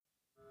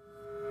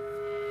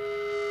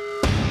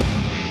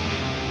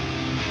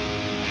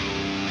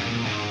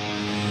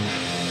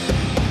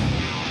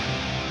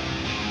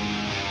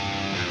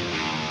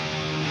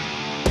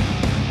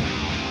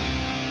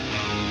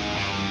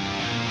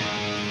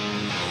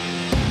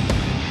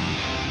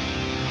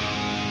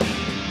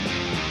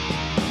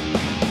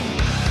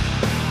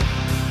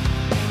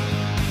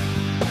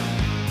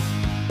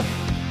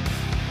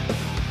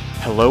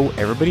Hello,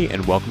 everybody,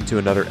 and welcome to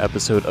another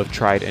episode of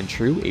Tried and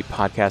True, a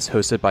podcast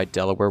hosted by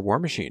Delaware War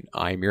Machine.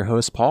 I'm your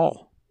host,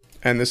 Paul.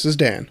 And this is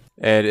Dan.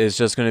 It is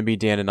just going to be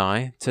Dan and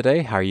I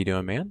today. How are you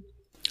doing, man?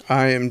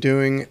 I am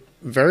doing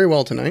very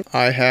well tonight.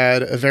 I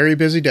had a very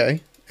busy day,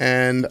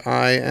 and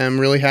I am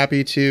really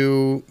happy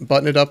to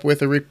button it up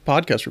with a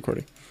podcast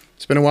recording.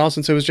 It's been a while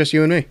since it was just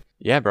you and me.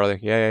 Yeah, brother.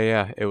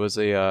 Yeah. It was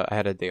I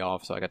had a day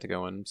off, so I got to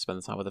go and spend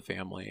the time with the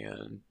family,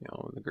 and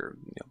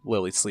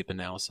Lily's sleeping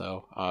now,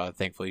 so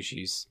thankfully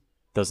she's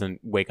doesn't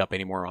wake up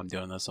anymore while I'm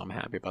doing this, so I'm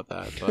happy about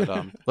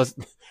that. But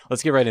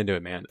let's get right into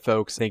it, man.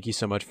 Folks, thank you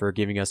so much for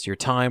giving us your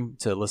time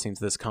to listening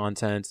to this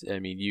content. I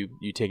mean, you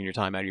taking your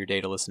time out of your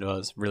day to listen to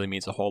us really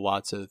means a whole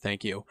lot, so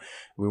thank you.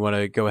 We want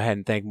to go ahead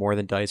and thank More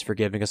Than Dice for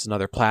giving us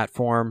another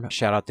platform.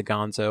 Shout out to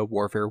Gonzo.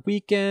 Warfare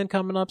Weekend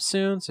coming up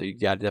soon, so you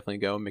got to definitely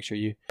go and make sure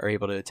you are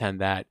able to attend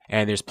that.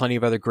 And there's plenty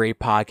of other great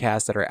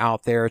podcasts that are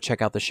out there.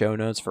 Check out the show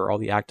notes for all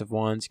the active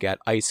ones. You got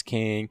Ice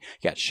King,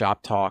 you got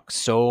Shop Talk,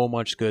 so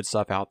much good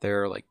stuff out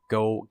there. Like,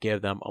 go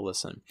give them a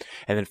listen.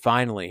 And then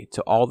finally,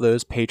 to all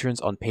those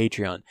patrons on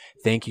Patreon,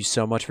 thank you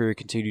so much for your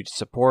continued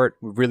support.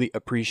 We really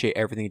appreciate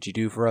everything that you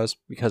do for us.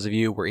 Because of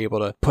you, we're able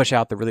to push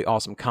out the really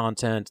awesome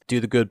content,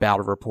 do the good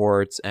battle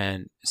reports,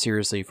 and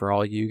seriously, for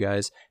all you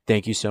guys,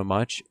 thank you so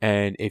much.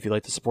 And if you'd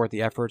like to support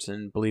the efforts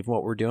and believe in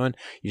what we're doing,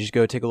 you just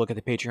go take a look at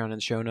the Patreon in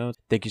the show notes.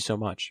 Thank you so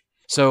much.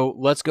 So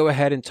let's go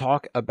ahead and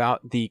talk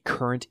about the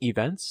current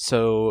events.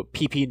 So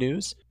PP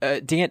news.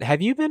 Dan,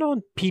 have you been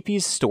on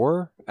PP's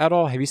store at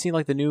all? Have you seen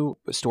like the new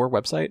store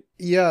website?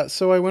 Yeah,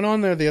 so I went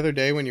on there the other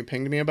day when you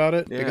pinged me about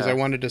it because I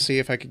wanted to see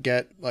if I could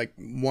get like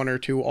one or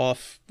two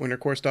off Winter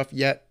Core stuff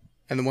yet.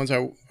 And the ones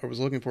I was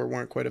looking for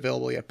weren't quite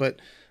available yet. But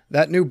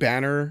that new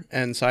banner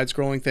and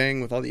side-scrolling thing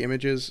with all the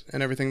images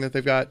and everything that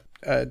they've got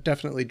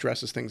definitely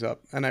dresses things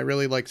up. And I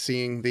really like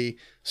seeing the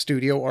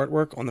studio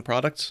artwork on the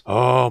products.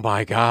 Oh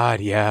my God,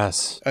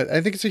 yes.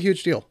 I think it's a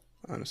huge deal,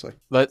 honestly.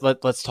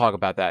 Let's talk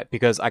about that,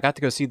 because I got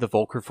to go see the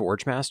Volker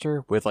Forge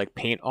Master with like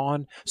paint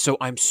on. So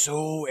I'm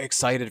so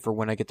excited for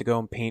when I get to go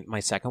and paint my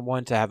second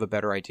one to have a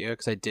better idea,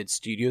 because I did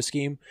Studio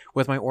Scheme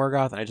with my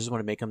Orgoth and I just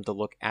want to make them to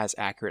look as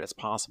accurate as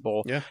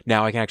possible. Yeah.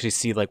 Now I can actually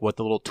see like what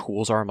the little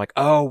tools are. I'm like,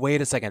 oh,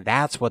 wait a second,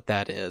 that's what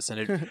that is. And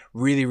it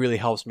really, really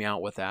helps me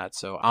out with that.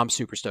 So I'm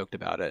super stoked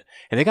about it.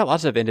 And they got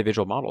lots of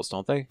individual models,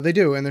 don't they? They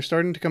do. And they're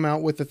starting to come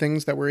out with the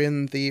things that were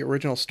in the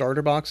original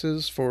starter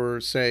boxes for,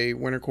 say,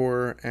 Winter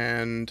Core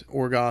and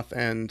Orgoth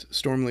and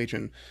Storm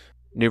Legion.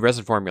 New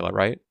resin formula,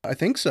 right? I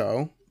think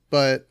so,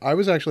 but I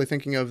was actually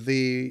thinking of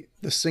the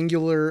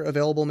singular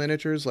available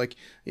miniatures. Like,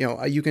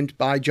 you can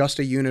buy just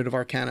a unit of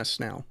Arcanus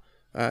now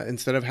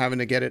instead of having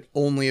to get it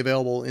only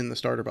available in the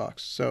starter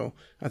box. So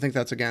I think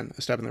that's, again,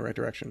 a step in the right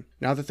direction.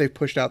 Now that they've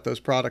pushed out those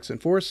products in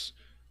force,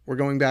 we're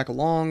going back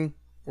along.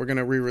 We're going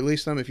to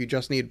re-release them. If you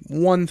just need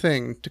one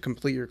thing to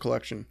complete your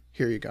collection,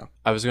 here you go.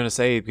 I was going to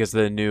say, because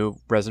of the new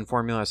resin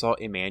formula, I saw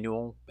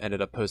Emmanuel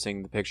ended up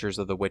posting the pictures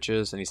of the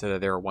witches, and he said that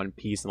they were one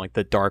piece in like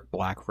the dark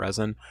black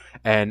resin.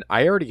 And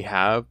I already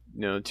have,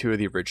 two of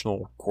the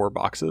original core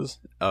boxes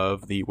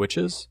of the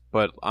witches,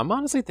 but I'm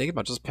honestly thinking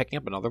about just picking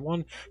up another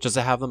one just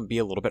to have them be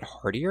a little bit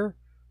hardier.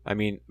 I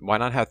mean, why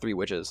not have 3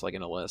 witches like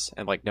in a list,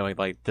 and like knowing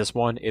like this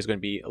one is going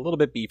to be a little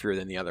bit beefier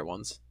than the other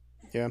ones.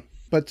 Yeah.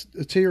 But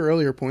to your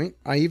earlier point,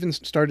 I even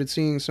started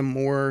seeing some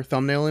more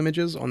thumbnail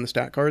images on the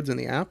stat cards in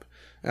the app.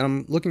 And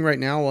I'm looking right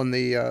now on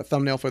the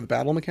thumbnail for the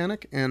battle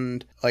mechanic.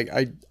 And like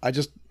I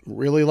just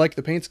really like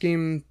the paint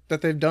scheme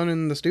that they've done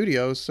in the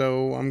studio.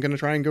 So I'm going to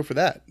try and go for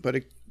that. But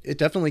it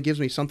definitely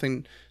gives me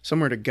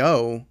somewhere to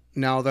go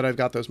now that I've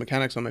got those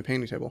mechanics on my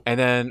painting table. And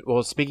then,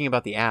 well, speaking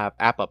about the app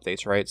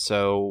updates, right?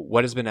 So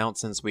what has been out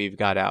since we've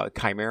got out?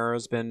 Chimera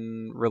has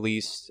been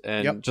released,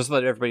 and just to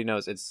let everybody know,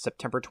 it's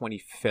September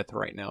 25th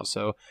right now.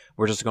 So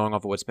we're just going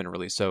off of what's been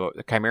released. So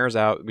Chimera's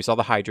out. We saw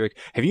the Hydric.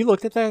 Have you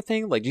looked at that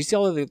thing? Like, do you see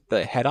all of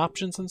the head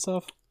options and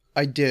stuff?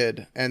 I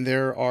did, and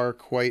there are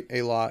quite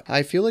a lot.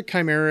 I feel like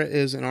Chimera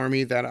is an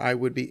army that I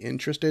would be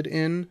interested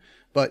in,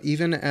 but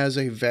even as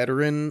a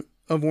veteran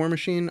of War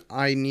Machine,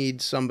 I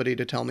need somebody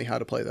to tell me how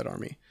to play that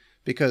army,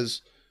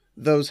 because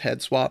those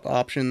head swap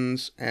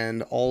options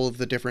and all of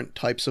the different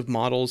types of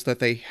models that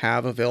they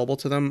have available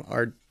to them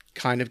are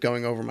kind of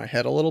going over my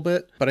head a little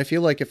bit. But I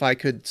feel like if I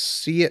could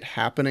see it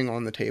happening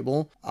on the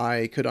table,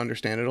 I could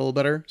understand it a little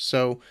better.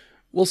 So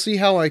we'll see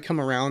how I come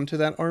around to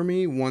that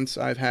army once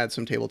I've had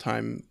some table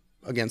time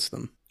against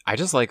them. I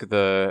just like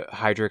the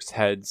Hydrix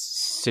heads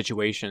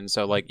situation.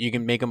 So like you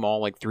can make them all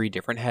like 3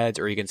 different heads,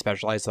 or you can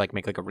specialize to like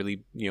make like a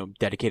really,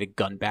 dedicated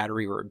gun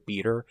battery or a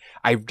beater.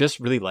 I just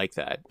really like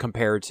that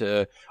compared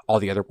to all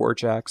the other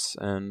Warjacks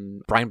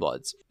and Brine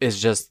Bloods. It's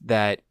just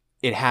that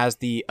it has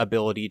the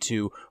ability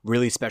to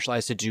really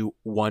specialize to do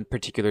one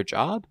particular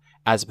job,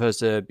 as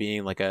opposed to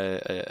being like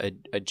a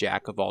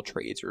jack of all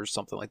trades or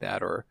something like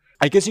that. Or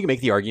I guess you can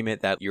make the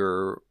argument that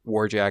your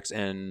Warjacks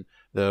and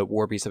the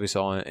War Beasts that we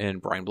saw in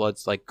Brine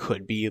Bloods like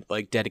could be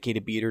like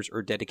dedicated beaters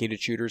or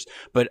dedicated shooters,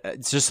 but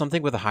it's just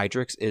something with the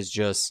Hydrix is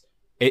just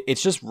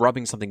it's just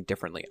rubbing something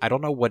differently. I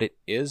don't know what it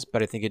is,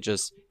 but I think it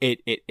just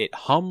it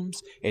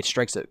hums, it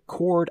strikes a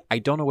chord. I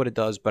don't know what it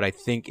does, but I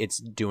think it's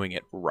doing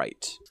it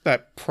right.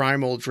 That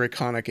primal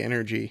draconic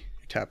energy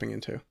you're tapping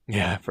into.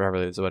 Yeah, forever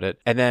is what it.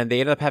 And then they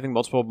ended up having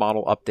multiple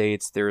model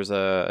updates. There's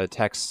a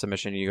text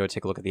submission. You go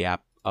take a look at the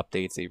app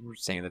updates. They were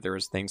saying that there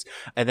was things.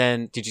 And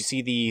then did you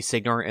see the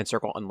Signar and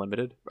Circle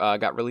Unlimited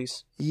got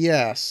released?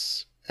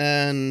 Yes.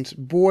 And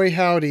boy,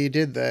 howdy,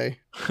 did they.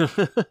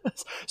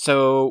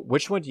 So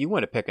which one do you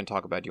want to pick and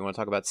talk about? Do you want to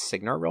talk about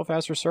Signar real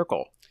fast or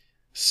Circle?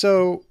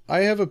 So I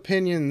have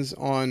opinions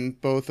on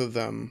both of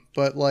them,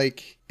 but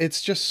like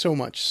it's just so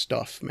much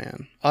stuff,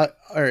 man. All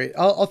right,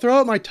 I'll throw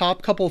out my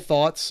top couple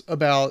thoughts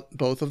about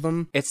both of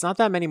them. It's not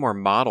that many more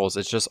models.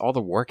 It's just all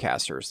the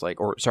Warcasters,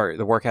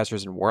 the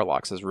Warcasters and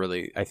Warlocks is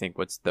really, I think,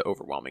 what's the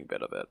overwhelming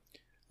bit of it.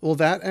 Well,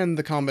 that and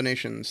the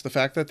combinations. The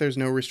fact that there's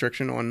no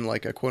restriction on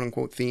like a quote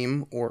unquote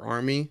theme or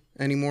army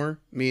anymore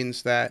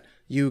means that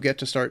you get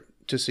to start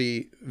to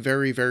see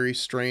very, very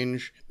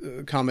strange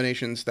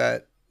combinations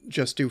that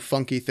just do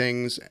funky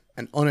things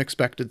and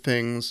unexpected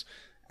things.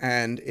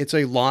 And it's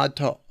a lot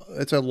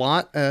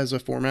as a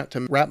format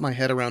to wrap my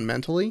head around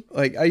mentally.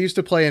 Like I used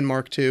to play in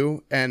Mark II,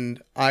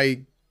 and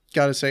I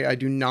gotta say, I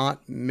do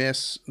not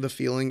miss the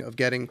feeling of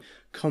getting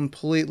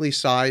completely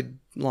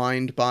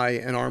sidelined by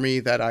an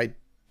army that I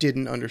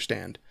didn't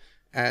understand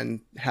and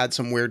had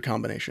some weird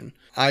combination.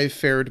 I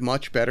fared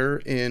much better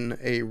in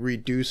a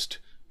reduced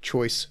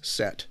choice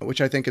set, which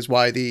I think is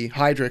why the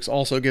Hydrix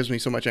also gives me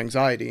so much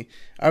anxiety.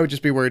 I would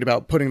just be worried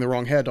about putting the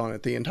wrong head on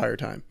it the entire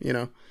time, you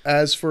know?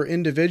 As for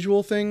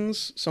individual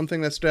things,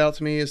 something that stood out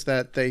to me is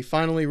that they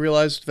finally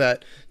realized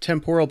that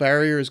Temporal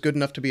Barrier is good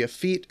enough to be a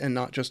feat and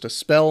not just a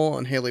spell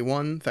on Haley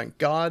 1, thank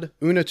God.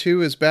 Una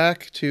 2 is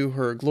back to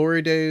her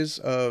glory days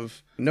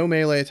of no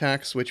melee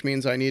attacks, which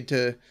means I need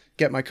to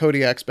get my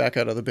Kodiaks back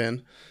out of the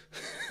bin.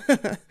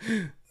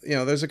 You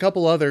know, there's a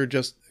couple other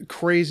just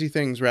crazy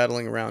things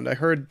rattling around. I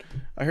heard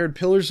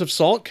Pillars of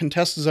Salt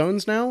contest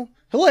zones now.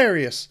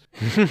 Hilarious.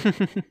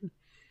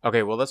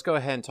 Okay, well, let's go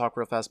ahead and talk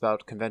real fast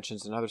about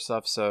conventions and other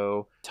stuff.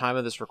 So, time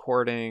of this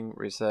recording,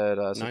 we said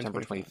September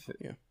 25th.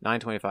 Yeah.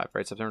 9/25,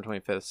 right? September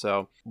 25th.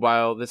 So,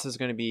 while this is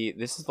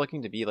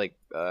looking to be like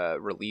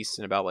released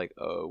in about like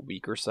a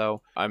week or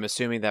so, I'm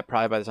assuming that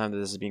probably by the time that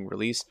this is being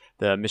released,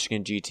 the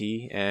Michigan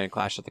GT and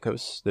Clash at the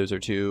Coast, those are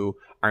two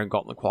Iron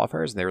Gauntlet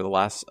qualifiers, and they were the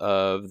last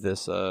of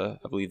this, I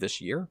believe, this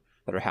year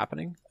that are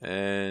happening.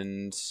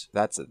 And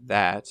that's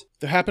that.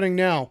 They're happening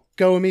now.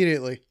 Go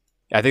immediately.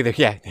 I think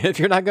if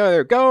you're not going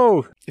there,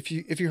 go! If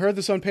you heard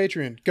this on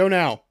Patreon, go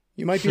now.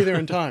 You might be there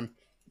in time.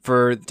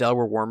 For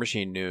Delaware War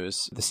Machine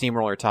news, the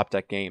Steamroller Top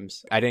Deck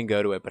Games, I didn't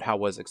go to it, but how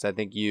was it? Because I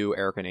think you,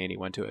 Eric, and Andy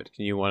went to it.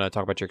 Can you want to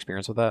talk about your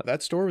experience with that?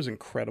 That store was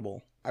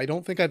incredible. I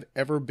don't think I've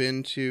ever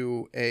been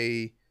to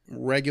a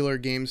regular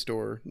game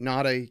store,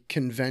 not a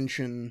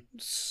convention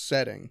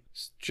setting.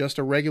 It's just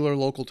a regular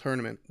local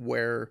tournament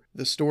where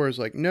the store is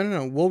like,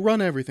 no, we'll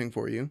run everything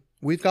for you.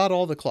 We've got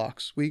all the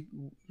clocks.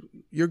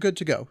 You're good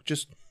to go.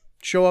 Just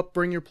show up,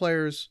 bring your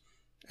players,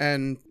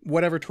 and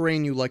whatever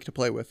terrain you like to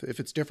play with, if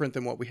it's different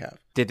than what we have.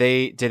 Did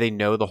they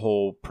know the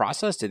whole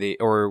process?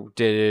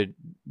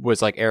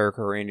 Was like Eric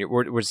or Andy,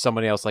 or was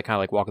somebody else like kind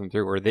of like walking them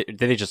through, or did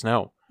they just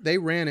know? They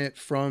ran it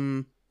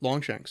from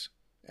Longshanks.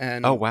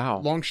 And oh, wow.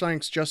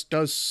 Longshanks just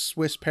does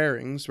Swiss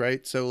pairings,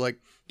 right? So like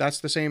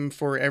that's the same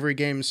for every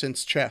game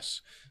since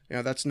chess. You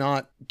know, that's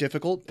not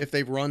difficult. If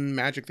they've run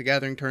Magic the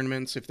Gathering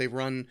tournaments, if they've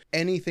run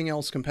anything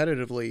else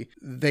competitively,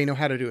 they know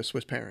how to do a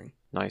Swiss pairing.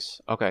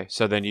 Nice. Okay.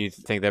 So then you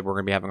think that we're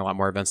going to be having a lot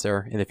more events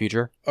there in the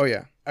future? Oh,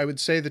 yeah. I would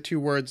say the two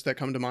words that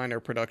come to mind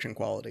are production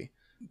quality.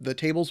 The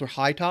tables were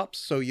high tops,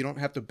 so you don't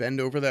have to bend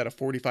over that at a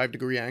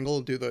 45-degree angle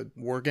and do the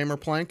Wargamer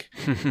plank.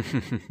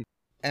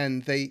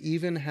 And they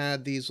even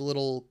had these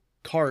little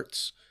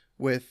carts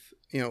with,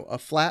 you know, a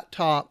flat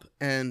top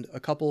and a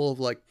couple of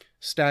like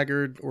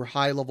staggered or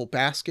high-level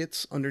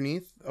baskets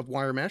underneath of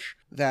wire mesh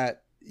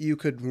that you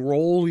could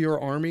roll your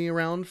army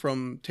around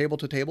from table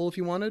to table if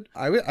you wanted.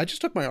 I just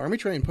took my army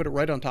tray and put it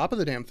right on top of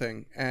the damn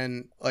thing,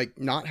 and like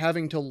not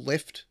having to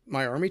lift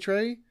my army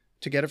tray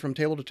to get it from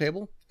table to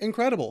table.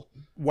 Incredible.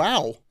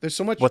 Wow. There's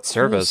so much what cool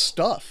service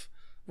stuff.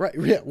 Right.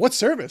 Yeah. What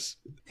service?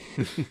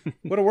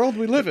 What a world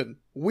we live in.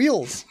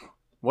 Wheels.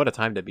 What a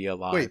time to be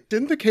alive. Wait,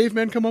 didn't the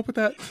cavemen come up with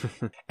that?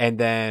 And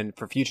then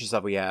for future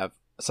stuff, we have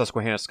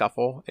Susquehanna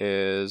Scuffle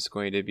is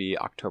going to be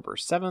October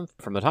 7th.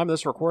 From the time of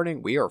this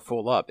recording, we are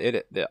full up.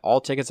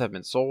 All tickets have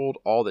been sold.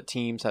 All the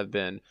teams have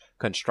been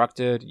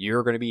constructed.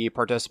 You're going to be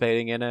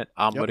participating in it.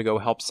 I'm going to go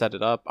help set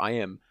it up. I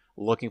am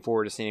looking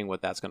forward to seeing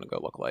what that's going to go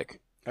look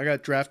like. I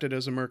got drafted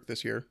as a merc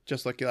this year,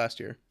 just like last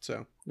year.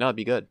 So no, it'd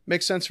be good.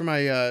 Makes sense for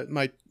my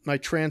my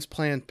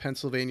transplant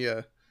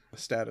Pennsylvania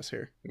status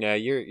here. Yeah,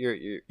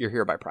 you're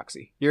here by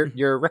proxy.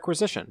 You're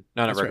requisition.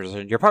 No, not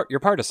requisition. Right. You're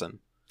partisan.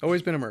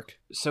 Always been a merc.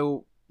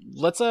 So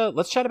let's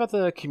chat about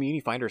the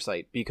community finder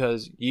site,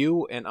 because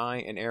you and I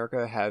and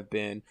Erica have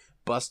been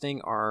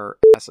busting our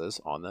asses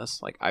on this.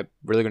 Like, I'm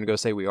really going to go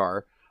say we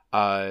are.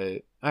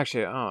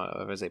 Actually, I don't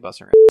know if I say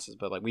busting our asses,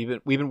 but like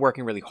we've been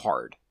working really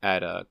hard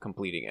at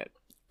completing it.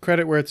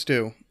 Credit where it's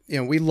due.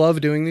 We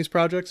love doing these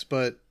projects,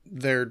 but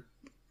they're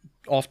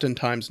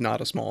oftentimes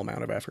not a small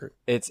amount of effort.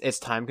 It's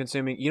time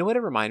consuming. You know what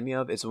it reminded me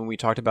of is when we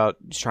talked about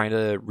trying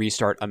to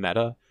restart a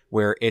meta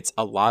where it's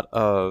a lot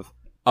of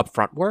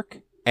upfront work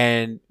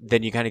and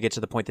then you kind of get to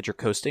the point that you're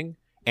coasting.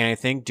 And I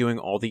think doing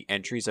all the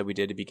entries that we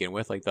did to begin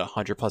with, like the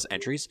 100+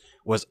 entries,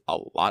 was a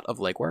lot of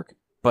legwork.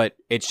 But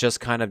it's just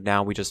kind of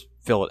now we just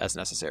fill it as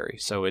necessary.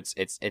 So it's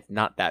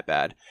not that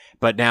bad.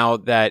 But now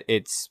that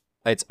it's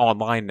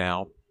online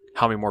now,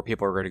 how many more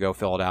people are going to go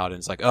fill it out? And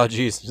it's like, oh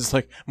geez, it's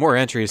like more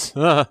entries.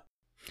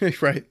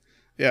 Right.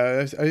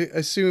 Yeah, I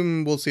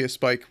assume we'll see a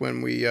spike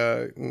when we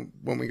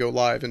go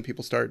live and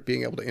people start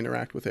being able to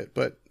interact with it.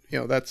 But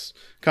that's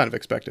kind of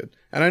expected.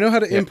 And I know how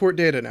to import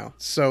data now,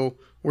 so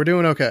we're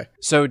doing okay.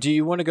 So do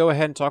you want to go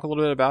ahead and talk a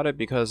little bit about it?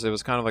 Because it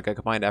was kind of like a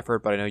combined effort,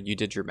 but I know you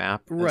did your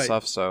map and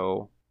stuff.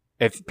 So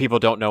if people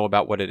don't know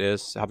about what it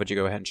is, how about you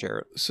go ahead and share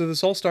it? So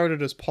this all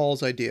started as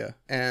Paul's idea,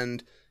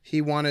 and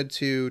he wanted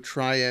to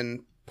try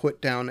and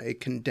put down a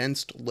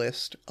condensed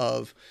list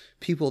of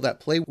people that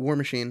play War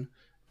Machine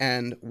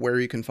and where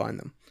you can find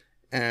them.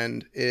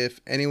 And if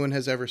anyone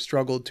has ever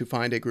struggled to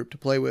find a group to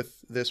play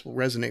with, this will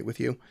resonate with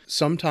you.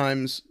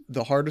 Sometimes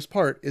the hardest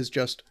part is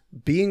just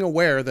being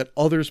aware that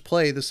others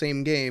play the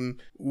same game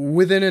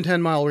within a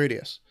 10-mile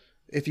radius.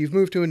 If you've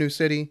moved to a new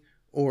city,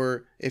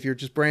 or if you're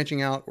just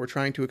branching out or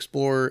trying to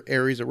explore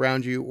areas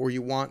around you, or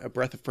you want a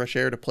breath of fresh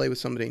air to play with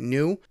somebody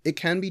new, it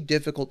can be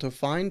difficult to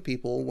find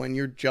people when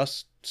you're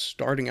just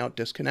starting out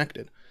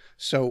disconnected.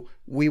 So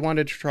we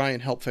wanted to try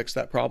and help fix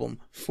that problem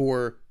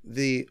for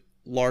the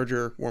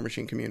larger War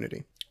Machine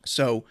community.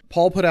 So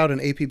Paul put out an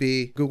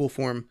APB Google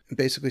form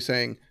basically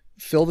saying,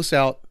 fill this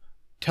out,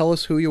 tell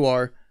us who you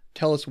are,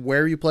 tell us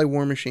where you play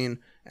War Machine,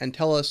 and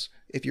tell us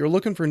if you're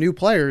looking for new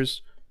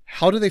players,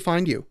 how do they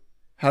find you?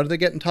 How do they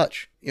get in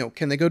touch?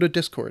 Can they go to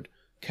Discord?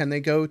 Can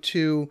they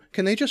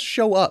just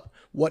show up?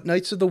 What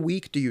nights of the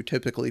week do you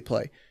typically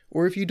play?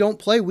 Or if you don't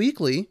play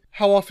weekly,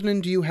 how often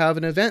do you have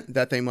an event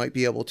that they might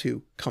be able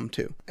to come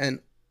to?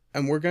 And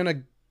we're going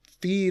to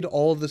feed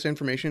all of this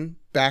information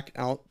back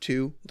out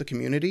to the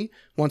community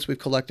once we've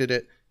collected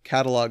it,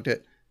 cataloged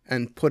it,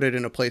 and put it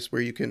in a place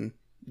where you can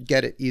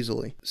get it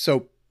easily.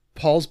 So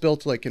Paul's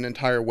built like an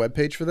entire web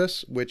page for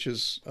this, which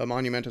is a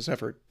monumentous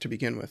effort to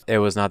begin with. It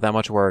was not that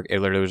much work. It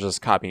literally was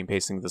just copying and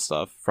pasting the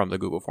stuff from the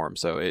Google form.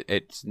 So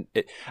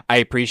I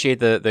appreciate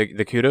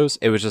the kudos.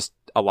 It was just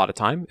a lot of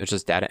time. It was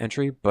just data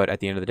entry. But at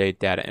the end of the day,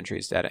 data entry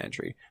is data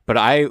entry. But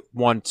I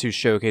want to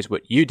showcase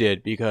what you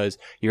did because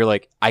you're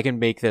like, I can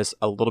make this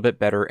a little bit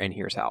better and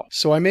here's how.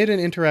 So I made an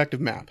interactive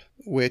map,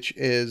 which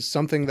is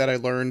something that I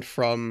learned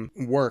from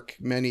work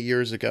many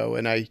years ago.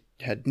 And I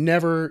had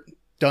never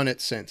done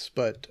it since,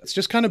 but it's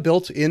just kind of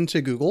built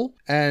into Google,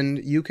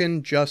 and you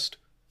can just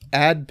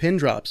add pin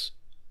drops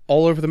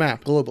all over the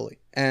map globally.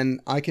 And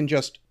I can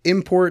just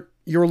import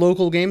your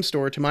local game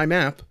store to my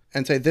map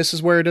and say, this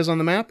is where it is on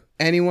the map.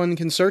 Anyone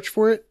can search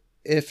for it.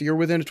 If you're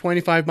within a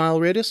 25-mile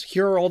radius,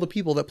 here are all the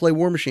people that play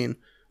War Machine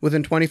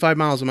within 25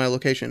 miles of my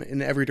location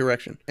in every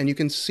direction. And you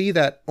can see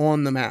that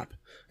on the map,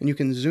 and you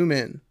can zoom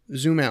in,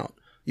 zoom out.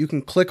 You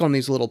can click on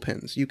these little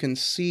pins. You can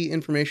see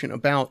information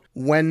about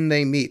when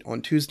they meet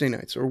on Tuesday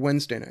nights or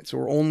Wednesday nights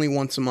or only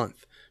once a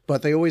month.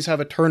 But they always have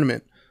a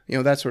tournament,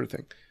 that sort of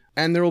thing.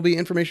 And there will be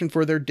information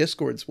for their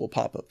Discords will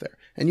pop up there.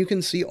 And you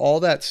can see all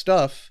that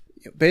stuff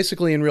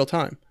basically in real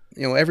time.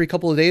 Every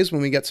couple of days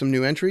when we get some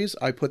new entries,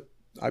 I put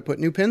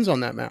new pins on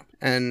that map.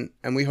 And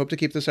we hope to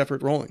keep this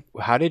effort rolling.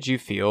 How did you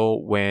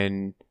feel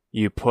when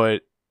you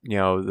put,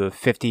 the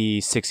 50,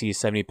 60,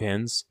 70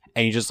 pins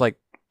and you just like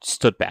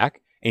stood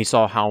back? And you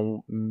saw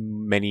how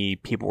many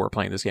people were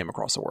playing this game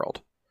across the world.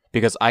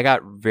 Because I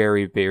got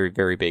very, very,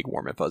 very big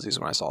warm and fuzzies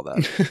when I saw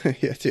that.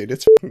 Yeah, dude,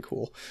 it's fucking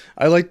cool.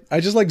 I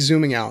just like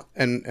zooming out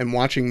and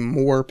watching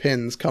more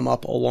pins come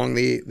up along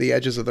the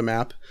edges of the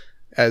map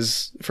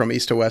as from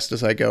east to west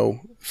as I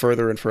go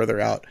further and further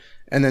out.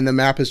 And then the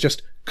map is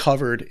just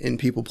covered in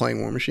people playing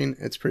War Machine.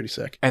 It's pretty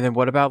sick. And then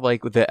what about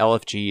like the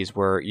LFGs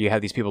where you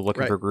have these people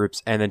looking for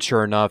groups and then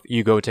sure enough,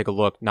 you go take a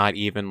look, not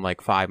even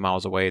like 5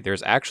 miles away.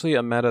 There's actually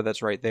a meta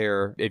that's right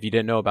there. If you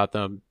didn't know about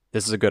them,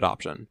 this is a good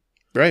option.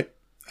 Right.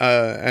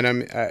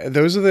 And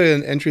those are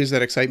the entries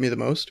that excite me the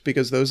most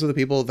because those are the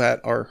people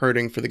that are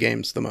hurting for the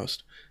games the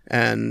most.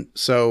 And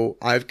so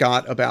I've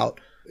got about,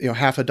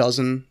 half a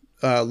dozen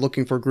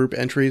looking for group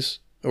entries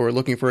or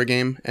looking for a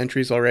game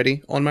entries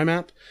already on my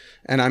map.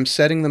 And I'm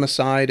setting them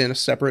aside in a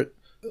separate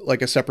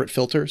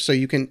filter so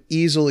you can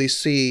easily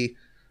see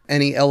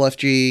any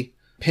LFG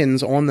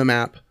pins on the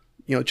map,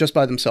 just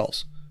by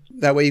themselves.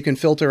 That way you can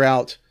filter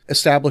out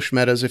established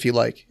metas if you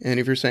like. And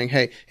if you're saying,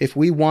 hey, if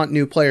we want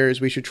new players,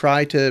 we should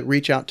try to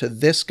reach out to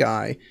this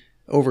guy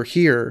over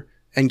here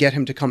and get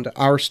him to come to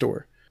our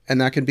store.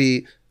 And that could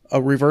be a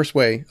reverse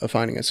way of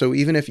finding it. So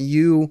even if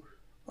you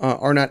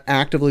are not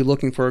actively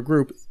looking for a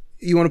group,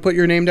 you want to put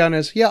your name down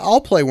as, yeah,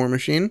 I'll play War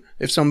Machine.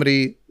 If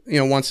somebody,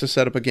 wants to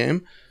set up a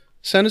game,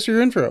 send us your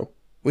info.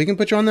 We can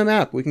put you on the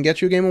map. We can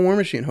get you a game of War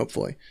Machine,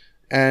 hopefully.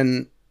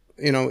 And,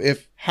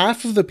 if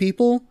half of the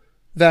people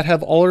that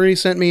have already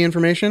sent me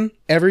information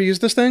ever use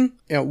this thing,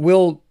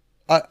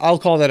 I'll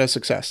call that a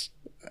success.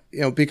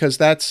 Because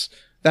that's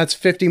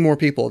 50 more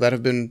people that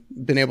have been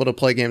able to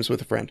play games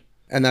with a friend.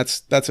 And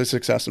that's a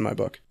success in my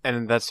book.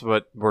 And that's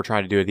what we're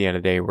trying to do at the end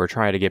of the day. We're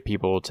trying to get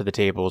people to the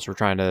tables. We're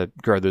trying to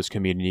grow those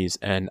communities.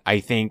 And I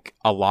think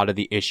a lot of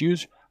the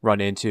issues run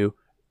into,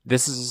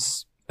 this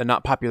is a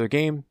not popular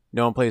game.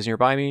 No one plays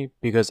nearby me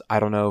because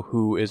I don't know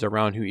who is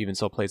around who even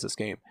still plays this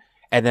game.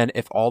 And then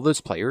if all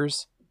those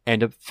players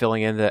end up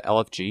filling in the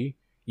LFG,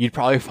 you'd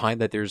probably find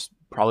that there's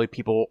probably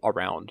people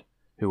around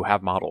who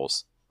have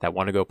models that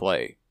want to go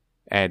play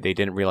and they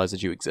didn't realize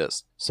that you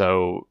exist.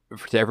 So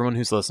to everyone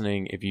who's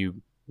listening, if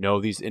you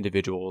know these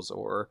individuals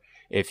or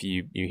if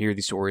you hear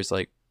these stories,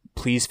 like,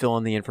 please fill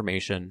in the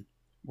information.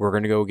 We're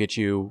going to go get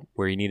you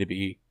where you need to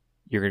be.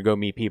 You're going to go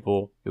meet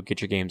people. You'll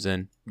get your games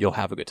in. You'll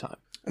have a good time.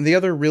 And the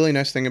other really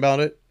nice thing about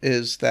it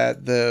is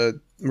that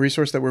the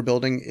resource that we're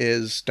building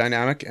is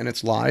dynamic and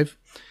it's live.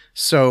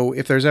 So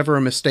if there's ever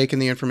a mistake in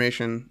the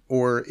information,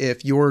 or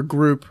if your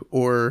group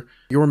or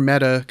your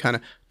meta kind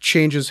of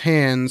changes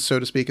hands, so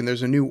to speak, and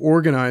there's a new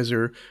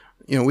organizer,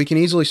 we can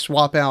easily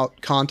swap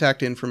out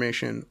contact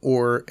information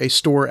or a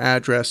store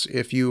address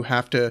if you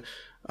have to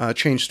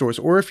change stores,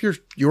 or if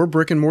your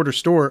brick and mortar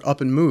store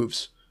up and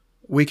moves,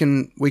 we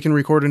can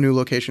record a new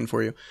location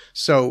for you.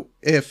 So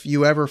if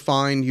you ever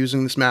find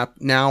using this map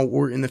now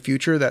or in the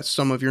future that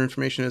some of your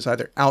information is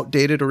either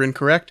outdated or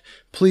incorrect,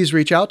 please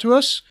reach out to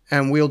us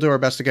and we'll do our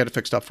best to get it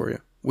fixed up for you.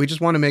 We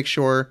just want to make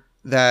sure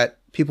that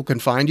people can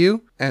find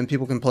you and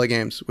people can play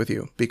games with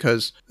you,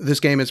 because this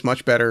game is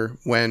much better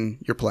when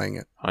you're playing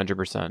it.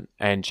 100%.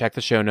 And check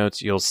the show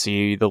notes. You'll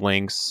see the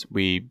links.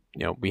 We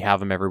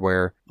have them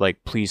everywhere.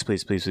 Like, please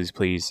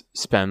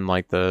spend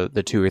like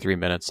the 2 or 3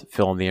 minutes,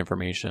 fill in the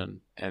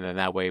information, and then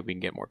that way we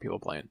can get more people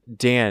playing.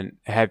 Dan,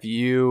 have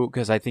you,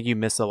 because I think you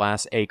missed the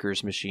last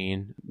Acres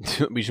machine.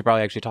 We should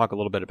probably actually talk a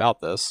little bit about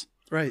this.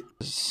 Right.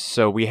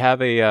 So we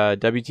have a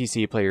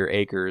WTC player,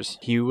 Acres.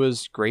 He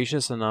was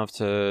gracious enough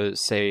to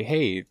say,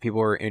 hey, if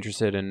people are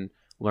interested in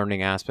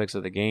learning aspects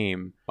of the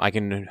game, I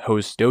can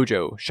host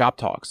dojo shop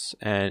talks,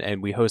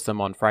 and we host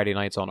them on Friday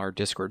nights on our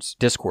Discord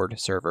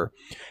server.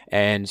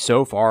 And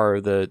so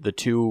far, the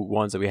two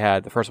ones that we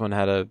had, the first one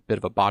had a bit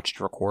of a botched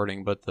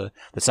recording, but the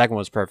second one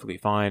was perfectly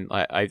fine.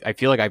 I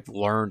feel like I've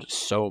learned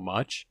so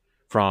much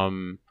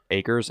from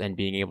Acres and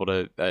being able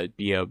to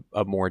be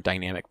a more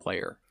dynamic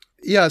player.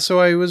 Yeah, so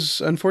I was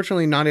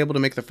unfortunately not able to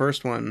make the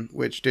first one,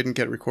 which didn't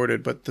get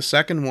recorded, but the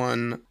second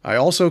one I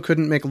also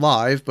couldn't make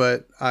live,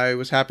 but I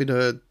was happy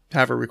to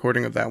have a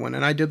recording of that one,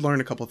 and I did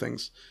learn a couple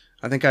things.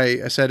 I think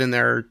I said in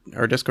our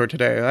Discord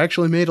today, I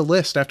actually made a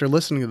list after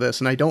listening to this,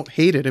 and I don't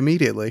hate it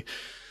immediately.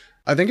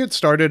 I think it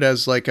started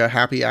as like a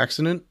happy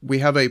accident. We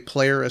have a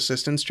player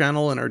assistance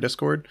channel in our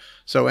Discord,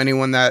 so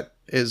anyone that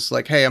is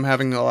like, hey, I'm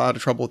having a lot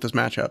of trouble with this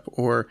matchup,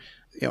 or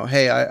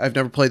hey, I've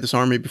never played this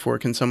army before.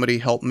 Can somebody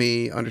help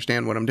me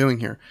understand what I'm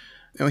doing here?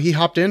 He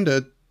hopped in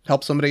to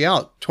help somebody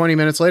out. 20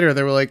 minutes later,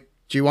 they were like,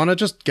 do you want to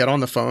just get on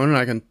the phone and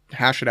I can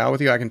hash it out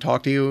with you? I can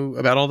talk to you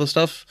about all this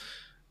stuff.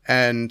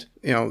 And,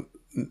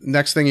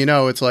 next thing you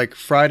know, it's like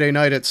Friday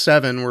night at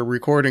 7, we're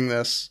recording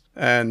this.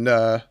 And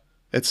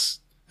it's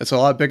a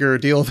lot bigger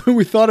a deal than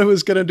we thought it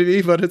was going to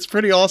be, but it's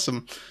pretty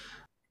awesome.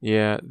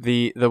 Yeah,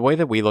 the way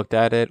that we looked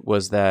at it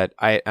was that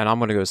I'm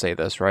going to go say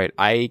this, right?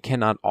 I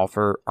cannot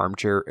offer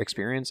armchair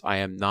experience. I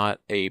am not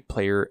a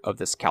player of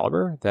this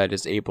caliber that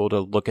is able to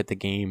look at the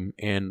game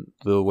in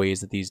the ways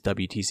that these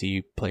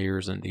WTC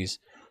players and these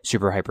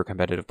super hyper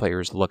competitive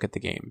players look at the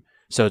game.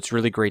 So it's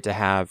really great to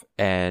have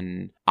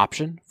an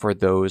option for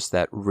those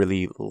that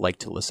really like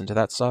to listen to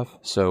that stuff.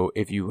 So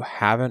if you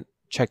haven't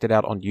checked it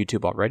out on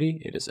YouTube already,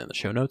 it is in the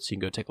show notes. You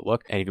can go take a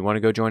look. And if you want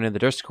to go join in the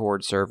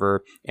Discord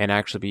server and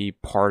actually be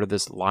part of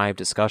this live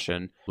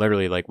discussion,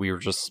 literally, like, we were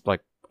just like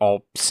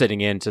all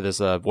sitting into this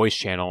voice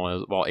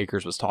channel while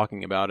Acres was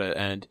talking about it,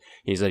 and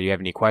he said, you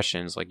have any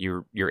questions, like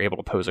you're able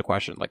to pose a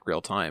question like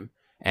real time,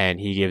 and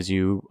he gives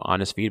you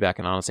honest feedback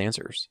and honest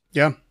answers.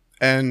 Yeah,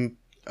 and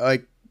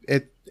like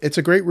it's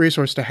a great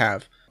resource to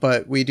have,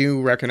 but we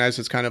do recognize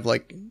it's kind of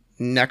like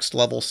next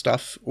level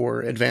stuff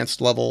or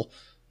advanced level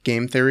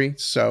game theory,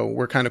 so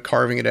we're kind of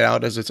carving it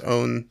out as its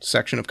own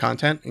section of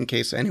content in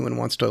case anyone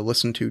wants to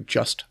listen to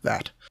just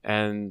that.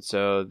 And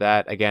so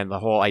that, again, the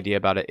whole idea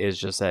about it is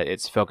just that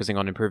it's focusing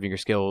on improving your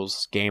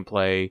skills,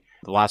 gameplay.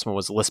 The last one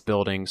was list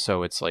building,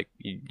 so it's like,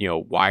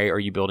 why are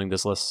you building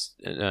this list,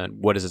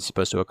 and what is it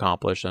supposed to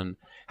accomplish, and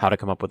how to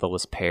come up with a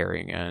list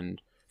pairing. And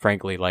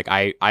frankly, like,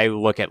 I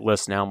look at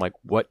lists now, I'm like,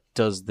 what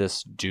does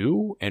this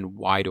do, and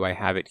why do I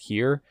have it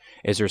here?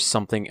 Is there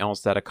something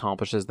else that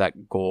accomplishes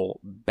that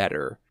goal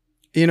better?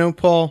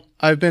 Paul,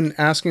 I've been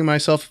asking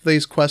myself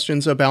these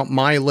questions about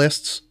my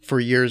lists for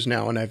years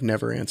now, and I've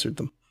never answered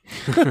them.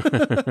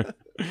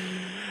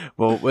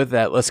 Well, with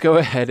that, let's go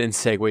ahead and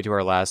segue to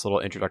our last little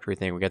introductory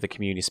thing. We got the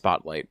community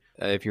spotlight.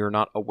 If you're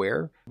not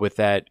aware, with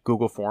that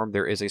Google form,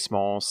 there is a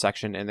small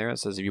section in there that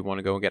says if you want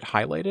to go and get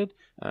highlighted,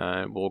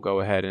 we'll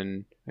go ahead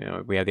and,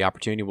 if we have the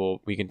opportunity,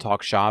 we can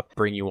talk shop,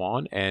 bring you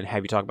on, and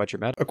have you talk about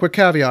your meta. A quick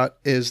caveat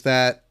is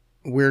that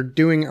we're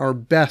doing our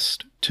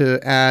best to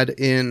add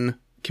in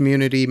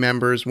community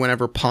members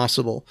whenever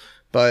possible.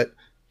 But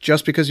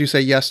just because you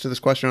say yes to this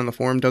question on the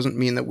forum doesn't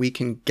mean that we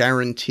can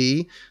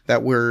guarantee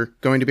that we're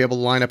going to be able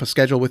to line up a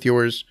schedule with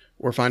yours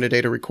or find a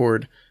day to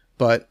record,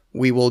 but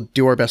we will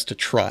do our best to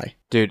try.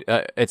 Dude,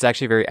 it's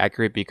actually very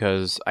accurate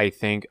because I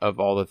think of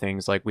all the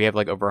things, like we have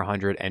like over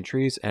 100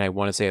 entries, and I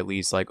want to say at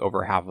least like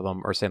over half of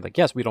them are saying like,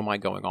 yes, we don't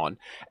mind going on.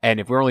 And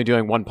if we're only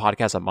doing one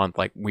podcast a month,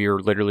 like we're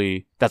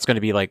literally, that's going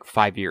to be like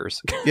 5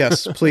 years.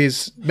 Yes,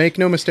 please make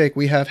no mistake.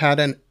 We have had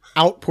an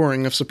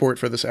outpouring of support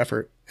for this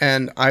effort.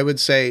 And I would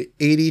say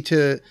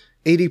 80,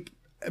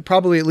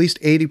 probably at least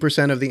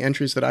 80% of the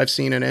entries that I've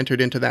seen and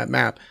entered into that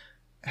map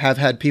have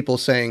had people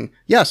saying,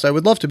 yes, I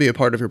would love to be a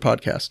part of your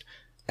podcast.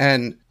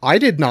 And I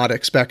did not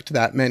expect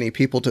that many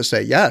people to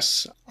say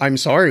yes. I'm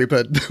sorry,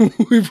 but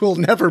we will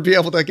never be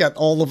able to get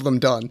all of them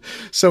done.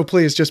 So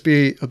please just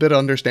be a bit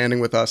understanding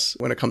with us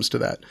when it comes to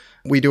that.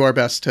 We do our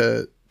best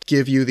to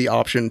give you the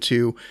option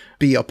to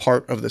be a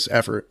part of this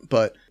effort,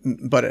 but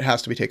it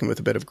has to be taken with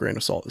a bit of grain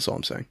of salt, is all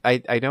I'm saying.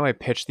 I know I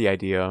pitched the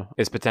idea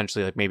is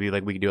potentially like maybe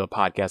like we could do a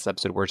podcast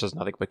episode where it's just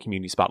nothing but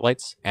community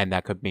spotlights, and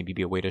that could maybe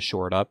be a way to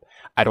shore it up.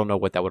 I don't know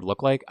what that would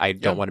look like. I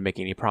don't want to make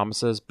any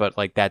promises, but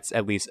like that's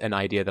at least an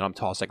idea that I'm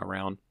tossing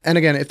around. And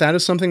again, if that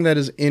is something that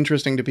is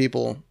interesting to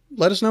people,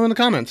 let us know in the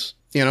comments.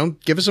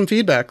 Give us some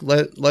feedback.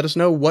 Let us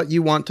know what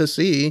you want to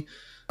see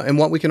and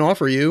what we can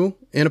offer you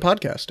in a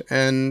podcast,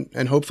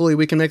 and hopefully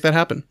we can make that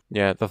happen.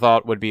 Yeah, the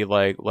thought would be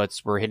like,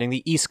 we're hitting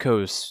the East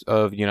Coast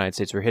of the United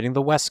States, we're hitting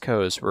the West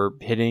Coast, we're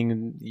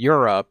hitting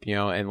Europe,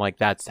 and like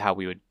that's how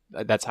I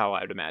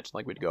would imagine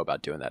like we'd go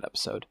about doing that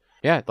episode.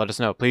 Yeah, let us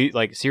know, please.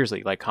 Like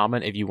seriously, like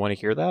comment if you want to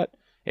hear that,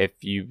 if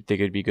you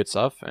think it'd be good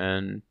stuff,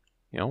 and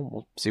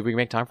we'll see if we can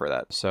make time for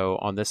that. So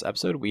on this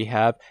episode, we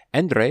have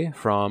Endre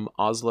from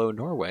Oslo,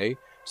 Norway,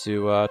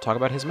 to talk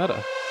about his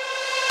meta.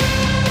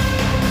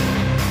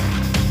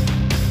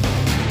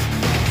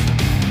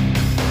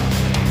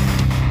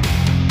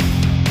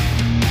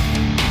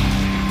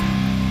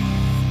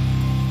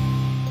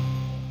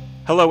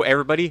 Hello,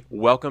 everybody.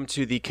 Welcome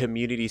to the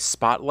Community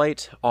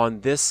Spotlight.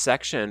 On this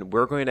section,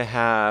 we're going to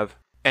have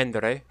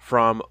Endre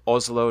from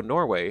Oslo,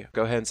 Norway.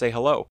 Go ahead and say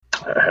hello.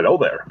 Hello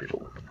there,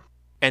 people.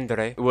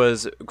 Endre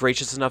was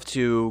gracious enough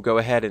to go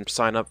ahead and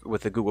sign up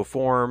with the Google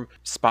Form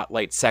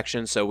Spotlight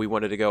section, so we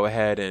wanted to go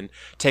ahead and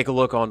take a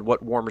look on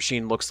what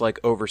Warmachine looks like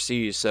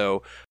overseas.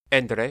 So,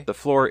 Endre, the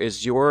floor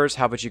is yours.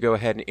 How about you go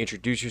ahead and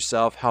introduce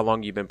yourself, how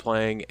long you've been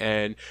playing,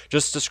 and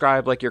just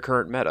describe like your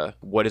current meta.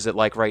 What is it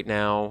like right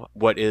now?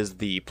 What is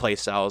the play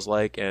styles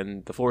like?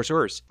 And the floor is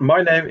yours.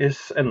 My name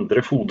is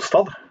Endre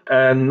Fodstad,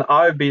 and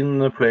I've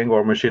been playing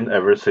Warmachine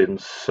ever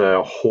since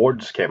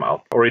Hordes came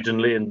out.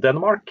 Originally in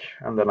Denmark,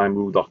 and then I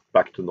moved up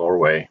back to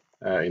Norway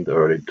in the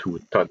early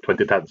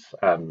 2010s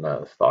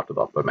and started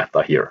up a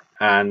meta here.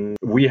 And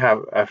we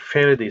have a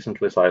fairly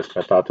decently sized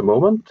meta at the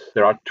moment.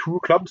 There are 2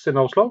 clubs in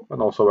Oslo and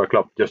also a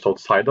club just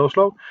outside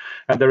Oslo.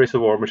 And there is a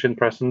Warmachine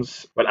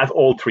presence, well, at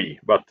all 3,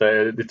 but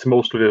it's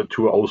mostly the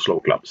 2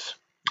 Oslo clubs.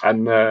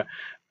 And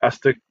as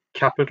the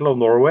capital of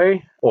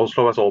Norway,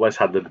 Oslo has always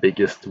had the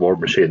biggest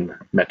Warmachine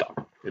meta.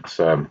 It's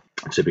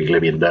typically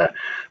been the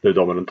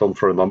dominant one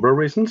for a number of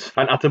reasons.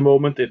 And at the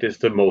moment, it is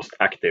the most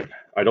active.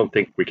 I don't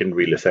think we can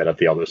really say that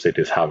the other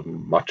cities have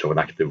much of an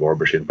active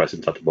Warmachine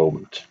presence at the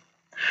moment.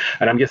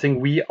 And I'm guessing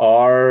we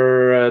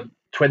are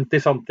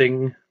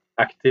 20-something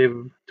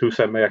active to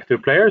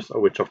semi-active players,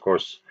 of which, of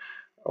course,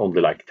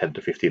 only like 10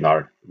 to 15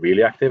 are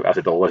really active, as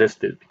it always is.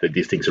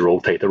 These things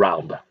rotate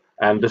around.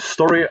 And the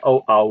story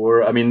of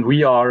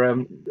we are,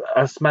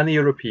 as many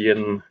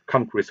European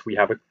countries, we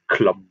have a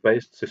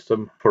club-based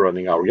system for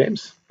running our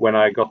games. When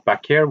I got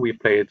back here, we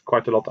played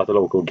quite a lot at a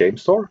local game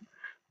store,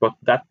 but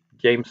that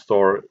game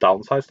store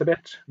downsized a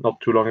bit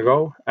not too long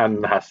ago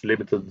and has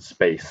limited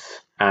space.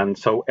 And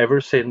so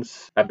ever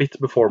since a bit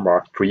before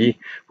Mark III,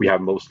 we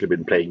have mostly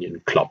been playing in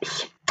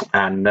clubs.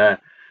 And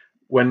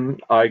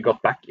when I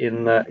got back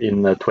in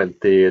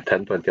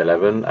 2010,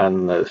 2011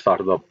 and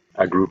started up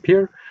a group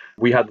here,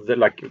 we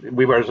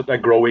were a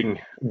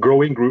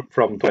growing group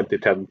from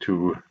 2010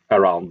 to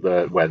around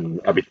when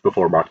a bit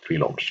before Mark III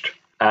launched.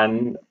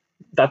 And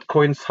that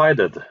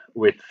coincided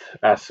with,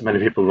 as many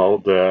people know,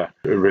 the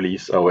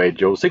release of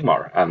Age of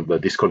Sigmar and the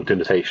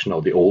discontinuation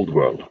of the old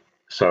world.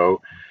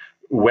 So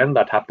when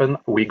that happened,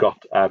 we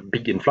got a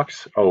big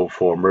influx of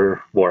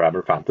former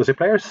Warhammer Fantasy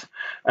players,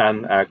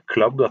 and a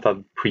club that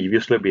had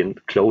previously been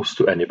close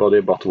to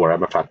anybody but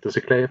Warhammer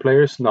Fantasy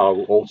players now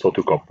also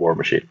took up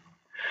Warmachine.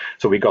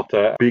 So we got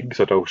a big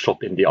sort of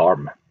shot in the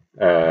arm,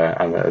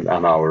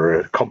 and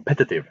our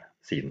competitive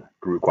scene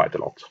grew quite a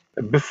lot.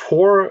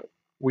 Before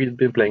we'd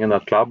been playing in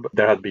that club,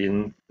 there had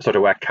been sort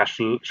of a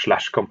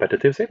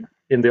casual/competitive scene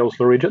in the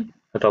Oslo region.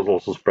 That has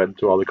also spread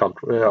to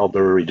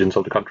other regions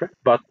of the country.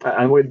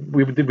 And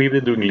we've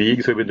been doing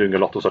leagues, we've been doing a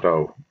lot of sort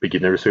of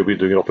beginners, we've been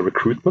doing a lot of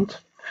recruitment.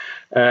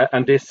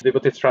 And this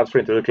transfer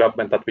into the club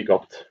meant that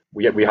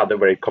we had a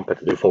very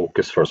competitive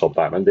focus for some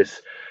time. And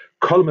this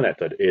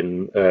culminated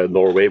in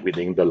Norway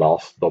winning the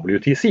last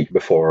WTC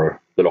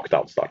before the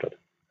lockdown started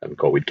and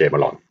COVID. COVID came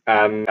along.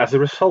 And as a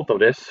result of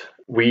this,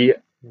 we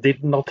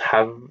did not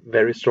have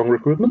very strong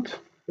recruitment.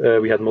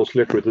 We had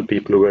mostly recruited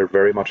people who were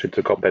very much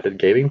into competitive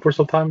gaming for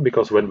some time,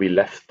 because when we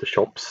left the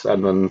shops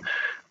and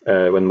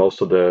when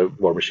most of the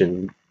War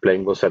Machine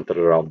playing was centered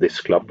around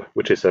this club,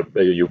 which is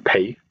you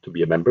pay to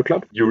be a member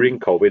club. During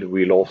COVID,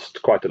 we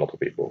lost quite a lot of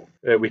people.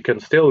 We can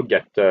still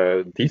get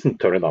decent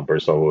tournament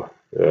numbers, so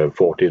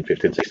 14,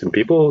 15, 16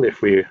 people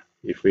if we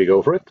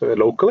go for it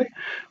locally.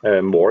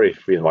 More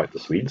if we invite the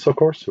Swedes, of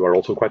course, who are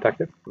also quite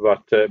active.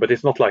 But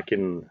it's not like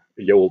in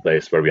the old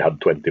days where we had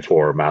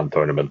 24-man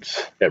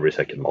tournaments every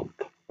second month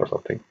or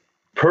something.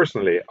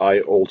 Personally, I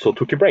also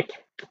took a break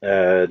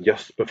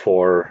just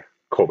before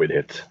COVID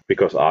hit,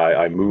 because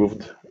I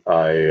moved,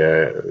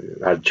 I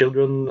had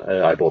children,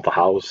 I bought a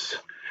house.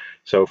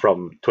 So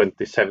from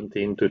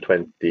 2017 to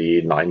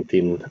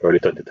 2019, early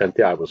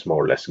 2020, I was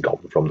more or less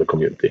gone from the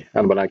community.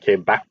 And when I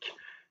came back,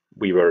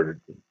 we were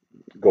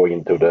going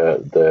into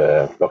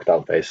the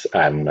lockdown phase,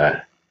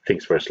 and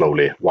things were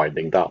slowly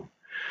winding down.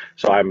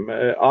 So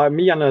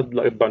me and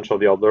a bunch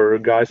of the other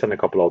guys and a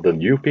couple of the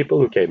new people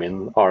who came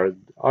in are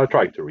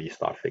trying to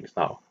restart things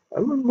now.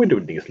 And we're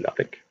doing decently, I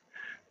think.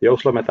 The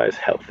Oslo meta is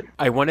healthy.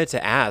 I wanted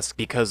to ask,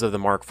 because of the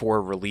Mark IV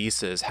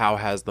releases, how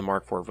has the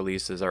Mark IV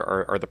releases,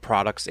 are the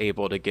products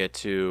able to get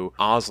to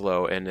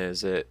Oslo, and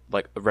is it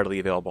like readily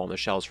available on the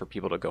shelves for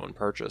people to go and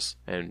purchase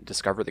and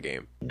discover the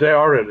game? They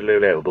are readily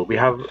available. We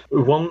have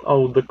one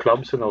of the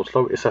clubs in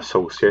Oslo is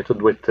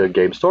associated with the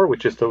Game Store,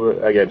 which is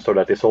a game store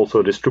that is also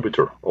a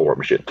distributor of War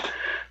Machine.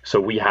 So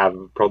we have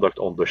product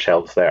on the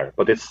shelves there,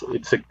 but it's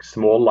a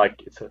small,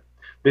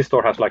 this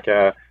store has like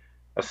a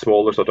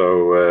smaller sort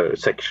of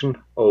section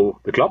of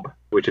the club,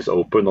 which is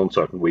open on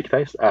certain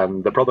weekdays,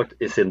 and the product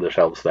is in the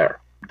shelves there.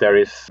 There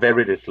is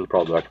very little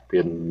product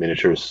in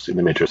miniatures, in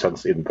the miniature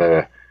sense, in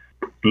the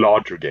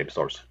larger game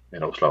stores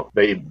in Oslo.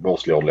 They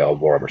mostly only have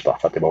Warhammer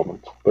stuff at the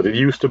moment. But it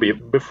used to be,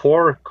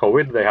 before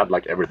COVID, they had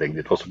like everything.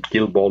 It was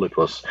Guild Ball, it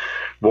was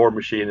War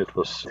Machine, it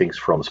was things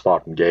from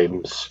Spartan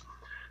Games,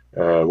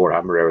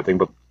 Warhammer, everything.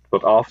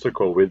 But after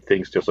COVID,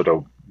 things just sort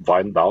of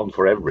wind down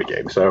for every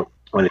game. So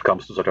when it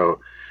comes to sort of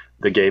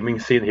the gaming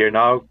scene here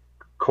now,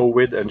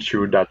 COVID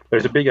ensured that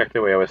there's a big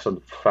active AOS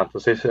and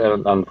fantasies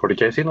and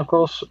 40k scene, of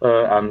course,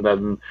 and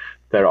then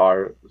there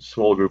are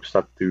small groups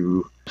that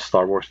do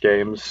Star Wars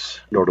games,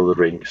 Lord of the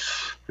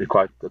Rings,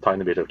 quite a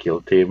tiny bit of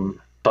Kill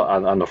Team,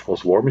 and of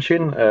course War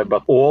Machine,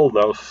 but all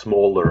those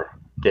smaller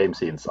game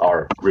scenes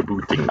are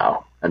rebooting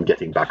now and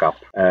getting back up,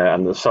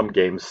 and some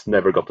games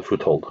never got the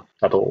foothold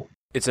at all.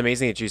 It's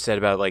amazing that you said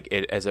about like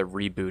it as a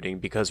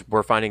rebooting, because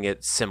we're finding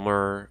it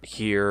similar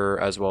here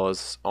as well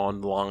as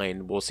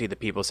online. We'll see the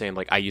people saying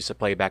like, I used to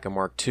play back in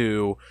Mark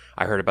II,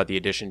 I heard about the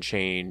edition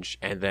change,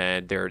 and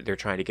then they're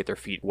trying to get their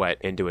feet wet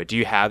into it. Do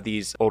you have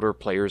these older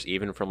players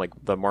even from like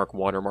the Mark I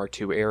or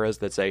Mark II eras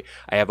that say,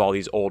 I have all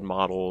these old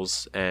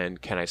models and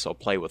can I still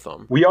play with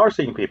them? We are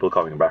seeing people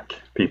coming back,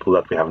 people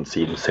that we haven't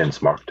seen since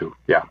Mark II.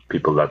 Yeah,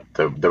 people that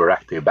they were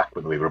active back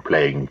when we were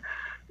playing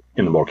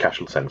in a more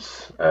casual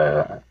sense,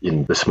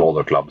 in the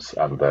smaller clubs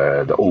and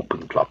the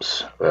open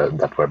clubs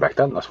that were back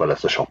then, as well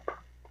as the shop,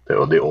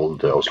 the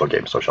old Oslo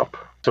Game Store shop.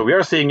 So we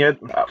are seeing it.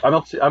 I'm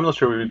not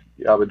sure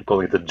I would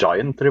call it a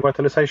giant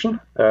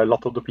revitalization. A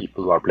lot of the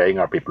people who are playing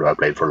are people who have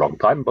played for a long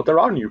time, but there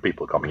are new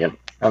people coming in,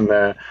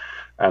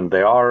 and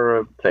they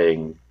are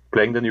playing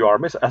the new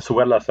armies as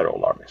well as their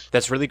old armies.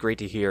 That's really great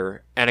to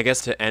hear. And I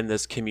guess to end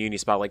this community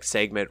spotlight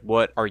segment,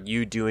 what are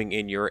you doing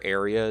in your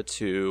area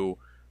to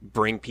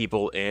bring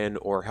people in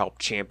or help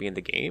champion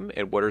the game,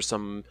 and what are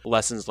some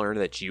lessons learned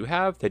that you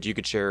have that you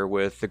could share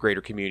with the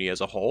greater community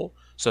as a whole,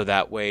 so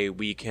that way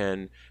we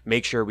can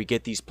make sure we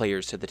get these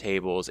players to the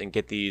tables and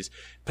get these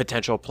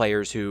potential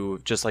players who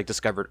just like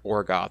discovered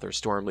Orgoth or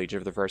Storm Legion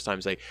for the first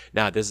time say,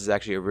 nah, this is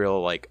actually a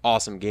real like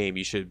awesome game,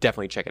 you should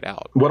definitely check it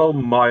out. One of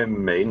my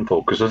main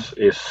focuses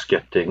is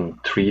getting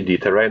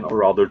 3D terrain, or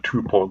rather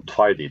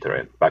 2.5D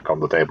terrain, back on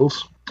the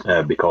tables.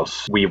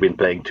 Because we've been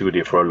playing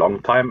 2D for a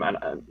long time, and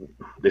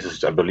this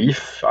is a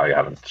belief, I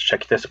haven't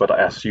checked this, but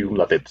I assume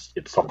that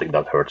it's something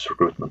that hurts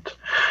recruitment.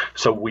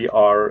 So we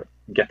are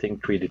getting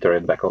 3D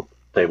terrain back on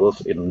tables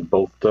in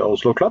both the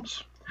Oslo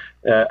clubs,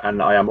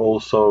 and I am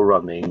also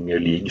running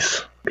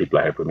leagues. People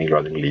are helping me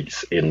running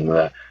leagues in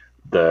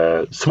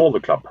the smaller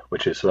club,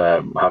 which is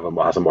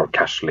has a more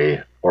casually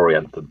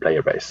oriented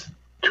player base.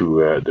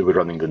 We're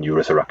running the new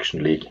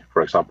Resurrection League,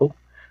 for example,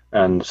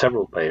 and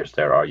several players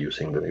there are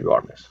using the new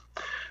armies.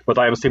 But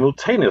I am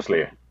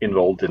simultaneously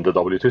involved in the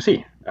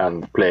W2C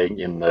and playing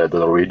in the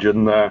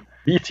Norwegian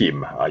B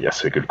team, I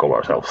guess we could call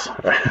ourselves.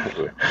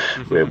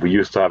 We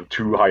used to have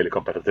two highly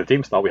competitive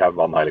teams. Now we have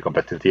one highly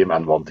competitive team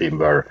and one team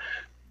where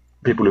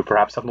people who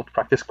perhaps have not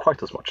practiced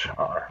quite as much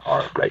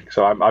are playing.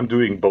 So I'm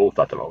doing both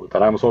at the moment,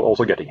 and I'm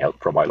also getting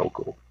help from my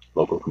local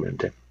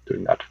community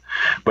doing that.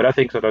 But I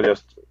think that I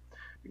just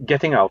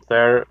getting out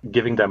there,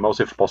 giving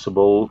demos if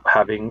possible,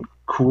 having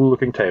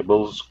cool-looking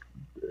tables,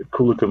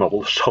 cool-looking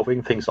models,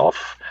 showing things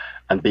off,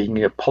 and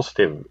being a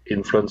positive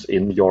influence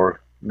in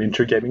your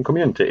miniature gaming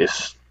community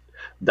is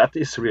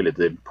really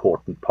the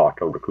important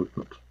part of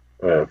recruitment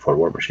for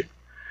War Machine.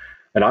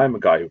 And I'm a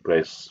guy who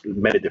plays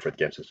many different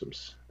game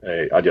systems.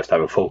 I just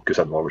have a focus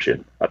on War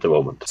Machine at the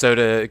moment. So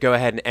to go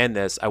ahead and end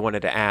this, I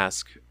wanted to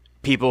ask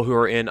people who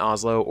are in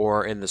Oslo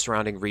or in the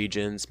surrounding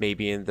regions,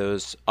 maybe in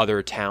those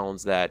other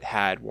towns that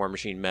had War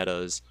Machine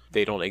metas,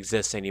 they don't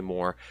exist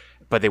anymore,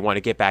 but they want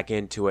to get back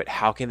into it.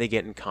 How can they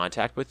get in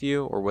contact with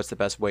you, or what's the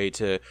best way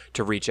to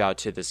reach out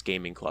to this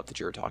gaming club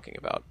that you were talking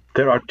about?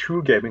 There are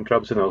 2 gaming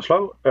clubs in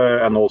Oslo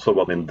and also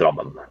one in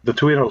Drammen. The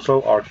 2 in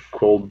Oslo are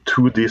called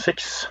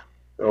 2D6,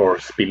 or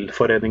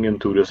Spillforeningen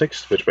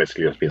 2D6, which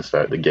basically just means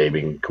the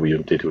gaming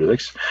community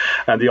 2D6.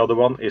 And the other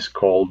one is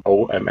called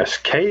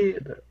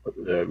OMSK,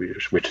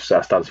 which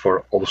stands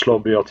for Oslo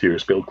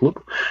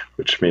Miniatyrspillklubb,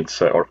 which means,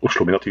 or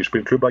Oslo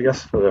Miniatyrspillklubb, I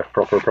guess, the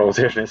proper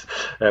pronunciation is,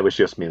 which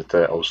just means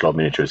the Oslo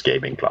Miniatures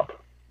Gaming Club.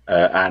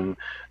 And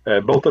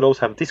both of those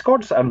have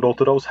Discords, and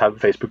both of those have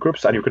Facebook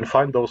groups, and you can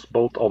find those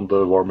both on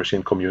the War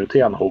Machine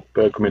community and Hope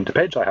community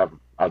page. I have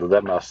added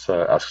them as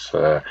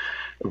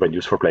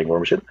venues for playing War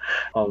Machine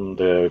on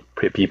the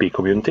PP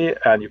community,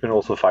 and you can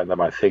also find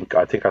them. I think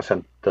I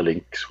sent the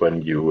links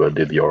when you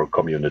did your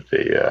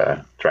community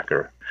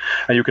tracker,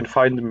 and you can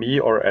find me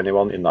or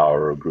anyone in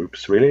our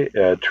groups really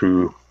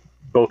through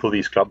both of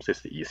these clubs.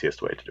 Is the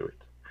easiest way to do it.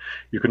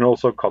 You can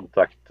also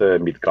contact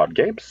Midgard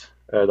Games,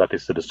 that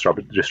is the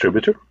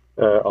distributor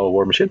of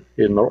War Machine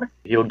in Norway.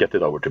 He'll get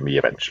it over to me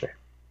eventually,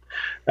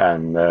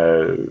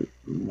 and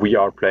we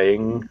are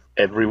playing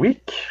every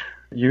week.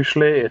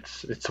 Usually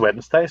it's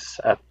Wednesdays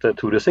at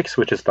 2D6,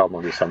 which is down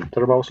on the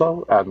center of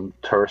Oslo, and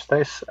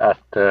Thursdays at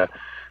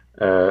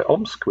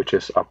Omsk, which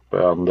is up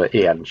on the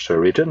Ensjø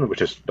region,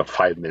 which is about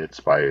 5 minutes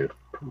by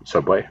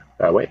subway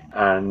away,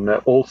 and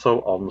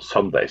also on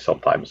Sundays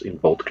sometimes in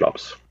both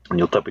clubs. And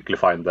you'll typically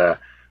find the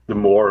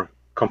more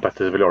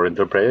competitively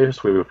oriented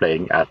players will be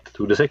playing at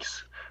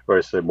 2D6,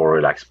 whereas the more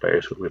relaxed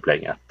players will be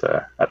playing at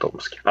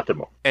Omsk at the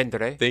moment.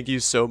 Endre, thank you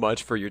so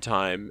much for your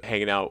time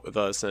hanging out with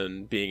us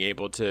and being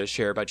able to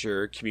share about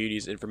your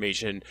community's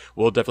information.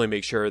 We'll definitely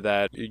make sure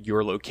that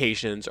your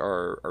locations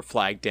are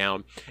flagged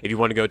down. If you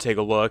want to go take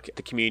a look at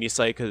the community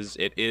site, because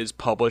it is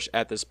published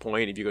at this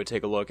point, if you go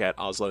take a look at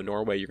Oslo,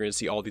 Norway, you're going to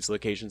see all these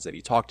locations that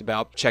he talked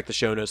about. Check the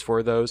show notes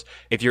for those.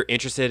 If you're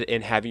interested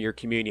in having your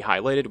community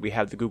highlighted, we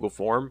have the Google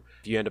form.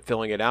 If you end up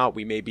filling it out,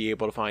 we may be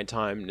able to find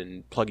time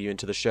and plug you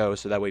into the show,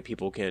 so that way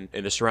people can,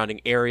 in the surrounding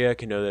area,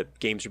 can know that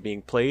games are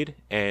being played,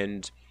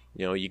 and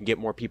you can get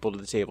more people to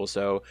the table.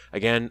 So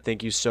again,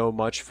 thank you so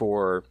much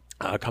for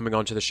coming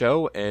on to the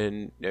show,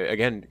 and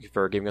again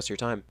for giving us your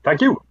time.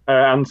 Thank you.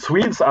 And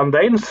Swedes and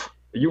Danes,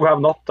 you have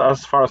not,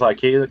 as far as I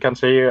can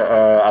see,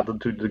 added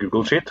to the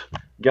Google sheet.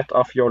 Get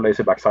off your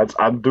lazy backsides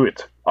and do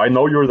it. I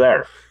know you're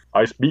there.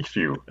 I speak to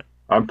you.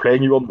 I'm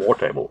playing you on War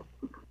Table.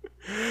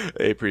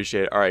 I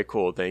appreciate it. All right,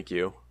 cool. Thank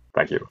you.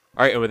 Thank you.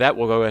 All right, and with that,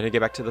 we'll go ahead and get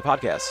back to the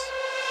podcast.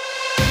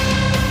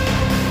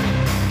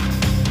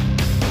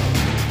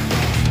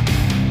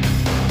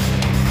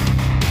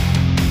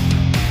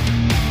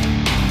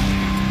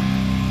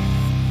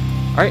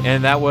 All right,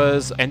 and that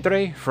was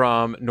Endre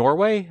from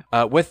Norway.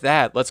 With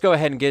that, let's go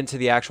ahead and get into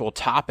the actual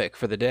topic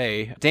for the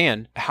day.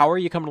 Dan, how are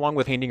you coming along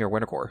with painting your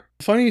winter core?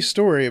 Funny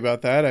story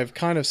about that. I've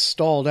kind of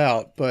stalled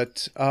out,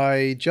 but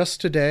I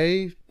just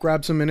today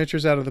grabbed some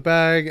miniatures out of the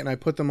bag and I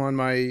put them on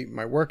my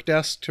work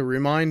desk to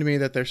remind me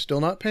that they're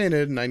still not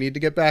painted and I need to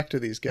get back to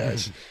these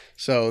guys.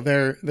 So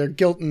they're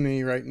guilting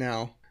me right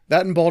now.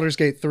 That and Baldur's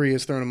Gate 3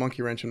 has thrown a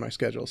monkey wrench in my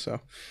schedule,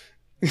 so...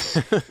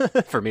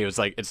 For me, it was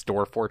like it's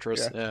Dwarf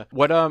Fortress. Yeah.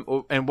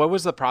 What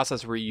was the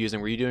process were you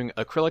using? Were you doing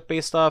acrylic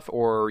based stuff,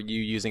 or were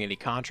you using any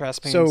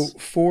contrast paints? So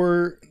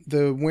for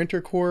the winter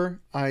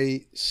core,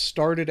 I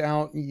started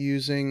out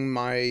using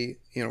my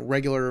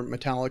regular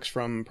metallics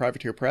from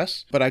Privateer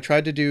Press, but I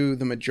tried to do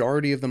the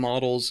majority of the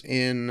models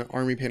in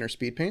Army Painter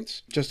speed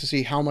paints just to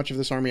see how much of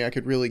this army I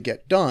could really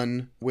get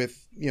done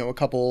with a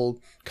couple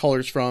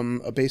colors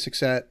from a basic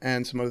set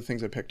and some other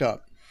things I picked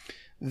up.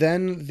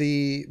 Then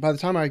by the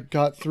time I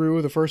got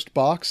through the first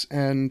box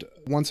and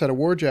one set of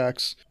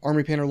Warjacks,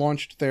 Army Painter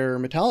launched their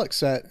metallic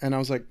set, and I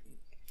was like,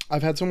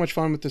 I've had so much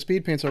fun with the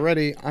speed paints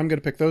already, I'm going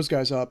to pick those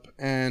guys up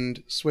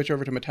and switch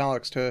over to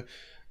metallics to,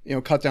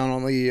 cut down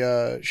on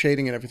the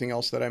shading and everything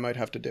else that I might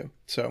have to do.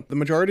 So the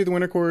majority of the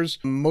winter cores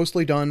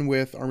mostly done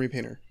with Army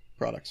Painter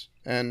products,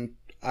 and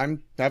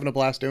I'm having a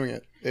blast doing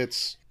it.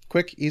 It's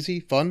quick, easy,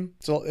 fun.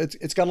 So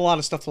it's got a lot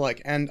of stuff to like,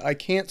 and I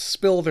can't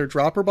spill their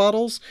dropper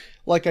bottles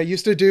like I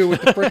used to do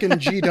with the frickin'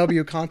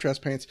 GW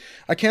contrast paints.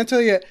 I can't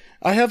tell you,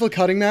 I have a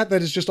cutting mat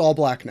that is just all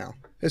black now.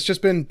 It's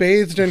just been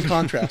bathed in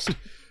contrast.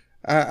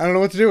 I don't know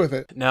what to do with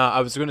it. No,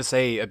 I was going to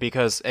say,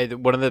 because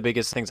one of the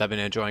biggest things I've been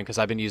enjoying, because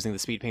I've been using the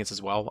speed paints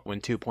as well,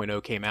 when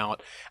 2.0 came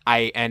out,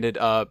 I ended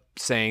up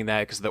saying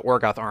that because the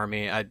Orgoth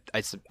army,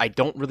 I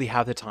don't really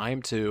have the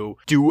time to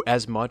do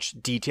as much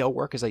detail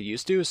work as I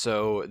used to,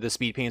 so the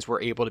speed paints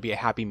were able to be a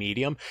happy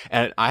medium.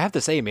 And I have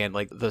to say, man,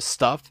 like the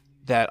stuff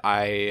that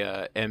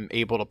I am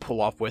able to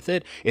pull off with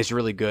it is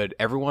really good.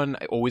 Everyone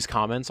always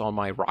comments on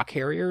my rock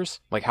harriers,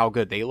 like how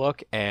good they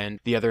look.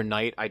 And the other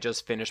night I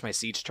just finished my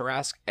Siege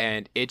Tarrasque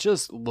and it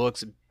just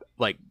looks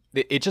like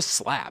it just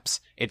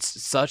slaps.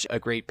 It's such a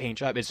great paint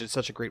job. It's just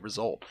such a great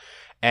result.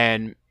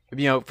 And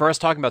for us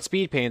talking about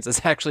speed paints,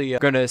 it's actually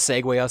going to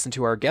segue us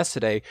into our guest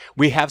today.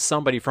 We have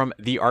somebody from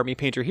the Army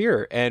Painter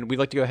here, and we'd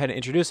like to go ahead and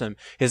introduce him.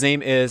 His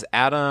name is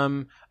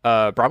Adam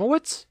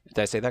Bromowitz.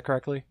 Did I say that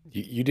correctly?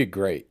 You did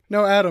great.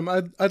 No, Adam,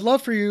 I'd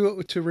love for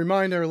you to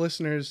remind our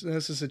listeners,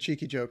 this is a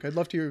cheeky joke, I'd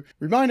love to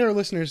remind our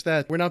listeners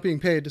that we're not being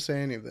paid to say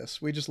any of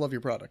this. We just love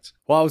your products.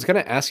 Well, I was going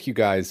to ask you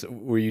guys,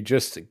 were you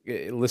just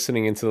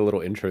listening into the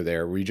little intro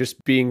there? Were you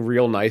just being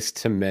real nice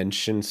to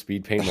mention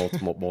speed paint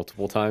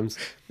multiple times?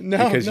 No,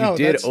 because you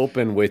did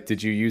open with,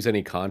 did you use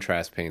any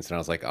contrast paints? And I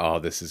was like, oh,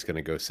 this is going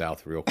to go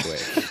south real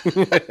quick.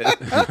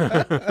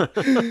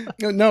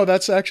 No,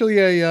 that's actually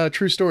a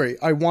true story.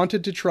 I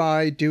wanted to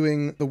try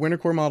doing the Winter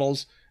Core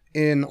models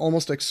in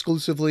almost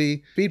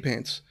exclusively speed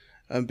paints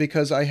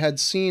because I had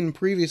seen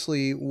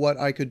previously what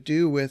I could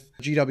do with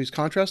GW's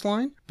contrast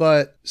line.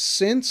 But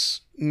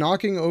since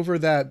knocking over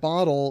that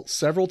bottle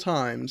several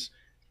times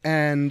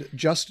and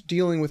just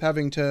dealing with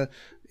having to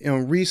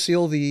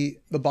reseal the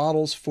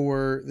bottles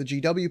for the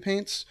GW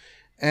paints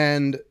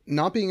and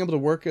not being able to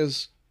work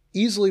as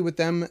easily with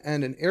them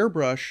and an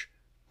airbrush,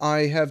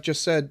 I have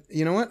just said,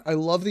 you know what? I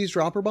love these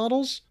dropper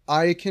bottles.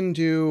 I can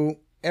do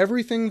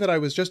everything that I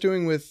was just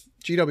doing with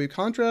GW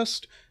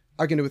Contrast.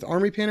 I can do with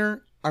Army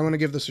Painter. I want to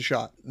give this a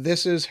shot.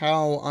 This is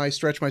how I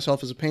stretch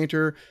myself as a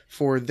painter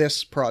for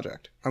this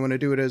project. I want to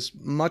do it as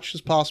much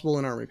as possible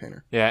in Army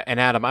Painter. Yeah,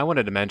 and Adam, I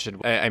wanted to mention,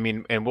 I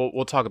mean, and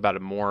we'll talk about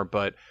it more,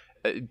 but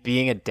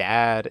being a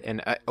dad,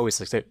 and I always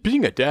like say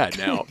being a dad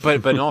now,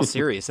 but in all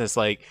seriousness,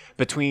 like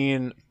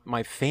between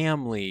my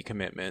family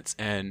commitments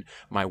and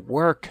my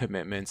work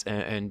commitments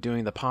and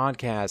doing the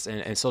podcast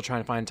and still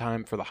trying to find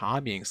time for the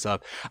hobby and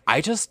stuff,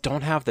 I just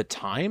don't have the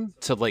time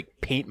to like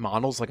paint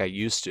models like I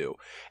used to.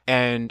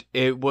 And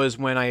it was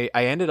when I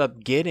ended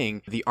up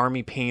getting the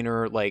Army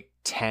Painter like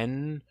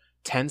 10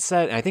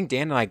 set, and I think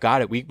Dan and I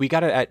got it. We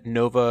got it at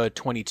Nova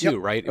 22, yep.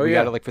 Right? We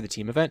got it like for the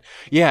team event.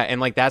 Yeah,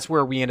 and like that's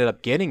where we ended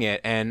up getting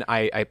it, and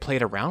I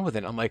played around with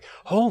it. I'm like,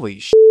 holy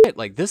shit,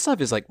 like this stuff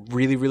is like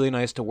really, really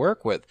nice to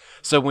work with.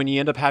 So when you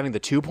end up having the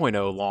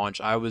 2.0 launch,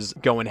 I was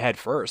going head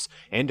first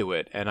into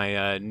it, and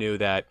I knew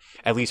that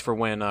at least for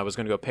when I was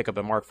going to go pick up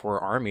a Mark IV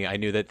Army, I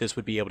knew that this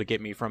would be able to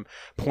get me from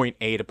point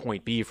A to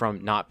point B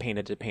from not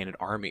painted to painted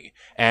Army.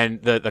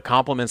 And the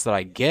compliments that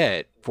I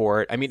get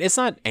for it, I mean, it's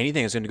not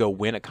anything that's going to go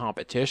win a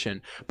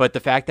competition, but the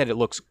fact that it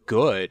looks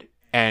good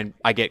and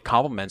I get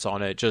compliments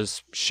on it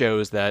just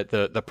shows that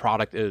the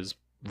product is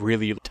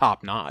really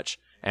top notch.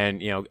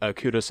 And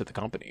kudos to the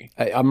company.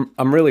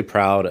 I'm really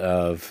proud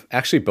of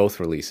actually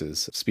both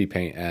releases, Speed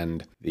Paint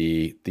and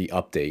the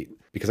update,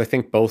 because I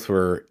think both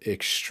were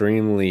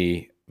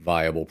extremely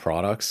viable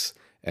products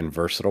and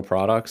versatile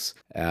products.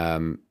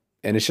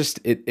 And it's just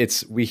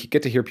it's we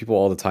get to hear people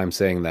all the time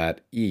saying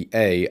that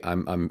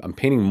I'm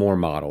painting more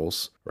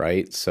models,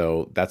 right?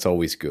 So that's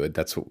always good.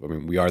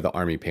 We are the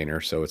Army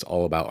Painter, so it's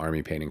all about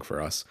Army painting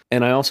for us.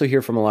 And I also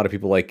hear from a lot of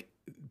people like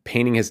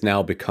painting has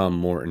now become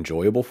more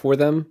enjoyable for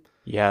them.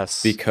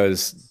 Yes.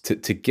 Because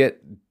to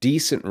get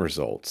decent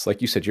results,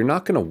 like you said, you're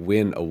not going to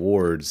win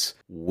awards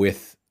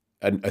with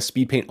a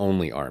speed paint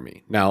only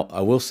Army. Now, I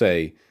will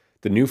say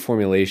the new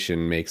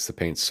formulation makes the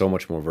paint so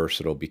much more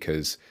versatile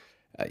because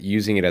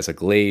using it as a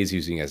glaze,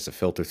 using it as a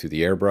filter through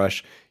the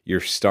airbrush, you're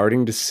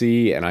starting to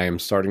see, and I am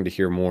starting to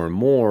hear more and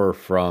more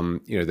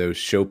from those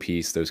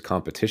showpiece, those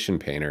competition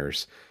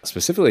painters,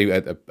 specifically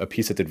a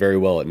piece that did very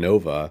well at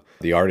Nova.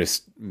 The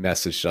artist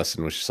messaged us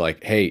and was just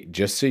like, hey,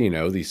 just so you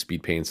know, these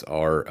speed paints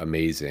are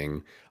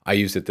amazing. I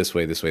used it this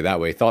way, that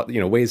way. Thought,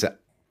 ways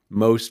that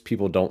most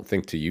people don't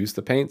think to use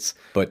the paints,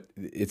 but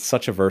it's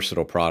such a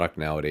versatile product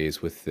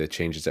nowadays with the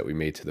changes that we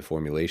made to the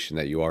formulation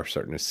that you are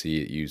starting to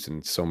see it used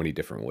in so many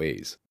different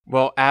ways.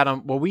 Well,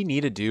 Adam, what we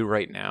need to do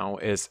right now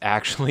is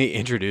actually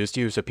introduce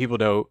you so people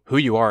know who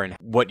you are and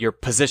what your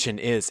position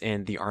is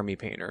in the Army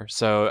Painter.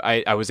 So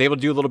I was able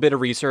to do a little bit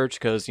of research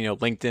because,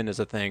 LinkedIn is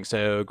a thing.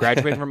 So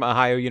graduated from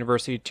Ohio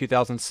University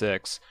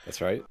 2006.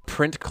 That's right.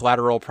 Print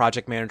collateral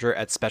project manager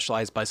at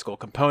Specialized Bicycle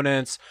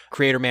Components,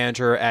 creator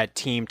manager at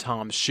Team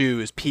Tom's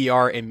Shoes,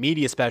 PR and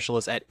media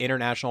specialist at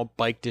International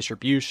Bike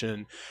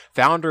Distribution,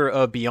 founder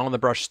of Beyond the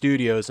Brush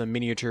Studios, a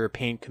miniature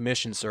paint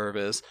commission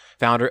service,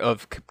 founder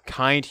of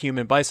Kind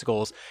Human Bicycles,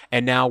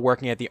 and now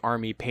working at the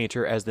Army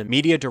Painter as the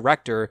media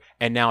director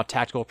and now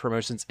tactical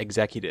promotions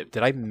executive.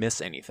 Did I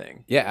miss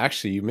anything? Yeah,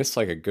 actually, you missed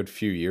like a good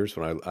few years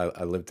when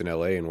I lived in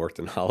LA and worked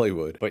in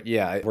Hollywood. But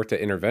yeah, I worked at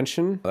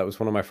Intervention. That was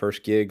one of my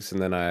first gigs.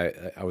 And then I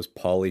was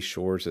Pauly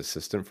Shore's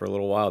assistant for a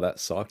little while. That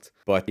sucked.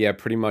 But yeah,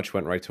 pretty much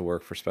went right to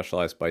work for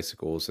Specialized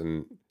Bicycles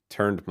and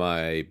turned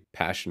my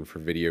passion for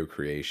video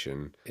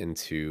creation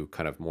into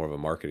kind of more of a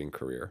marketing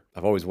career.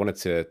 I've always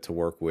wanted to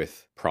work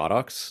with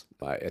products.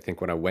 I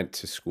think when I went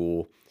to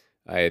school,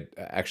 I had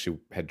actually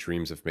had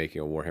dreams of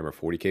making a Warhammer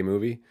 40K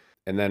movie.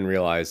 and then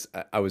realized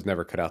I was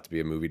never cut out to be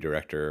a movie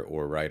director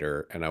or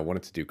writer, and I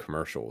wanted to do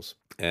commercials.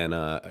 And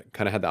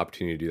kind of had the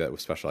opportunity to do that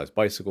with Specialized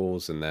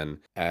Bicycles. And then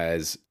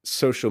as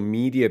social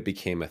media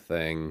became a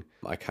thing,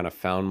 I kind of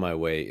found my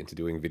way into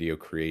doing video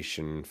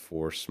creation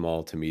for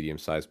small to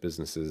medium-sized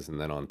businesses and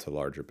then on to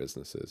larger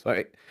businesses.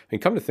 I mean,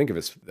 come to think of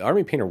it, the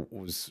Army Painter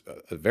was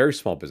a very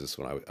small business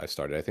when I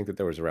started. I think that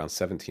there was around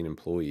 17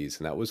 employees,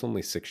 and that was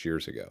only 6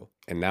 years ago.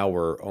 And now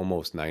we're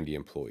almost 90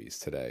 employees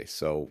today.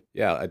 So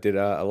yeah, I did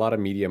a lot of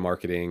media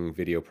marketing,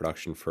 video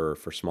production for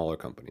smaller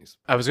companies.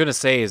 I was going to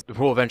say, is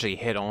we'll eventually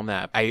hit on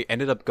that. I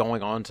ended up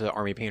going on to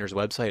Army Painter's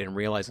website and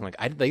realizing like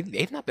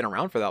they've not been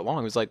around for that long.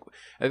 It was like,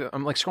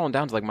 I'm like scrolling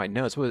down to like my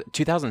notes. Was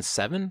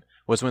 2007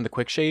 was when the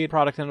Quick Shade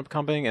product ended up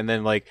coming, and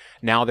then like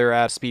now they're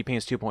at Speed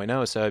Paints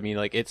 2.0. So I mean,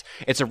 like it's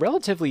a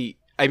relatively,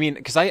 I mean,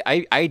 because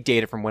I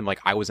dated from when like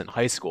I was in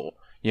high school.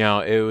 You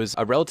know, it was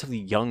a relatively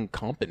young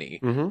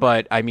company,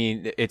 but I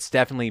mean, it's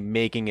definitely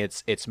making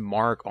its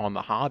mark on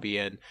the hobby.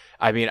 And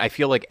I mean, I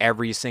feel like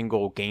every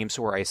single game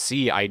store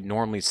I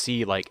normally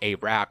see like a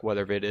rack,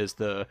 whether it is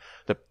the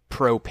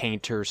pro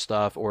painter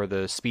stuff or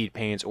the speed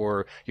paints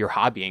or your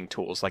hobbying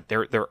tools. Like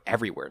they're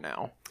everywhere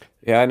now.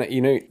 Yeah, and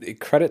you know,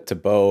 credit to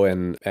Bo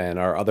and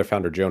our other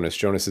founder, Jonas.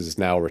 Jonas is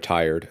now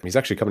retired. He's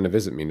actually coming to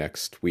visit me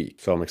next week,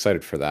 so I'm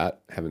excited for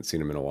that. Haven't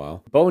seen him in a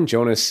while. Bo and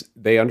Jonas,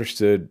 they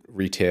understood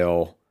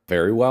retail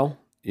very well.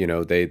 You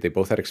know, they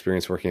both had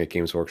experience working at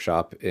Games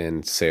Workshop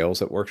in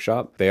sales at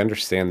Workshop. They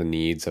understand the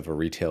needs of a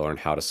retailer and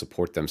how to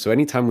support them. So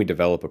anytime we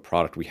develop a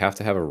product, we have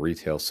to have a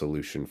retail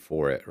solution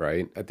for it,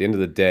 right? At the end of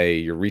the day,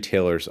 your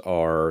retailers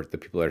are the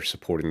people that are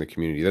supporting the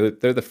community.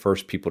 They're the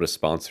first people to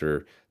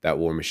sponsor that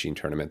War Machine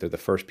tournament. They're the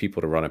first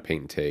people to run a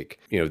paint and take.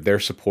 You know, they're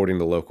supporting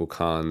the local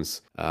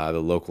cons, the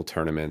local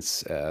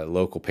tournaments,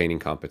 local painting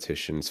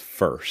competitions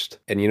first.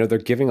 And, you know, they're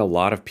giving a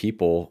lot of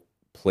people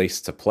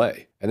place to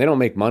play. And they don't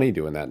make money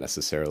doing that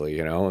necessarily,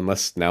 you know,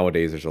 unless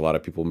nowadays there's a lot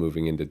of people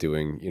moving into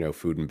doing, you know,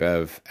 food and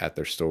bev at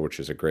their store, which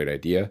is a great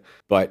idea.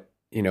 But,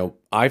 you know,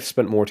 I've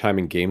spent more time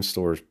in game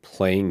stores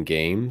playing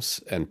games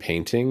and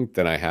painting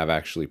than I have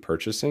actually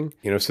purchasing.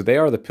 You know, so they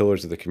are the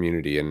pillars of the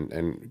community.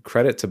 And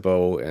credit to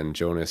Bo and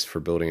Jonas for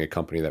building a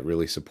company that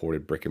really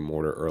supported brick and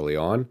mortar early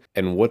on.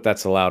 And what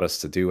that's allowed us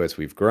to do as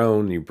we've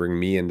grown, you bring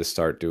me in to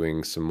start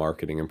doing some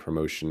marketing and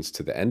promotions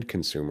to the end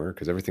consumer,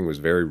 because everything was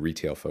very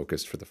retail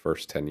focused for the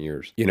first 10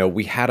 years. You know,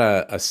 we had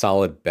a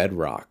solid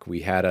bedrock.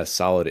 We had a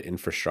solid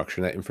infrastructure,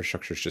 and that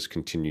infrastructure has just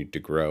continued to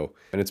grow.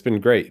 And it's been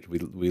great.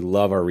 We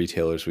love our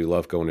retailers. We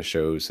love going to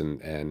shows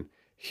and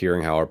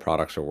hearing how our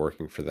products are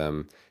working for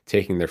them,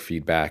 taking their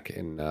feedback.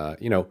 And,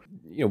 you know,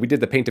 we did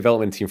the paint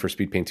development team for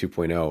Speed Paint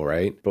 2.0,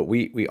 right? But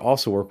we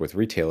also work with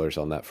retailers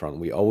on that front.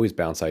 We always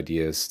bounce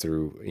ideas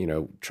through, you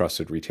know,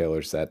 trusted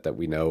retailers that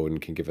we know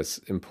and can give us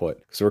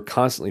input. So we're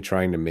constantly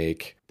trying to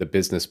make the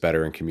business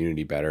better and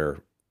community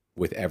better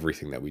with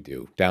everything that we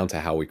do, down to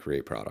how we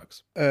create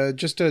products.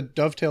 Just to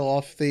dovetail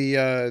off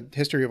the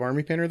history of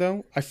Army Painter,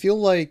 though, I feel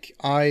like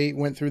I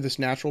went through this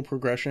natural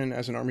progression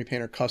as an Army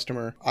Painter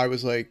customer. I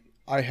was like,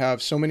 I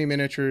have so many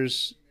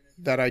miniatures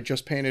that I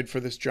just painted for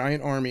this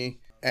giant army,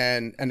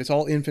 and it's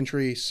all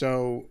infantry,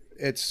 so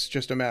it's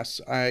just a mess.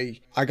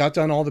 I got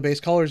done all the base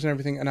colors and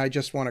everything, and I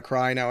just want to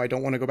cry now. I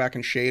don't want to go back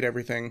and shade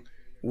everything.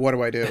 What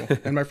do I do?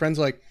 And my friend's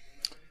like,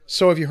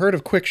 so have you heard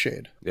of Quick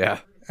Shade? Yeah.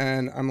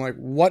 And I'm like,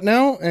 what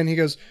now? And he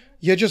goes,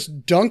 you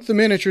just dunk the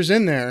miniatures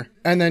in there,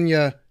 and then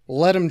you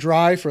let them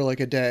dry for like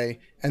a day,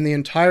 and the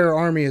entire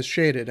army is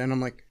shaded. And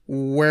I'm like,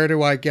 where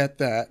do I get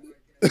that?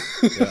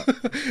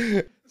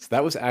 Yeah. So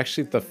that was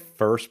actually the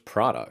first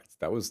product.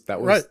 That was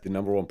Right. the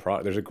number one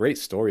product. There's a great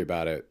story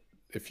about it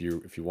if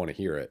you want to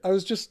hear it. I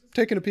was just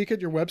taking a peek at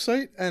your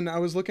website, and I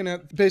was looking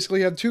at, basically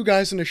you had two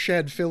guys in a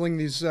shed filling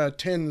these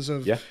tins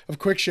of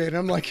Quick Shade. And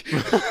I'm like,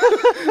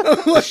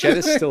 the shed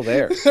is still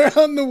there. They're out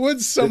in the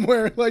woods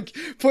somewhere, like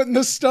putting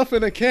the stuff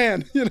in a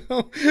can, you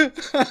know?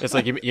 It's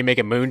like you make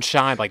a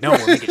moonshine. Like, no,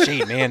 we're making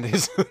shade, man.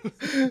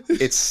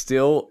 It's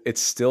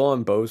still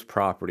on Bo's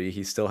property.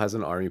 He still has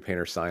an Army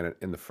Painter sign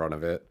in the front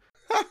of it.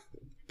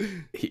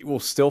 He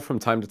will still from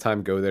time to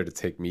time go there to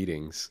take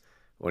meetings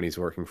when he's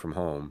working from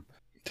home.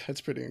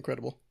 That's pretty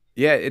incredible.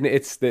 Yeah, and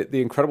it's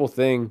the incredible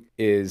thing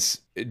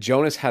is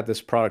Jonas had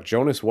this product.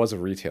 Jonas was a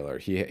retailer.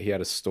 He had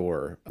a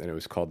store, and it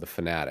was called The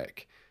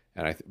Fanatic.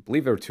 And I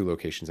believe there were 2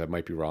 locations. I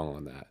might be wrong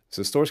on that.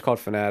 So the store's called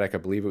Fanatic. I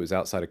believe it was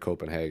outside of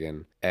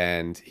Copenhagen.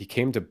 And he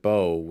came to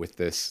Bo with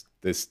this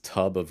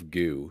tub of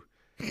goo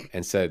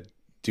and said,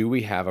 do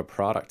we have a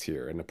product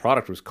here? And the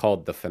product was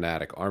called the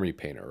Fanatic Army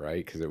Painter,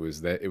 right? Because it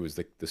was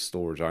the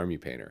store's Army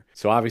Painter.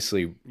 So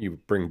obviously you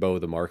bring Bo,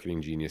 the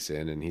marketing genius,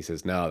 in, and he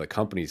says, no, the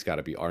company's got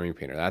to be Army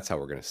Painter. That's how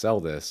we're going to sell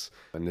this.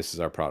 And this is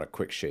our product,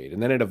 Quick Shade.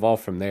 And then it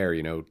evolved from there,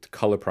 you know, to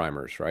color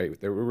primers, right?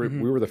 We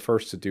were the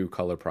first to do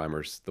color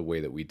primers the way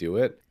that we do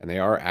it. And they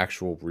are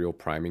actual real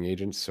priming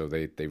agents. So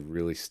they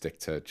really stick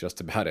to just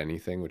about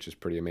anything, which is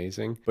pretty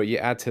amazing. But you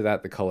add to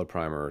that the color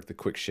primer, the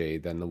Quick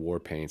Shade, then the war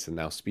paints, and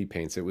now speed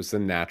paints. It was the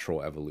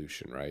natural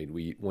evolution, right?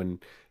 When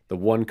the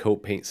one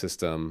coat paint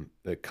system,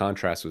 the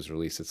contrast was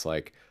released, it's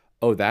like,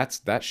 oh,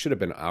 that should have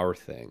been our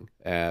thing.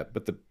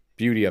 But the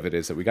beauty of it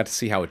is that we got to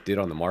see how it did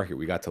on the market.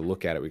 We got to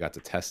look at it, we got to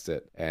test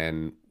it,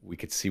 and we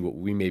could see what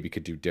we maybe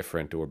could do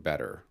different or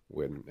better.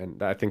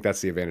 And I think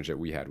that's the advantage that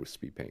we had with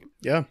speed paint.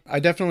 Yeah, I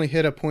definitely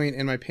hit a point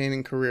in my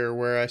painting career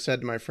where I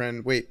said to my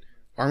friend, wait,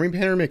 Army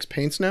Painter makes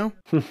paints now?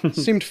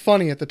 Seemed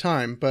funny at the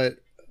time, but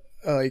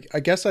I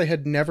guess I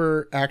had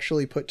never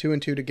actually put two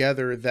and two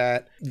together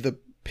that the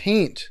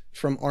paint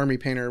from Army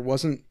Painter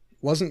wasn't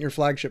your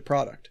flagship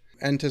product.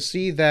 And to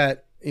see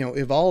that,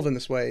 evolve in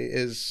this way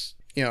is,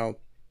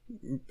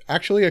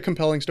 actually a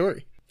compelling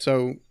story.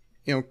 So,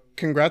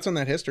 congrats on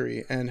that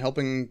history and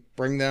helping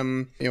bring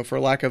them, for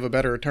lack of a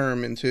better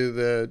term, into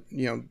the,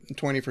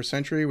 21st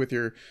century with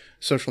your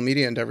social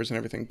media endeavors and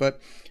everything. But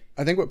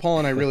I think what Paul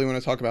and I really want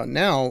to talk about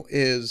now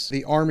is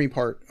the Army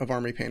part of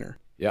Army Painter.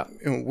 Yeah.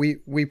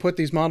 We put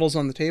these models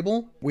on the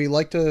table. We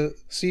like to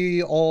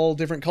see all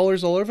different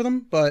colors all over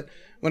them. But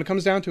when it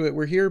comes down to it,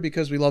 we're here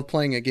because we love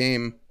playing a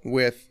game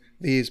with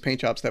these paint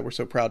shops that we're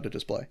so proud to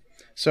display.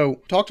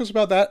 So talk to us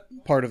about that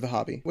part of the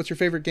hobby. What's your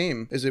favorite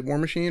game? Is it War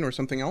Machine or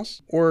something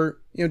else? Or,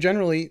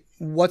 generally,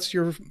 what's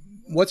your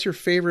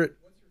favorite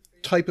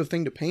type of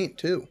thing to paint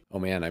too? Oh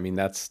man, I mean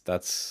that's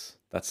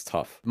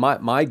tough.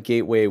 My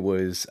gateway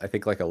was, I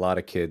think, like a lot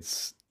of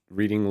kids,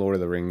 reading Lord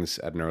of the Rings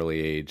at an early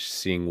age,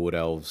 seeing Wood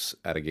Elves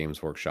at a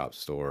Games Workshop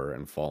store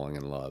and falling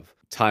in love.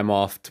 Time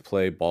off to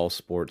play ball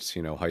sports,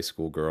 high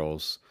school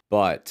girls.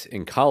 But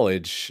in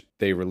college,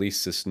 they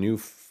released this new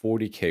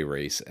 40K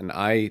race, and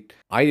I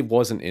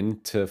wasn't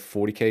into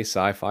 40K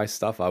sci-fi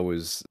stuff. I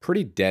was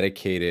pretty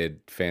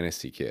dedicated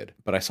fantasy kid.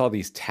 But I saw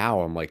these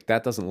Tau, I'm like,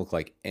 that doesn't look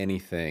like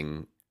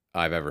anything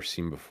I've ever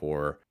seen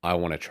before. I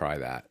want to try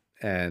that.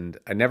 And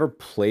I never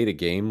played a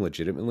game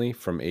legitimately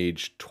from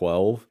age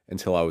 12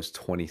 until I was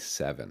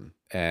 27.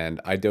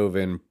 And I dove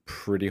in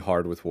pretty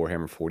hard with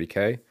Warhammer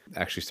 40K.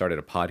 Actually started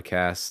a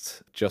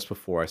podcast just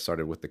before I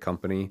started with the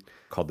company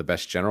called the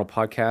Best General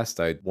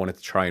Podcast. I wanted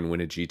to try and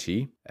win a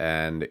GT,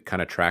 and it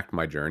kind of tracked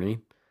my journey,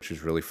 which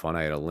was really fun.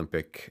 I had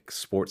Olympic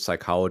sports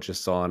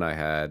psychologists on. I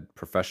had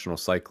professional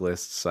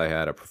cyclists. I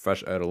had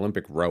an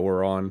Olympic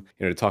rower on,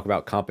 to talk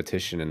about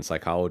competition and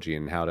psychology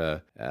and how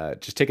to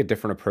just take a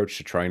different approach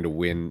to trying to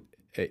win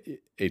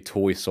a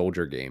toy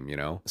soldier game,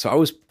 So I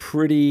was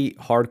pretty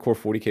hardcore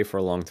 40K for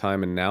a long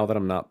time, and now that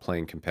I'm not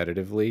playing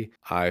competitively,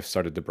 I've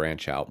started to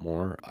branch out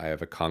more. I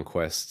have a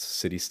Conquest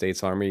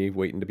City-States army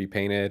waiting to be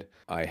painted.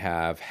 I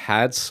have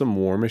had some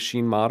War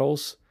Machine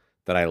models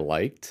that I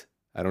liked.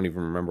 I don't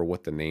even remember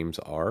what the names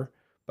are,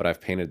 but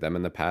I've painted them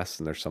in the past,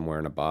 and they're somewhere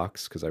in a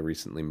box because I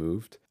recently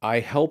moved.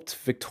 I helped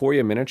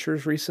Victoria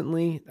Miniatures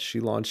recently. She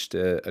launched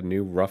a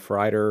new Rough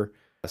Rider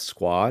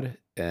squad,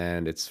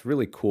 and it's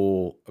really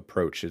cool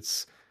approach.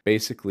 It's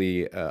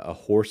basically a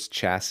horse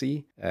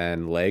chassis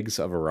and legs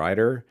of a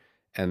rider,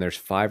 and there's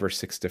 5 or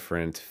 6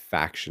 different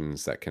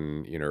factions that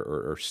can,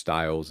 or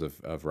styles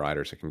of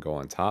riders that can go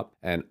on top.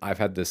 And I've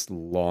had this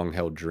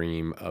long-held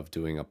dream of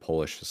doing a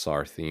Polish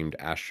Hussar-themed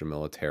Astra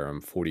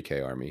Militarum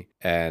 40K army.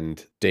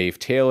 And Dave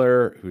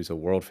Taylor, who's a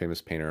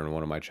world-famous painter and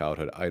one of my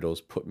childhood idols,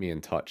 put me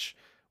in touch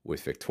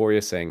with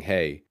Victoria saying,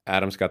 hey,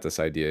 Adam's got this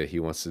idea. He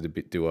wants to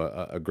do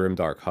a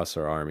Grimdark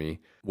Hussar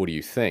army. What do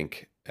you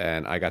think?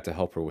 And I got to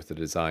help her with the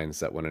designs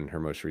that went in her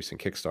most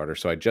recent Kickstarter.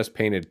 So I just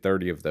painted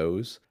 30 of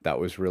those. That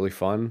was really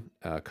fun,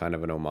 kind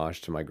of an homage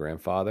to my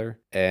grandfather.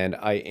 And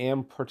I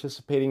am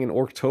participating in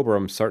Orktober.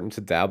 I'm starting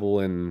to dabble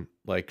in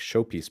like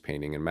showpiece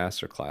painting and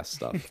masterclass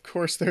stuff. Of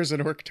course, there's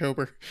an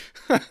Orktober.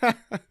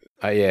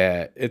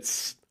 Yeah,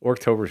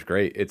 Orktober's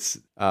great. It's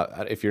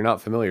if you're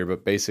not familiar,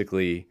 but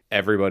basically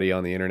everybody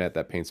on the internet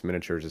that paints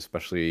miniatures,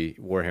 especially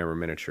Warhammer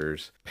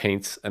miniatures,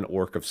 paints an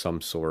orc of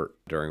some sort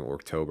during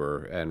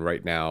Orktober. And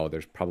right now,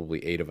 there's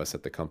probably 8 of us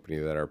at the company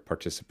that are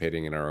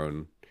participating in our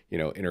own,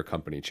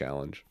 intercompany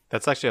challenge.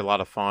 That's actually a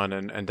lot of fun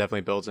and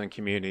definitely builds in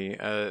community.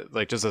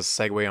 Like just a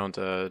segue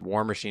onto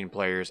War Machine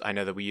players, I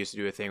know that we used to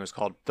do a thing, it was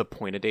called the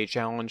Point a Day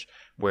Challenge,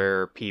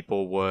 where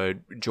people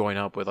would join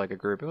up with like a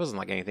group. It wasn't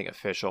like anything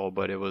official,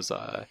 but it was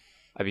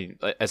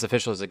as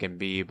official as it can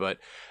be. But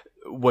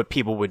what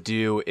people would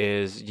do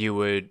is you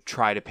would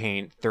try to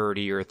paint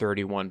 30 or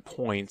 31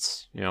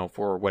 points,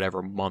 for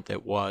whatever month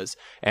it was.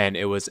 And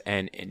it was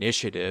an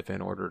initiative in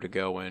order to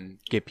go and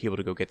get people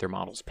to go get their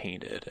models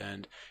painted.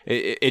 And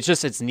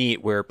it's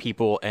neat where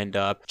people end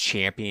up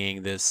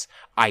championing this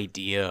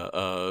idea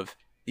of,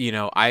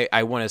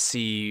 I want to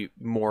see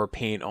more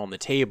paint on the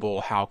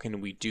table. How can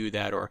we do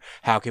that? Or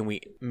how can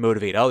we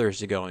motivate others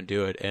to go and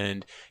do it?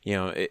 And,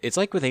 it's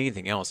like with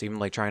anything else, even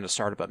like trying to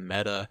start up a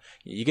meta,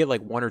 you get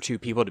like 1 or 2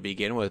 people to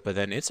begin with, but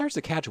then it starts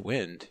to catch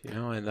wind,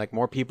 and like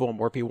more people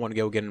want to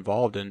go get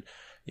involved. And,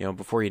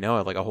 before you know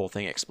it, like a whole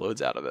thing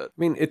explodes out of it. I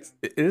mean, it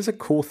is a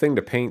cool thing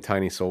to paint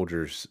tiny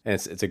soldiers, and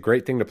it's a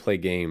great thing to play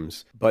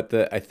games. But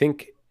I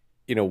think,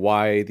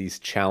 why these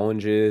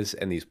challenges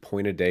and these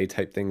point a day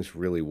type things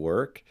really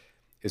work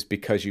is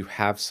because you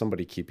have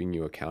somebody keeping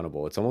you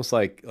accountable. It's almost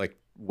like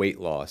weight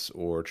loss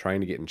or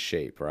trying to get in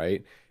shape,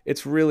 right?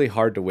 It's really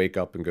hard to wake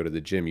up and go to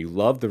the gym. You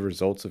love the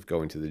results of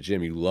going to the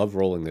gym. You love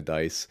rolling the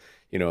dice,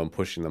 and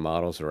pushing the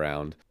models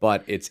around.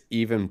 But it's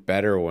even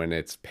better when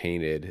it's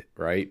painted,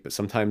 right? But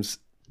sometimes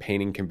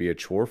painting can be a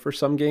chore for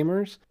some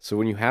gamers. So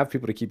when you have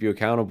people to keep you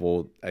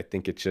accountable, I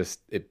think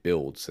it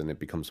builds and it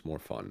becomes more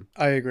fun.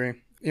 I agree.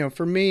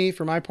 For me,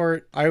 for my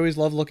part, I always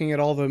love looking at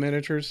all the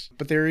miniatures,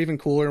 but they're even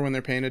cooler when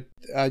they're painted.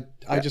 I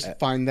just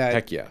find that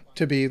Heck yeah.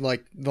 to be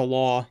like the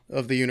law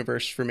of the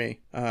universe for me.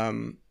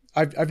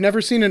 I've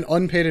never seen an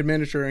unpainted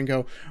miniature and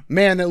go,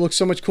 man, that looks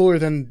so much cooler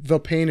than the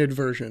painted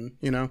version,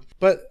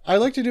 But I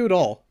like to do it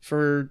all.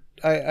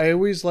 I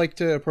always like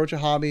to approach a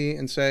hobby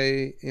and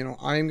say,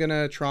 I'm going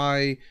to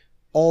try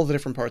all the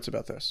different parts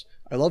about this.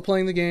 I love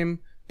playing the game,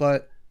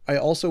 but I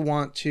also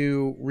want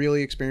to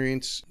really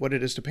experience what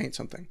it is to paint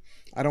something.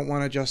 I don't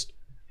want to just,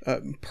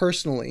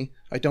 personally,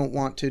 I don't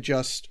want to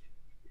just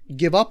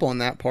give up on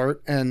that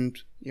part and,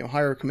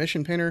 hire a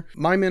commission painter.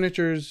 My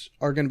miniatures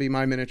are going to be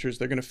my miniatures.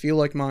 They're going to feel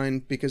like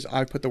mine because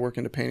I put the work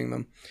into painting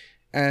them.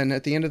 And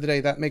at the end of the day,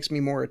 that makes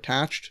me more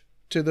attached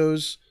to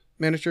those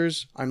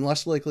miniatures. I'm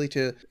less likely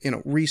to,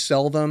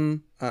 resell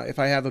them. If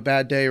I have a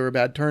bad day or a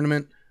bad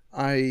tournament,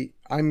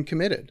 I'm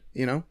committed,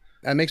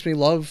 That makes me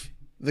love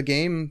the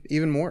game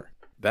even more.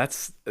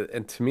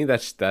 And to me,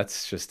 that's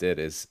just it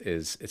is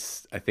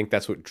I think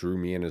that's what drew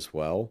me in as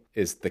well,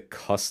 is the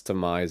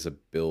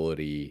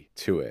customizability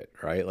to it,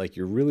 right? Like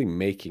you're really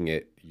making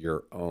it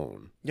your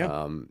own.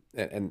 Yeah.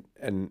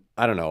 And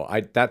I don't know, I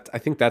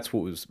think that's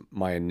what was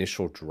my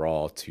initial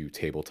draw to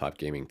tabletop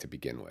gaming to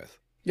begin with.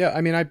 Yeah,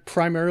 I mean, I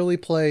primarily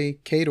play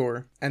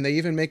Khador, and they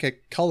even make a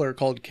color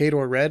called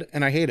Khador Red,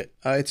 and I hate it.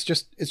 It's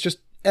just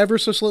ever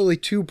so slightly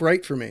too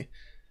bright for me.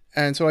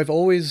 And so I've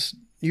always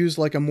used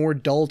like a more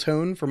dull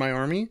tone for my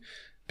army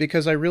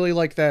because I really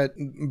like that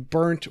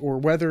burnt or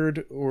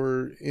weathered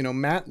or,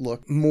 matte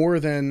look more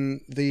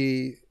than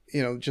the,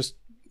 just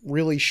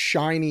really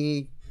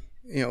shiny,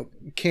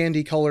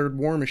 candy colored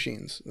war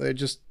machines. I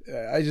just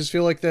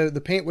feel like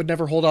the paint would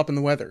never hold up in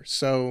the weather.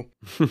 So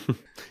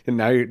and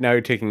now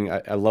you're taking,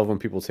 I love when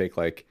people take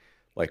like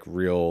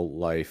real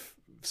life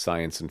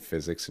science and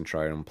physics and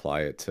try to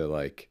apply it to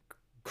like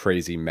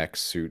crazy mech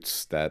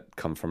suits that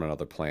come from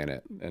another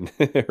planet and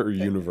or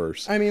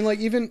universe. I mean, like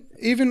even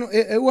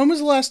when was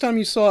the last time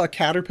you saw a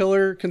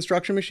Caterpillar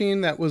construction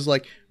machine that was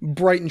like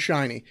bright and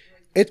shiny?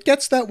 It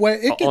gets that way.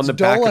 It gets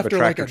dull after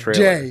like a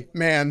day,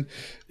 man.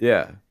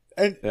 Yeah.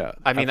 And, yeah,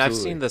 I mean, absolutely. I've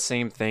seen the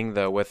same thing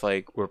though with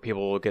like where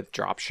people will get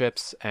drop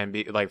ships and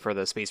be like for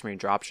the Space Marine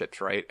drop ships,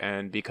 right?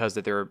 And because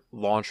that they're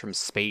launched from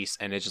space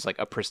and it's just like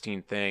a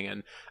pristine thing.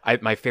 And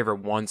my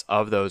favorite ones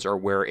of those are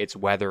where it's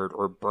weathered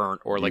or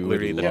burnt or like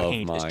literally the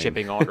paint is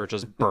chipping on or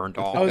just burned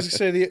off. I was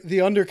gonna say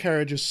the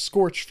undercarriage is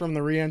scorched from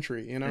the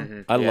reentry.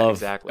 Mm-hmm. I love.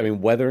 Exactly. I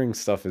mean, weathering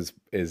stuff is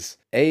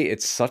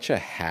it's such a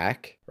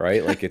hack,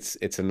 right? Like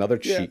it's another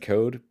cheat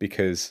code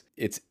because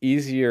it's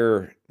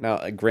easier.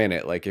 Now,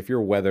 granted, like if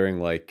you're weathering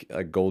like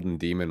a Golden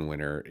Demon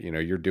winner,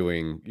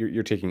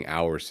 you're taking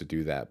hours to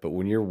do that. But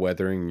when you're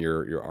weathering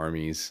your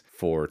armies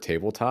for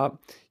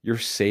tabletop, you're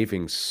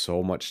saving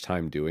so much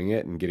time doing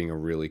it and getting a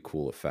really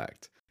cool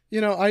effect.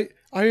 I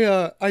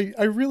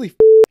really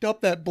f***ed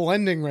up that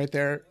blending right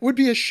there. Would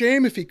be a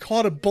shame if he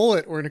caught a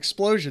bullet or an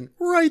explosion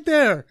right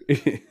there.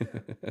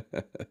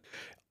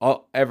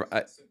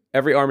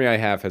 Every army I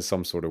have has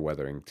some sort of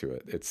weathering to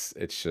it.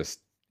 It's just,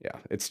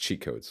 it's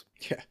cheat codes.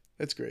 Yeah,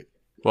 that's great.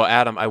 Well,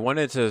 Adam, I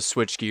wanted to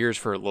switch gears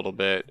for a little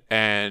bit,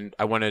 and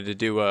I wanted to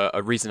do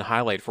a recent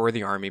highlight for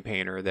the Army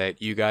Painter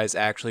that you guys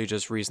actually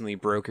just recently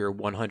broke your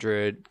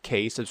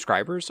 100K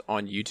subscribers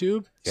on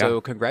YouTube. Yeah. So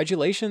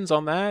congratulations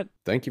on that.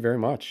 Thank you very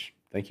much.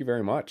 Thank you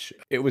very much.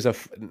 It was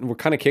we're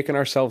kind of kicking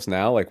ourselves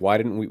now. Like, why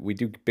didn't we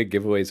do big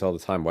giveaways all the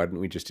time? Why didn't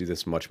we just do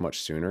this much,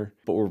 much sooner?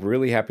 But we're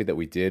really happy that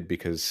we did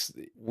because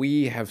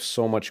we have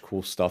so much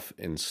cool stuff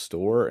in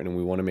store and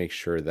we want to make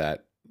sure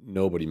that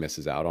nobody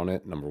misses out on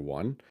it, number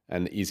one.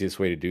 And the easiest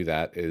way to do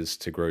that is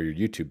to grow your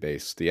YouTube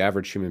base. The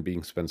average human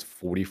being spends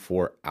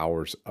 44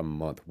 hours a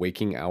month,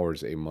 waking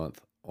hours a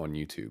month on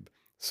YouTube.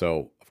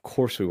 So of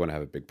course we want to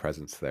have a big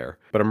presence there.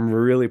 But I'm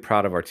really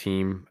proud of our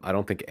team. I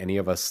don't think any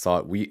of us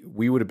thought we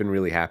would have been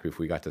really happy if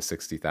we got to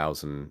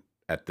 60,000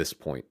 at this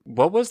point.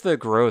 What was the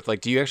growth?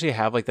 Like, do you actually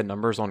have like the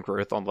numbers on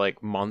growth on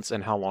like months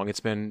and how long it's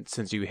been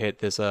since you hit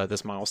this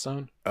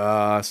milestone?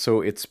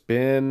 So it's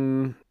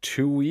been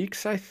 2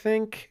 weeks, I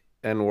think.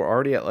 And we're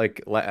already at like,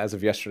 as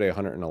of yesterday,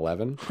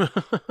 111.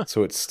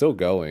 So it's still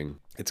going.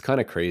 It's kind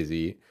of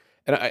crazy.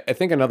 And I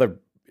think another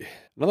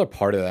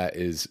part of that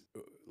is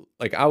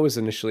like I was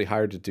initially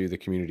hired to do the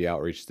community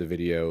outreach, the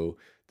video,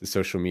 the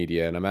social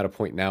media. And I'm at a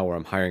point now where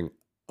I'm hiring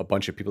a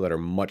bunch of people that are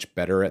much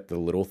better at the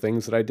little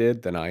things that I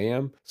did than I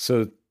am.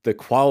 So the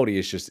quality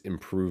is just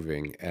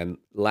improving. And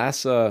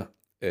Lassa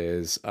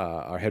is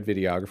our head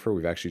videographer.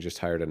 We've actually just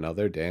hired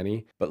another,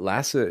 Danny. But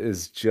Lassa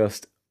is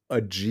just a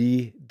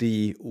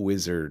GD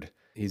wizard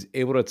He's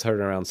able to turn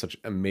around such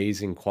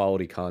amazing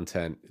quality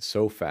content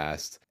so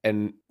fast.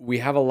 And we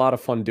have a lot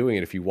of fun doing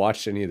it. If you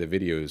watched any of the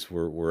videos,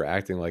 we're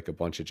acting like a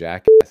bunch of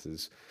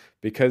jackasses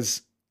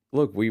because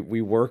look,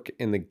 we work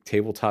in the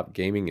tabletop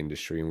gaming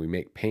industry and we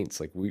make paints.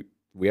 Like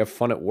we have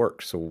fun at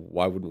work, so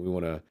why wouldn't we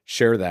want to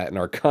share that in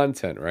our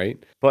content,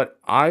 right? But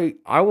I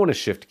want to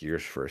shift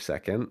gears for a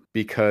second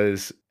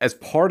because as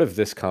part of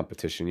this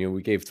competition,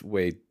 we gave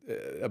away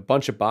a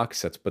bunch of box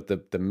sets, but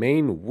the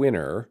main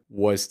winner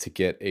was to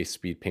get a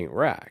speed paint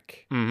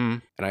rack. Mm-hmm.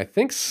 And I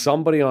think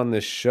somebody on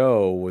this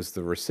show was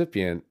the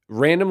recipient,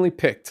 randomly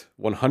picked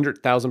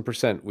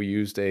 100,000%. We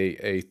used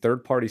a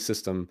third-party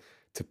system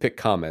to pick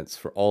comments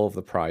for all of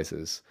the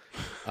prizes.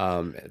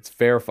 It's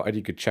verified.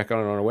 You could check on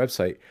it on our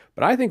website.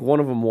 But I think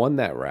one of them won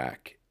that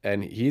rack,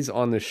 and he's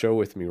on the show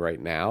with me right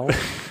now.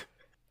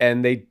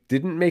 And they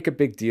didn't make a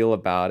big deal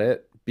about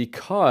it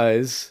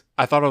because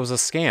I thought it was a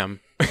scam.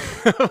 I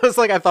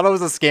thought it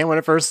was a scam when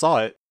I first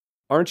saw it.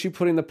 Aren't you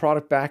putting the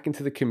product back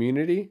into the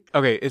community?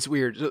 Okay, it's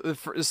weird.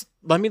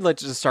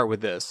 Let's just start with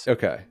this.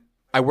 Okay.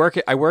 I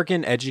work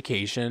in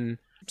education.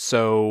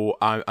 So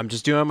I'm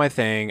just doing my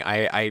thing.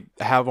 I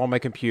have on my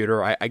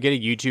computer. I get a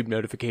YouTube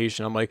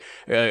notification. I'm like,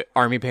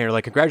 Army Painter,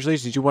 like,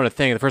 congratulations, you won a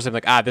thing. And the first time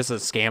I'm like, this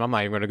is a scam. I'm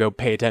not even going to go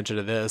pay attention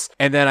to this.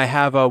 And then I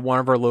have one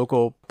of our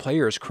local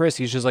players, Chris.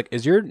 He's just like,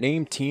 is your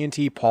name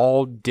TNT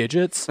Paul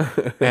Digits?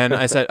 And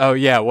I said, oh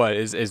yeah, what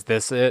is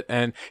this it?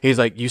 And he's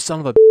like, you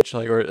son of a bitch.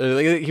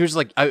 Like, he was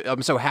like,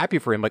 I'm so happy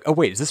for him. Like, oh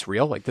wait, is this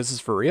real? Like, this is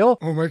for real?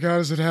 Oh my God,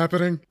 is it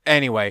happening?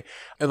 Anyway,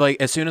 like,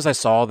 as soon as I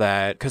saw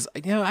that, because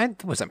I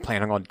wasn't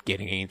planning on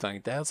getting anything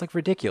like that. It's like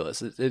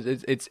ridiculous.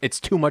 It's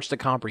too much to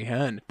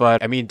comprehend.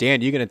 But I mean,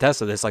 Dan, you can attest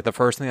to this. Like, the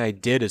first thing I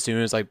did as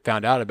soon as I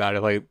found out about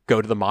it, like,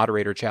 go to the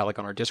moderator chat, like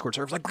on our Discord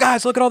server, like,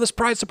 guys, look at all this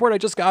prize support I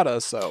just got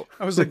us. So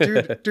I was like,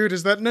 dude,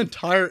 is that an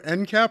entire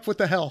end cap? What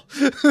the hell?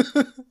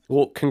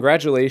 Well,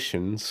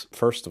 congratulations,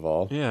 first of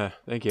all. Yeah,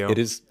 thank you. It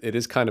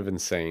is kind of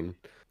insane.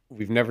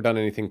 We've never done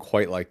anything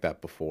quite like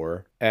that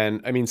before.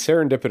 And I mean,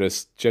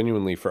 serendipitous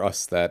genuinely for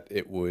us that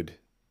it would,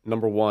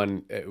 number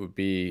one, it would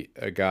be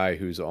a guy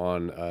who's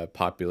on a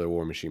popular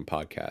War Machine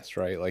podcast,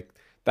 right? Like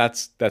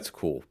that's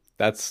cool.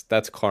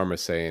 That's karma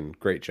saying,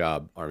 great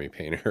job, Army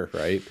Painter,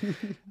 right?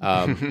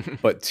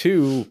 But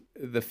two,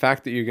 the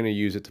fact that you're going to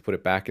use it to put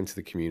it back into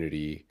the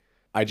community,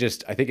 I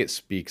think it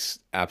speaks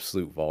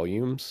absolute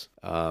volumes.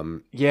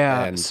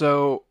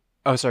 So,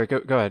 oh, sorry, go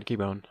ahead, keep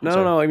going.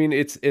 No. I mean,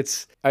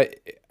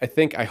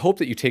 I hope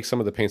that you take some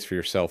of the paints for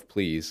yourself,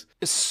 please.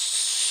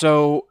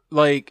 So,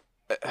 like,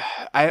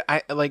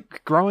 I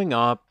like growing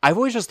up, I've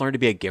always just learned to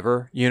be a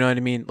giver, you know what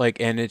I mean? Like,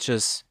 and it's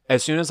just,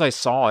 as soon as I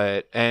saw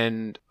it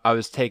and I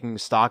was taking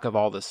stock of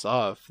all this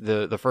stuff,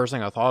 the first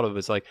thing I thought of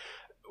was like,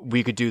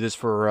 we could do this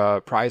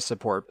for prize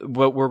support.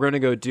 What we're going to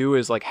go do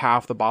is like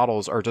half the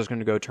bottles are just going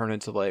to go turn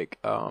into like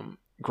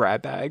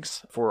grab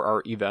bags for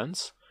our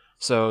events.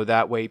 So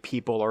that way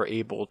people are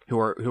able, who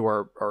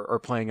are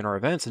playing in our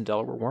events in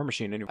Delaware War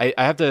Machine. And I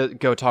have to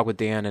go talk with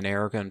Dan and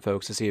Erica and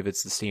folks to see if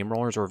it's the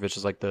Steamrollers or if it's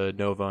just like the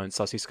Nova and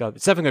Sussy Scuff.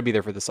 It's definitely going to be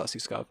there for the Sussy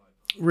Scuff.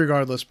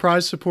 Regardless,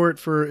 prize support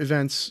for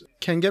events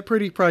can get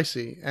pretty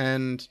pricey,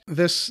 and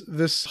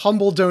this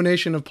humble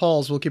donation of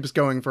Paul's will keep us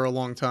going for a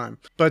long time.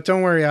 But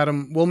don't worry,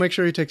 Adam, we'll make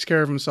sure he takes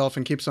care of himself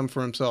and keeps some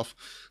for himself.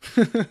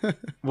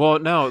 Well,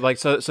 no, like,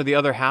 so the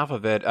other half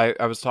of it,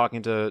 I was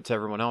talking to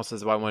everyone else,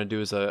 is what I want to do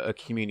is a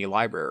community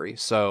library.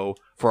 So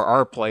for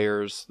our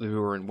players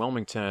who are in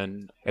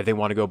Wilmington, if they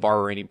want to go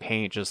borrow any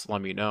paint, just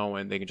let me know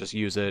and they can just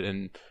use it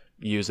and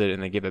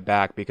then give it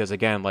back. Because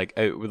again, like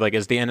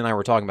as Dan and I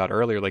were talking about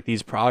earlier, like,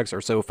 these products are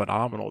so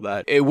phenomenal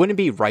that it wouldn't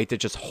be right to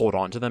just hold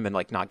on to them and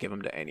like not give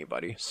them to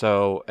anybody.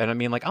 So, and I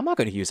mean, like, I'm not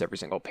going to use every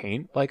single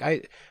paint. Like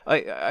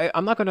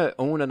I'm not going to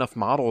own enough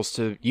models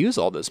to use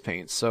all this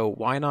paint. So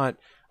why not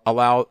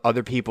allow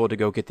other people to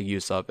go get the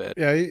use of it?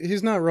 Yeah,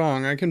 he's not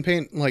wrong. I can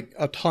paint like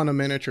a ton of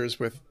miniatures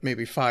with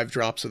maybe 5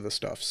 drops of the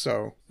stuff.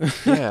 So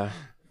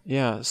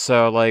Yeah,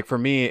 so like for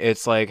me,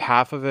 it's like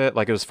half of it,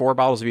 like it was 4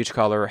 bottles of each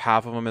color.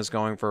 Half of them is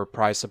going for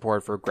prize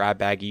support for grab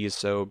baggies,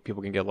 so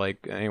people can get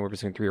like anywhere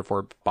between 3 or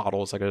 4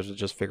 bottles. Like, I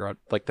just figure out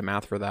like the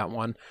math for that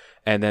one.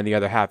 And then the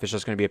other half is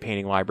just going to be a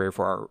painting library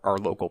for our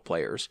local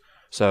players.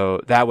 So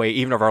that way,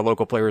 even if our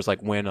local players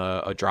like win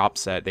a drop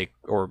set, they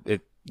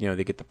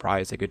get the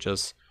prize, they could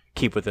just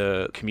keep with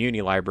the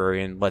community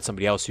library and let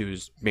somebody else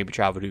who's maybe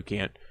traveled who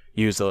can't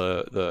use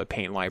the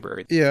paint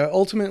library. Yeah,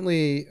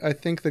 ultimately, I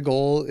think the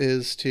goal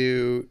is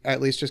to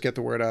at least just get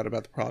the word out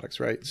about the products,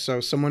 right?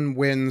 So someone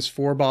wins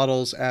 4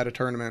 bottles at a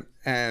tournament,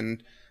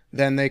 and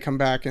then they come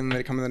back and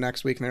they come in the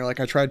next week and they're like,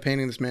 I tried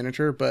painting this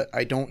miniature, but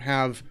I don't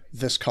have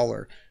this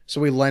color. So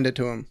we lend it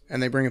to them,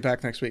 and they bring it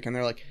back next week, and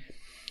they're like,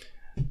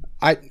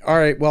 all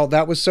right, well,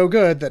 that was so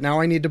good that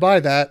now I need to buy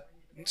that.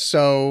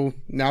 So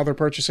now they're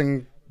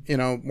purchasing,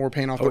 more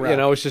paint off the rack.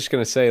 And I was just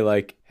going to say,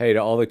 like, hey, to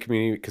all the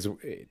community, because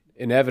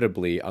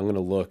inevitably, I'm going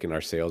to look and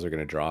our sales are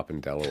going to drop in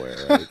Delaware,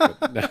 right?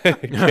 But, no,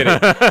 kidding.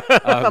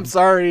 I'm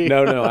sorry.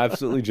 No,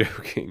 absolutely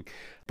joking.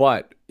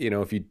 But,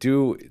 if you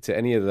do, to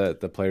any of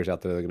the players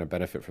out there that are going to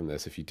benefit from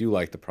this, if you do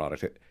like the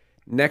product,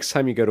 next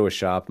time you go to a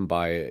shop and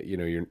buy,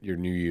 your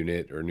new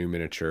unit or new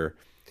miniature,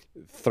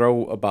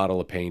 throw a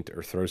bottle of paint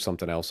or throw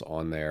something else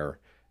on there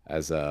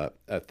as a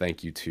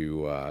thank you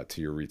to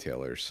your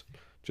retailers.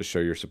 Just show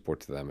your support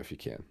to them if you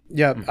can.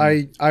 Yeah,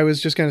 I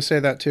was just going to say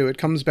that too. It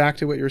comes back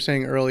to what you were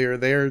saying earlier.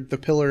 They're the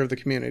pillar of the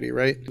community,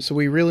 right? So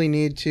we really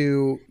need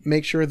to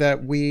make sure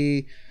that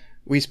we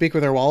speak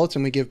with our wallets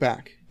and we give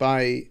back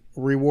by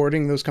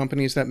rewarding those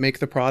companies that make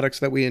the products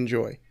that we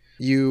enjoy.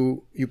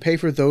 You pay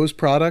for those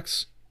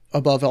products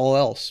above all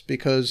else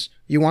because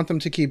you want them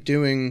to keep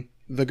doing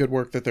the good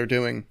work that they're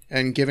doing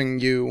and giving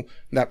you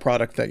that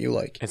product that you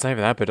like. It's not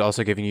even that, but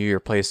also giving you your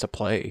place to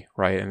play,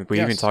 right? And we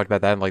Yes. even talked about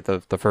that in like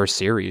the first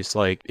series.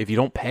 Like if you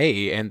don't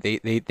pay and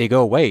they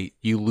go away,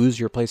 you lose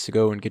your place to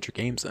go and get your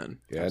games in.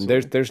 Yeah, and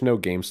there's no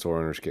game store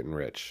owners getting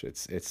rich.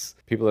 It's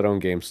people that own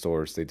game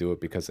stores. They do it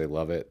because they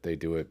love it. They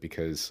do it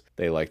because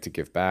they like to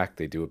give back.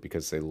 They do it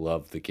because they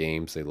love the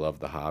games. They love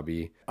the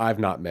hobby. I've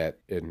not met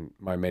in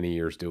my many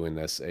years doing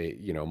this a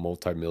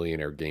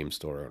multi-millionaire game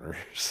store owner.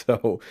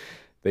 So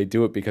they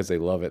do it because they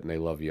love it and they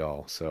love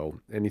y'all.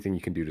 So anything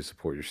you can do to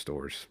support your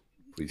stores,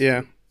 please.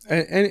 Yeah.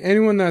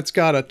 Anyone that's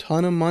got a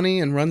ton of money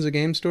and runs a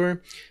game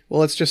store,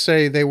 well, let's just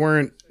say they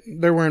weren't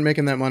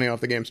making that money off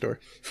the game store.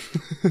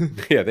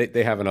 Yeah,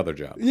 they have another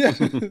job. Yeah.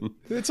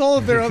 It's all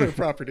of their other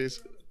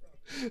properties.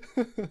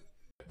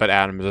 But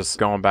Adam, just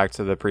going back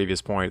to the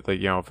previous point,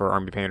 that for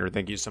Army Painter,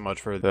 thank you so much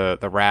for the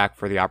rack,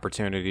 for the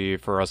opportunity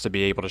for us to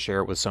be able to share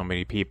it with so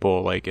many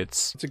people. Like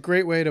it's a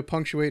great way to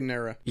punctuate an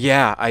era.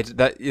 Yeah,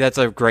 that's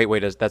a great way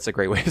to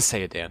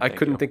say it, Dan. I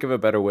couldn't think of a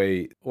better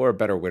way or a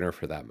better winner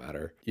for that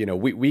matter.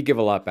 We give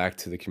a lot back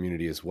to the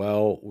community as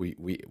well.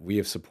 We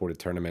have supported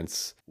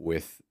tournaments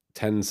with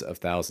tens of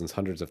thousands,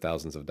 hundreds of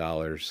thousands of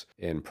dollars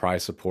in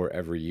prize support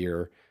every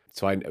year.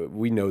 So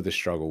we know the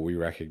struggle. We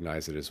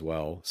recognize it as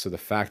well. So the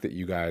fact that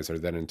you guys are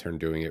then in turn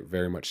doing it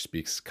very much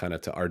speaks kind of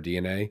to our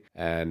DNA.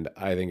 And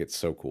I think it's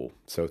so cool.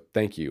 So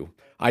thank you.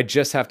 I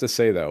just have to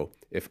say, though,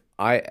 if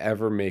I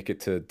ever make it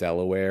to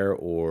Delaware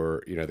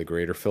or, the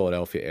greater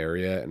Philadelphia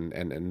area and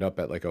end up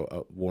at like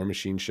a War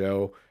Machine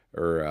show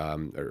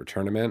or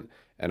tournament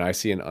and I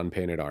see an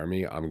unpainted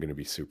army, I'm going to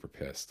be super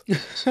pissed.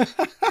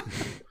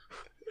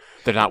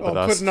 They're not with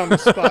us. Putting on the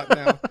spot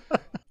now.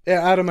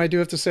 Yeah, Adam, I do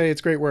have to say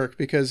it's great work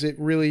because it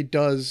really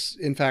does,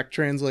 in fact,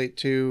 translate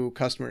to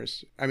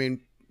customers. I mean,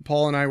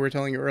 Paul and I were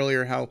telling you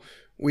earlier how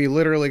we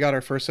literally got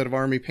our first set of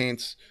army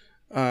paints,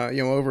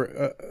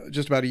 over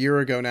just about a year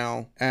ago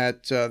now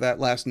at that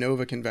last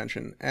Nova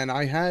convention. And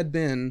I had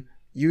been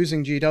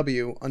using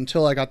GW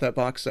until I got that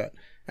box set.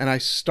 And I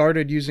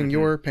started using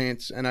your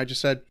paints and I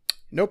just said,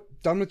 nope,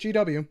 done with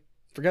GW.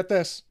 Forget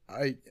this.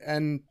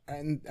 And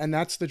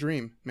that's the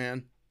dream,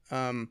 man.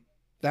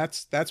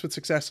 That's what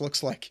success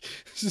looks like.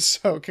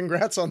 So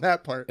congrats on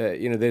that part.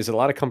 There's a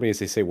lot of companies,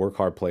 they say work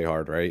hard, play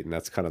hard, right? And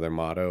that's kind of their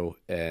motto.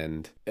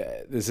 And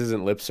this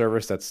isn't lip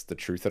service. That's the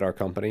truth at our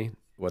company.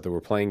 Whether we're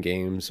playing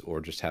games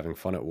or just having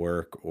fun at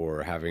work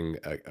or having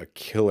a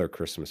killer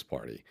Christmas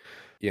party.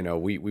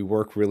 We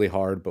work really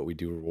hard, but we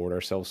do reward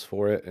ourselves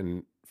for it.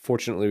 And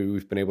fortunately,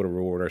 we've been able to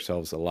reward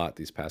ourselves a lot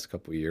these past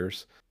couple of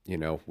years.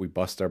 We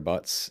bust our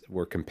butts.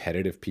 We're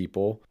competitive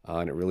people,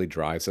 and it really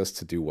drives us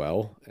to do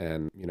well.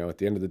 And, at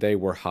the end of the day,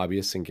 we're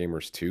hobbyists and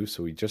gamers too.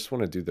 So we just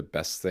want to do the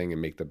best thing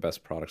and make the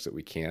best products that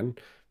we can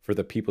for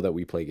the people that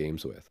we play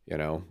games with,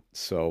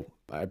 So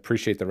I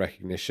appreciate the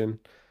recognition,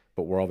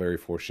 but we're all very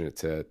fortunate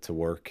to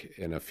work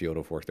in a field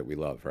of work that we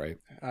love, right?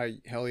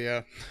 Hell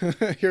yeah.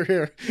 You're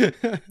here.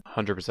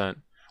 100%.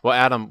 Well,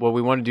 Adam, what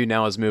we want to do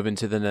now is move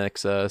into the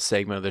next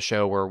segment of the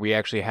show where we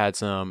actually had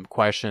some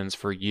questions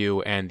for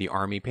you and the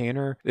Army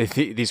Painter.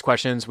 These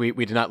questions, we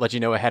did not let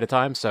you know ahead of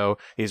time, so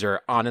these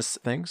are honest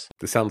things.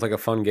 This sounds like a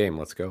fun game.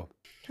 Let's go.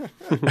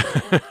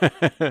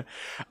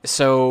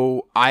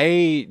 So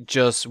I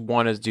just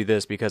want to do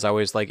this because I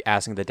always like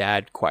asking the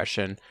dad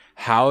question.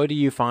 How do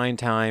you find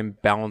time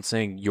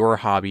balancing your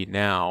hobby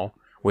now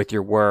with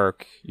your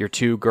work, your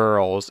two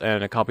girls,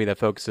 and a company that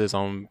focuses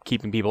on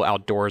keeping people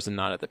outdoors and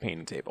not at the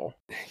painting table?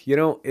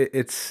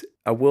 It's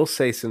I will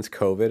say since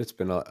COVID,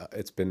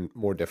 it's been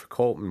more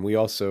difficult, and we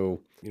also,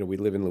 we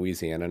live in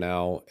Louisiana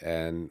now,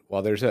 and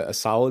while there's a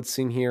solid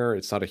scene here,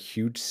 it's not a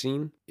huge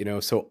scene,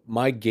 so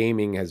my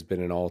gaming has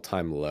been an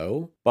all-time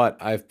low, but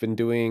I've been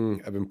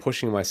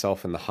pushing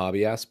myself in the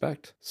hobby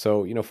aspect.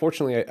 So,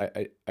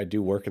 fortunately, I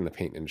do work in the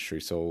paint industry,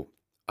 so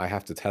I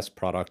have to test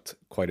product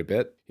quite a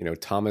bit.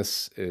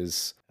 Thomas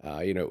is,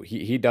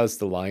 he does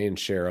the lion's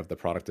share of the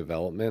product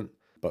development,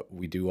 but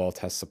we do all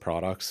test the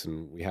products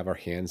and we have our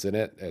hands in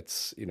it.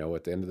 It's,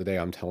 at the end of the day,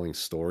 I'm telling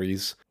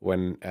stories.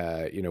 When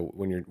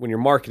you're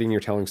marketing,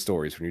 you're telling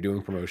stories. When you're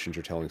doing promotions,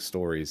 you're telling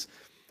stories.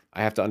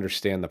 I have to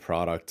understand the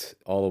product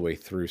all the way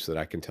through so that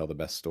I can tell the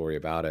best story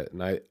about it.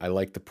 And I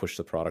like to push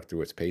the product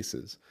through its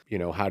paces.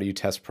 How do you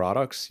test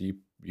products?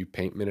 You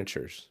paint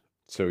miniatures.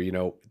 So,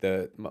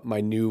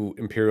 my new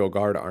Imperial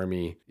Guard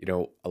army,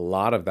 a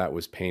lot of that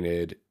was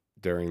painted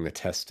during the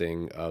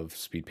testing of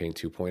Speed Paint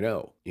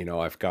 2.0.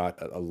 I've got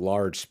a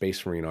large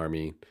Space Marine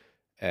army,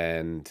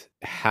 And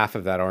half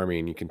of that army,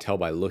 and you can tell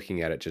by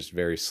looking at it just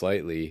very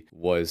slightly,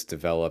 was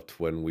developed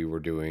when we were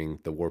doing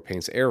the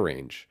Warpaints Air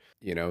Range.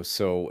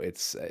 So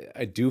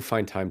I do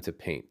find time to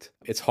paint.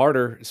 It's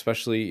harder,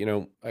 especially,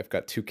 I've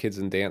got 2 kids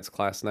in dance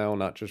class now,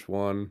 not just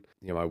one.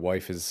 My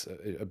wife is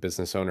a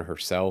business owner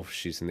herself.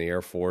 She's in the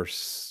Air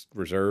Force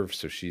Reserve,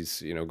 so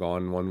she's,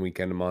 gone 1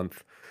 weekend a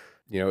month.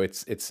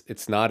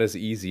 It's not as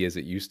easy as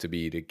it used to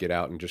be to get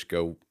out and just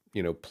go,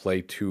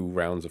 play 2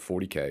 rounds of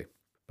 40K.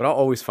 But I'll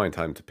always find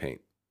time to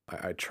paint.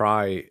 I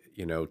try,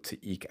 to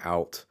eke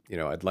out,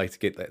 I'd like to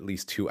get at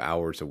least 2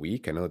 hours a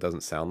week. I know it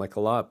doesn't sound like a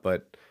lot,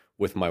 but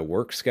with my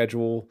work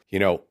schedule,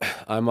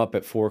 I'm up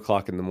at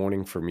 4:00 in the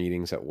morning for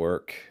meetings at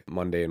work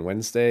Monday and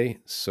Wednesday.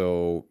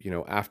 So,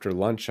 after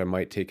lunch, I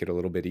might take it a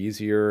little bit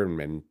easier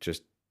and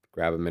just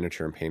grab a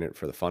miniature and paint it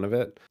for the fun of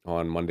it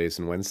on Mondays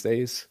and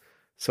Wednesdays.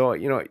 So,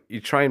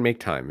 you try and make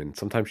time, and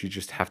sometimes you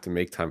just have to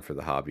make time for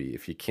the hobby.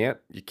 If you can't,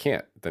 you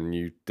can't. Then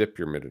you dip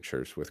your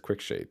miniatures with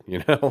Quickshade,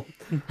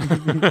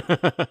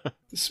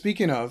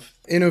 Speaking of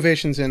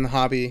innovations in the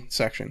hobby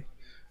section,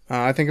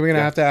 I think I'm going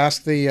to have to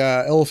ask the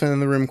elephant in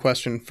the room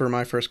question for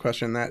my first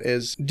question. That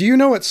is, do you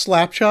know what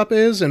Slapchop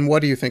is, and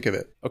what do you think of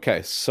it?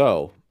 Okay,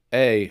 so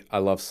A, I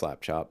love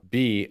Slapchop.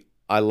 B,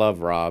 I love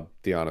Rob,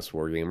 the Honest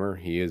Wargamer.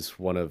 He is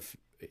one of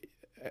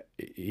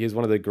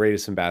the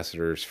greatest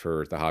ambassadors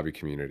for the hobby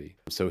community.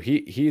 So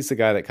he's the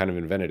guy that kind of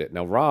invented it.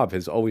 Now, Rob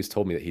has always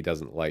told me that he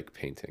doesn't like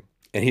painting.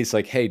 And he's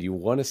like, hey, do you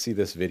want to see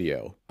this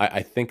video?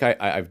 I think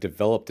I've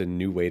developed a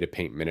new way to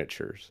paint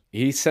miniatures.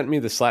 He sent me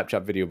the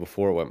Slapchop video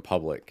before it went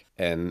public,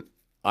 and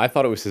I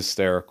thought it was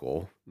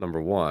hysterical,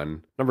 number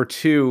one. Number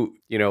two,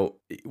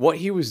 what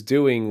he was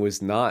doing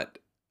was not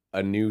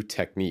a new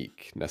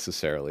technique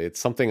necessarily. It's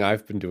something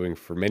I've been doing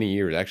for many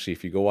years. Actually,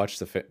 if you go watch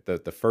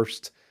the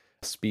first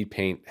speed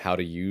paint how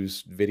to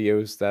use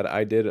videos that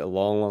I did a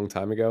long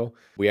time ago,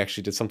 we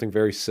actually did something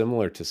very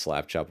similar to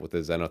Slapchop with the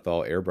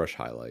Zenithal airbrush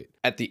highlight.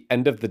 At the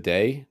end of the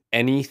day,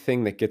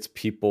 anything that gets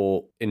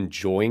people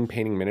enjoying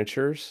painting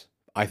miniatures,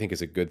 I think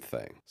is a good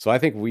thing. So I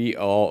think we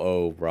all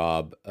owe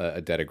Rob a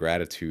debt of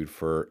gratitude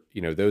for,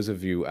 those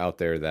of you out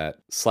there that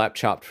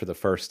Slapchopped for the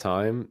first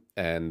time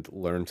and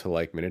learned to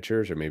like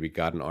miniatures, or maybe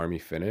got an army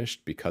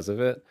finished because of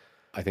it.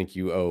 I think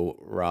you owe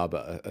Rob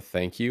a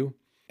thank you.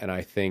 And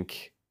I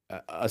think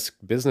us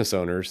business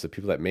owners, the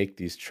people that make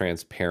these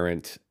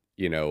transparent,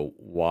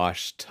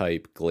 wash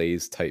type,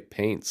 glaze type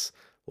paints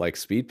like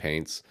speed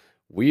paints,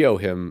 we owe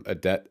him a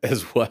debt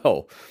as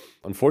well.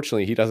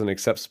 Unfortunately, he doesn't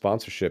accept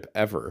sponsorship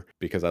ever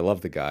because I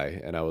love the guy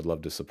and I would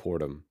love to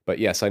support him. But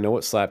yes, I know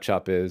what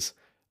Slapchop is.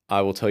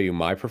 I will tell you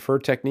my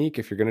preferred technique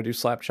if you're going to do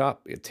Slapchop.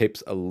 It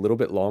takes a little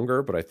bit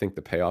longer, but I think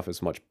the payoff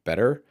is much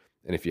better.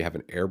 And if you have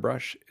an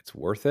airbrush, it's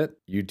worth it.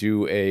 You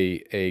do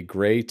a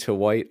gray to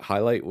white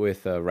highlight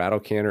with a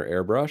rattle canner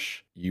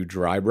airbrush. You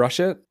dry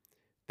brush it.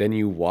 Then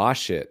you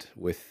wash it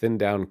with thin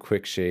down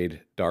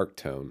Quickshade dark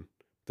tone,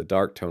 the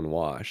dark tone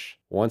wash.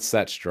 Once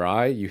that's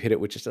dry, you hit it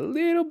with just a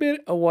little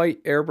bit of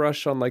white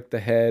airbrush on like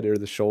the head or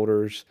the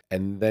shoulders.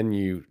 And then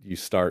you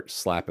start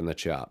slapping the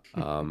chop.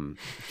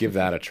 Give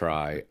that a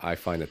try. I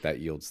find that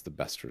yields the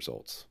best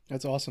results.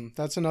 That's awesome.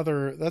 That's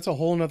a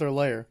whole nother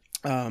layer.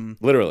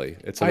 Literally,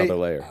 it's another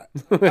layer.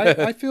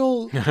 I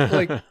feel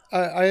like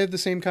I had the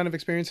same kind of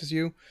experience as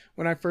you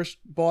when I first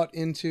bought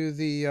into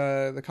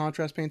the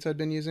contrast paints I'd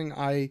been using.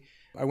 I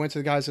went to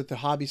the guys at the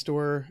hobby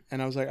store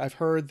and I was like, I've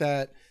heard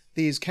that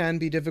these can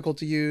be difficult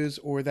to use,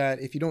 or that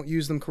if you don't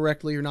use them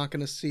correctly, you're not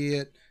going to see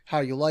it how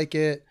you like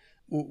it.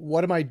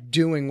 What am I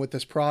doing with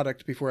this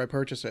product before I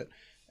purchase it?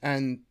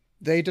 And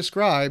they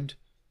described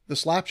the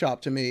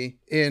Slapchop to me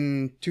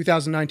in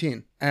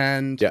 2019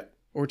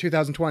 or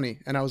 2020,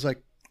 and I was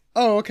like,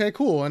 oh, okay,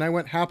 cool. And I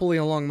went happily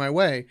along my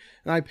way,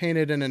 and I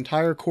painted an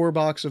entire core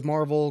box of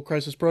Marvel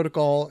Crisis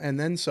Protocol and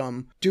then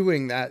some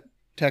doing that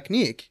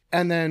technique.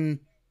 And then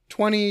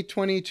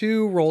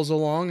 2022 rolls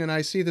along, and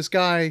I see this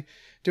guy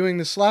doing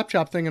the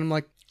Slapchop thing, and I'm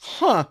like,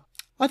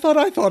 I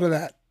thought of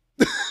that.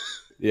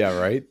 Yeah,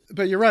 right?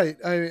 But you're right.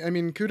 I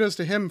mean, kudos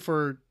to him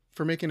for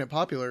making it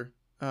popular.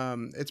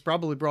 It's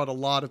probably brought a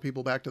lot of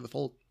people back to the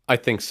fold. I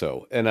think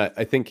so. And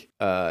I think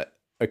a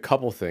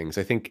couple things.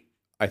 I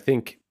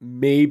think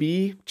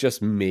maybe,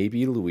 just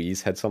maybe,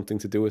 Louise had something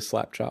to do with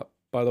Slapchop,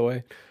 by the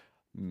way.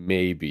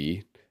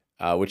 Maybe.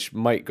 Which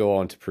might go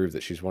on to prove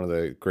that she's one of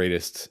the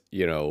greatest,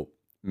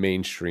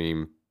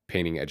 mainstream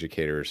painting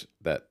educators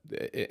that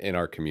in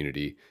our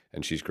community,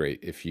 and she's great.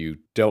 If you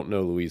don't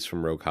know Louise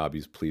from Rogue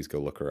Hobbies, please go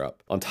look her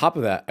up. On top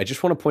of that, I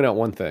just want to point out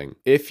one thing.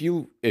 If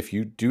you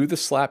do the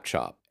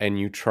Slapchop and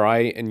you try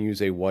and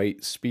use a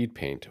white speed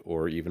paint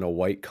or even a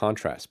white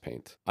contrast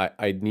paint,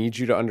 I need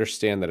you to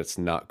understand that it's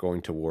not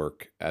going to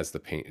work as the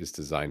paint is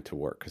designed to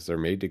work, because they're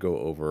made to go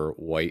over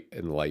white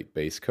and light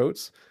base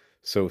coats.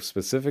 So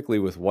specifically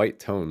with white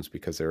tones,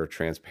 because they're a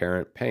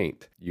transparent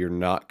paint, you're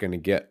not going to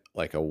get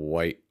like a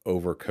white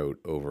overcoat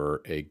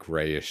over a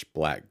grayish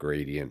black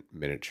gradient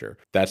miniature.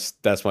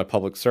 That's my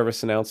public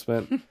service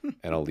announcement,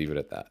 and I'll leave it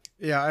at that.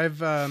 Yeah, I've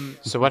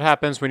So what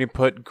happens when you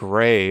put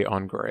gray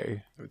on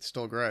gray? It's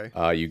still gray.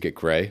 You get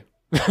gray.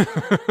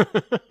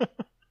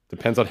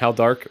 Depends on how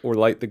dark or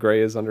light the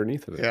gray is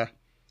underneath of it. Yeah.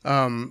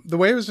 The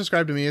way it was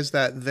described to me is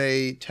that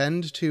they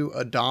tend to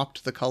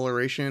adopt the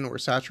coloration or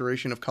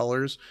saturation of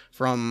colors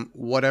from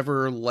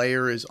whatever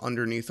layer is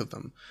underneath of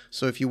them.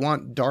 So if you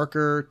want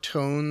darker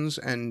tones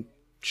and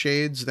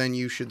shades, then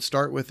you should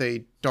start with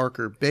a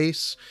darker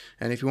base.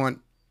 And if you want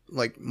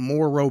like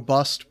more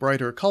robust,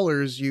 brighter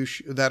colors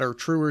that are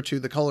truer to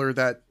the color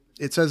that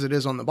it says it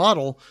is on the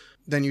bottle,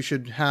 then you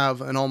should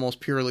have an almost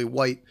purely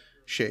white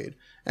shade.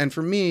 And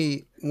for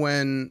me,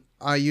 when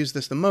I use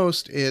this the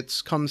most,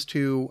 it comes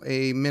to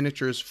a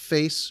miniature's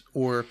face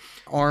or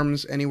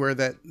arms, anywhere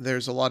that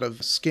there's a lot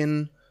of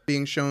skin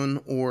being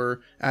shown,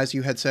 or as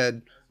you had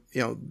said,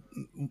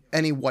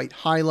 any white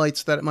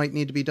highlights that might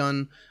need to be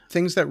done,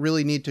 things that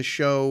really need to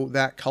show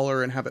that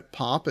color and have it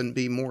pop and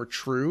be more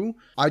true.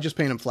 I just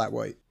paint them flat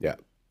white. Yeah.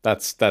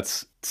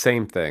 That's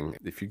same thing.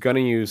 If you're going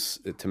to use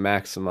it to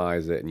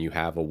maximize it and you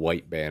have a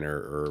white banner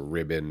or a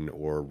ribbon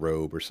or a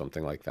robe or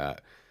something like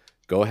that,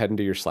 go ahead and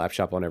do your slap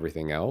shop on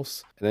everything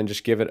else, and then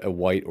just give it a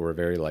white or a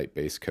very light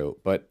base coat.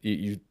 But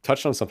you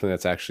touched on something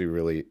that's actually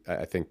really,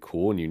 I think,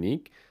 cool and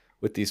unique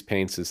with these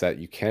paints, is that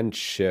you can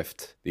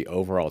shift the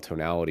overall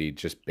tonality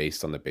just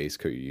based on the base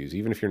coat you use,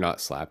 even if you're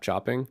not slap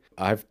chopping.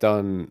 I've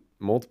done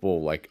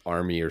multiple like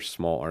army or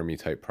small army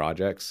type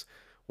projects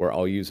where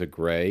I'll use a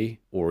gray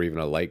or even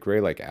a light gray,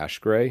 like ash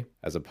gray,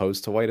 as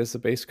opposed to white as the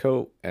base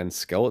coat, and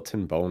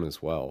skeleton bone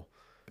as well.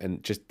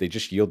 And they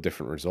just yield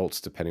different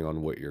results depending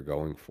on what you're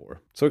going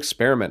for. So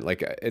experiment.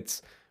 Like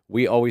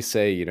we always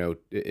say,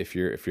 if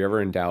you're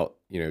ever in doubt,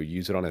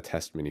 use it on a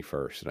test mini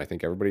first. And I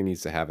think everybody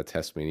needs to have a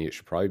test mini. It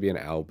should probably be an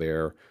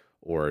owlbear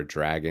or a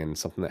dragon,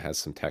 something that has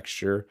some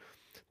texture.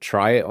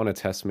 Try it on a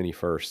test mini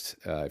first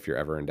if you're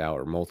ever in doubt,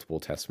 or multiple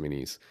test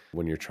minis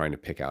when you're trying to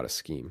pick out a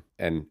scheme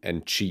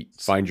and cheat.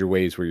 Find your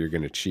ways where you're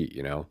going to cheat,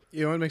 You know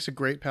what makes a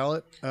great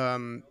palette?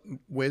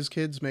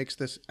 WizKids makes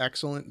this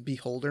excellent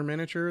Beholder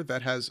miniature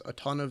that has a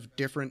ton of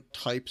different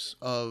types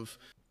of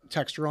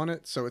texture on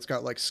it. So it's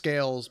got like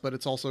scales, but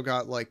it's also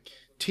got like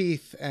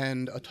teeth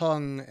and a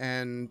tongue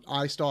and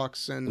eye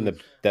stalks and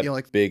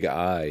that big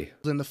eye.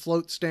 And the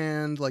float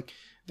stand. Like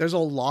there's a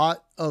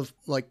lot of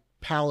like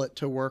palette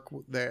to work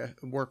with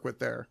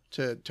there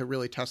to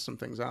really test some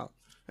things out,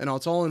 and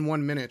it's all in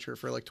one miniature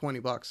for like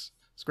 $20. It's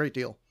a great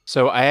deal.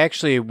 So I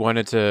actually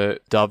wanted to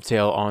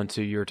dovetail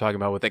onto you were talking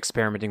about with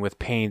experimenting with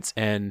paints,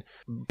 and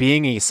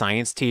being a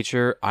science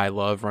teacher, I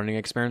love running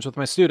experiments with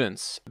my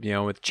students,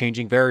 with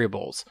changing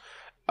variables.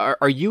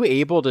 Are you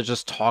able to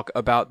just talk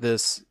about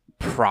this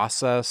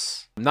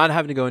process, not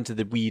having to go into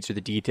the weeds or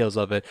the details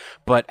of it,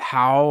 but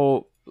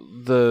how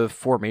the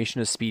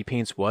formation of speed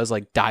paints was,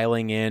 like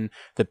dialing in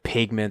the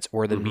pigments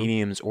or the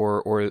mediums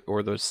or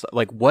those,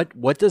 like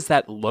what does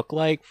that look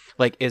like?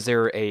 Like, is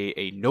there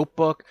a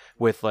notebook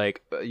with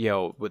like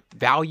with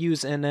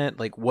values in it?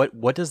 Like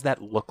what does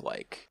that look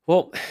like?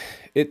 Well,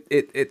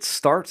 it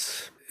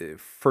starts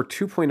for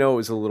 2.0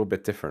 is a little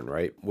bit different,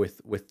 right?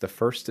 With the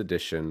first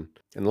edition,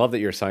 and love that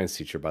you're a science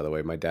teacher, by the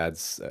way. My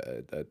dad's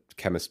a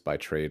chemist by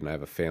trade, and I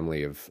have a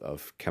family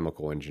of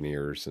chemical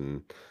engineers,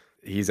 and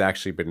he's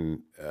actually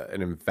been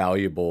an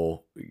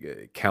invaluable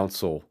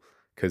counsel,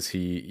 because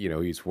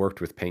he's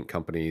worked with paint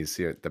companies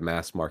at the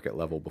mass market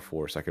level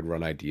before, so I could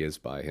run ideas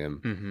by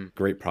him.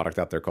 Great product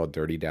out there called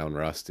Dirty Down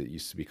Rust. It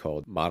used to be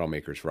called Model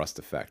Maker's Rust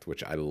Effect,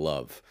 which I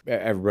love.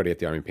 Everybody at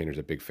the Army Painter is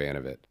a big fan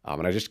of it.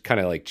 And I just kind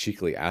of like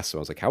cheekily asked him,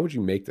 I was like, how would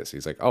you make this?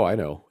 He's like, oh, I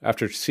know.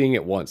 After seeing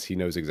it once, he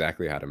knows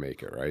exactly how to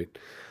make it, right?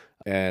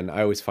 And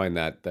I always find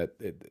that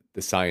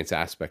the science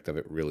aspect of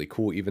it really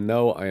cool, even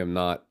though I'm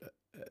not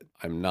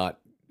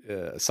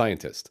a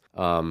scientist.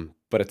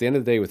 But at the end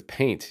of the day, with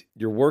paint,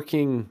 you're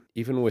working,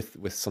 even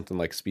with something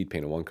like speed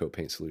paint, a one coat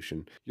paint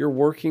solution, you're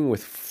working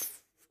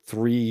with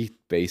three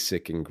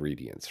basic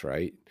ingredients,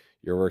 right?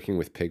 You're working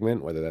with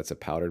pigment, whether that's a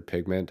powdered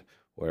pigment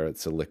or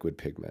it's a liquid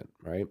pigment,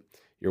 right?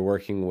 You're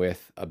working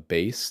with a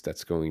base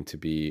that's going to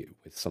be,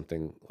 with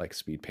something like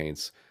speed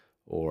paints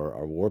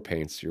or war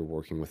paints, you're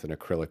working with an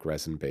acrylic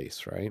resin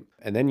base, right?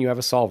 And then you have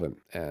a solvent,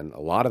 and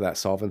a lot of that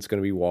solvent's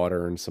going to be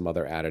water and some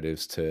other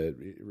additives to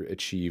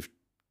achieve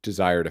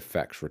desired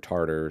effects,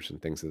 retarders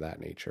and things of that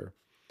nature.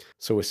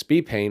 So with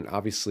speed paint,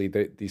 obviously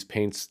these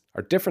paints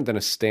are different than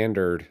a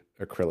standard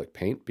acrylic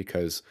paint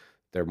because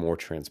they're more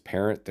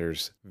transparent.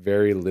 There's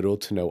very little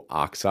to no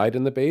oxide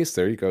in the base.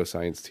 There you go,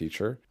 science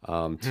teacher.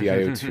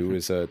 TiO2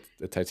 is a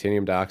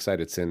titanium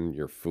dioxide. It's in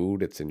your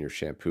food. It's in your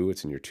shampoo.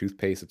 It's in your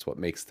toothpaste. It's what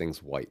makes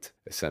things white,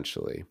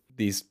 essentially.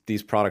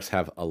 These products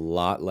have a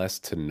lot less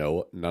to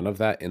none of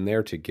that in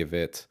there to give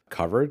it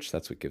coverage.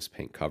 That's what gives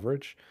paint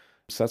coverage.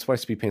 So that's why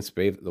speed paints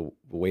behave the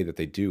way that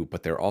they do,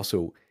 but they're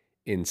also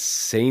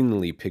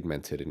insanely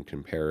pigmented in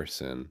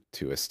comparison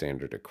to a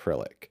standard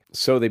acrylic.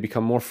 So they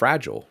become more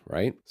fragile,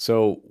 right?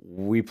 So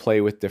we play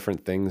with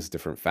different things,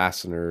 different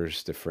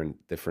fasteners,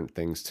 different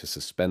things to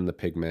suspend the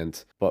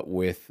pigment. But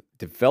with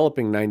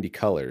developing 90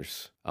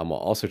 colors, while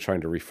also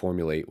trying to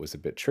reformulate was a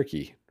bit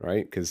tricky,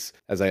 right? Because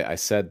as I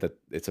said, that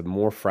it's a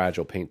more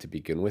fragile paint to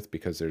begin with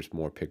because there's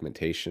more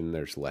pigmentation,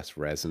 there's less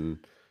resin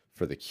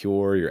for the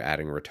cure. You're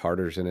adding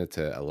retarders in it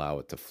to allow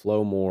it to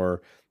flow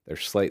more. They're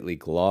slightly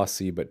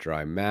glossy but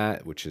dry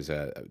matte, which is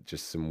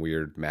just some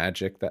weird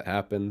magic that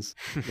happens.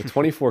 The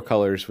 24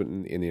 colors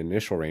in the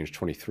initial range,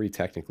 23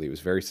 technically, it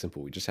was very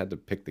simple. We just had to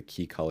pick the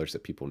key colors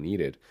that people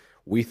needed.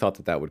 We thought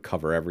that that would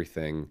cover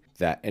everything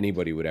that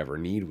anybody would ever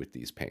need with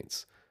these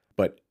paints.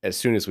 But as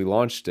soon as we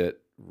launched it,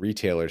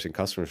 retailers and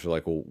customers were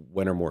like, well,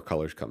 when are more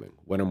colors coming?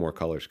 When are more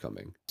colors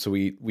coming? So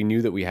we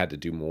knew that we had to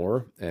do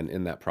more. And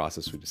in that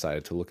process, we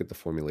decided to look at the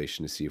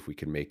formulation to see if we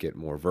could make it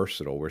more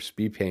versatile, where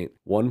Speed Paint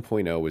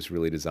 1.0 was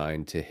really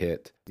designed to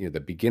hit, the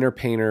beginner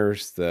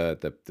painters,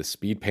 the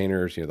speed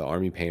painters, the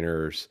army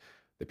painters,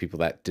 the people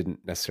that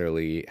didn't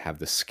necessarily have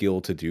the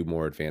skill to do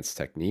more advanced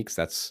techniques.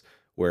 That's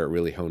where it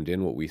really honed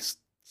in. What we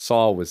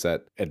saw was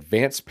that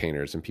advanced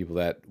painters and people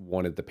that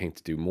wanted the paint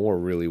to do more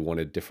really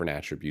wanted different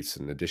attributes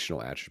and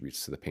additional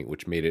attributes to the paint,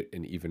 which made it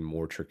an even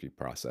more tricky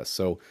process.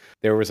 So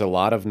there was a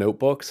lot of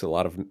notebooks, a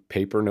lot of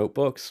paper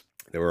notebooks.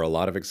 There were a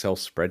lot of Excel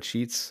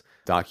spreadsheets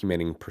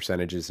documenting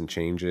percentages and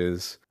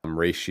changes,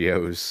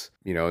 ratios,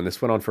 and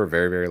this went on for a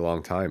very, very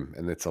long time.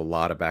 And it's a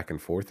lot of back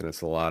and forth, and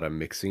it's a lot of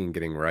mixing and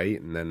getting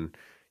right. And then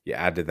you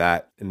add to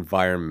that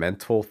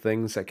environmental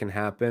things that can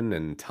happen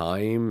and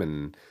time.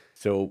 And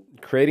so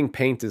creating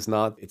paint is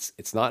not,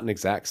 it's not an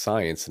exact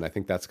science. And I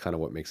think that's kind of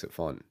what makes it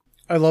fun.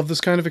 I love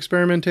this kind of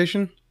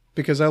experimentation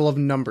because I love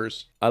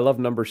numbers. I love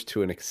numbers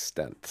to an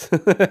extent.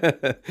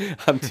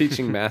 I'm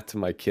teaching math to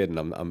my kid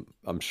and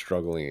I'm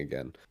struggling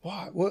again.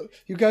 What?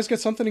 You guys got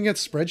something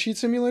against Spreadsheet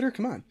Simulator?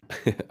 Come on.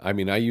 I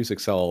mean, I use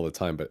Excel all the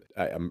time, but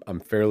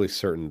I'm fairly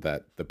certain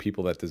that the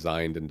people that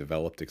designed and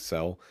developed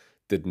Excel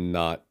did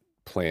not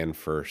plan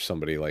for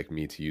somebody like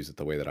me to use it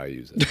the way that I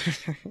use it.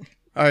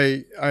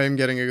 I am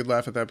getting a good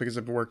laugh at that because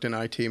I've worked in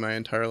IT my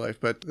entire life,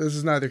 but this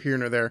is neither here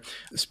nor there.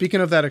 Speaking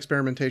of that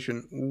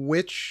experimentation,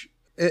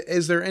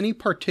 is there any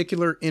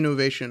particular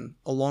innovation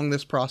along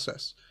this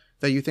process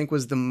that you think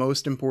was the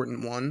most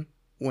important one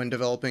when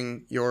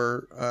developing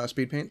your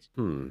speed paints?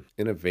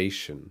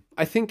 Innovation.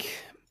 I think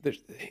there's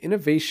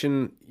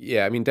innovation.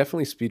 Yeah, I mean,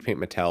 definitely speed paint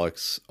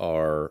metallics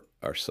are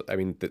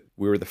we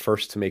were the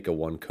first to make a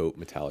one coat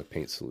metallic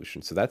paint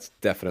solution. So that's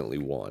definitely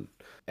one.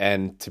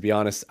 And to be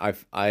honest,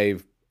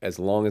 I've as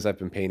long as I've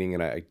been painting,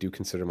 and I do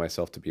consider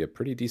myself to be a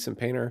pretty decent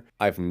painter,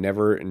 I've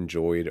never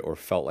enjoyed or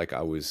felt like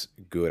I was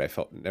good.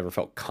 Never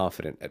felt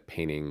confident at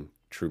painting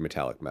true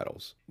metallic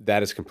metals.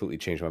 That has completely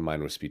changed my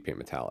mind with speed paint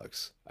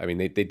metallics. I mean,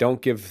 they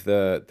don't give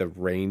the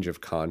range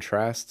of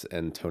contrast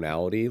and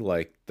tonality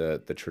like the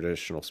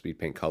traditional speed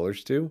paint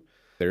colors do.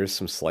 There is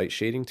some slight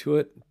shading to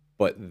it,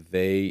 but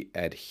they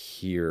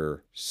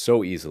adhere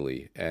so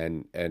easily.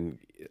 And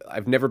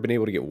I've never been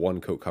able to get one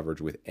coat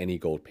coverage with any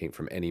gold paint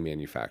from any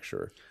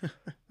manufacturer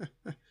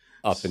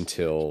up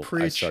until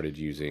I started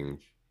using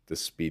the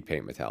speed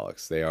paint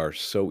metallics. They are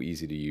so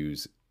easy to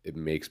use. It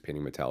makes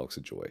painting metallics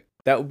a joy.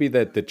 That would be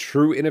the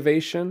true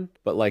innovation,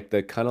 but like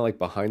the kind of like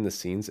behind the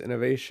scenes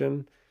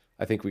innovation.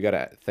 I think we got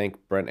to thank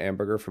Brent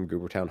Amberger from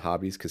Goobertown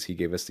Hobbies because he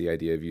gave us the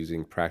idea of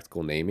using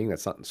practical naming.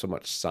 That's not so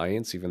much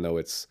science, even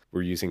though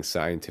we're using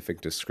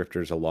scientific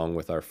descriptors along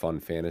with our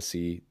fun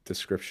fantasy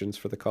descriptions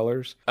for the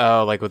colors.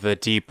 Oh, like with a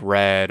deep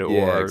red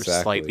or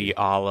exactly. Slightly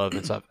olive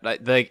and stuff.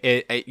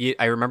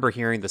 I remember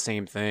hearing the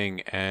same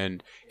thing,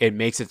 and it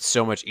makes it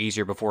so much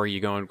easier before you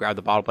go and grab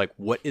the bottle. Like,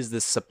 what is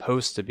this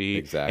supposed to be?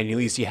 Exactly. And at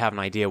least you have an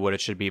idea what it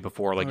should be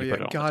before, you put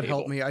it on God the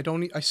table. help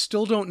me! I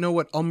still don't know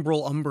what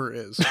umbral umber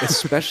is.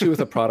 Especially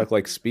with a product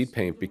like speed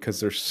paint,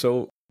 because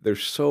they're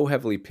so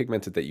heavily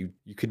pigmented that you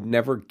could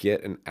never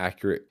get an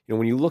accurate,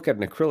 when you look at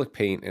an acrylic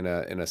paint in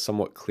a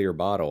somewhat clear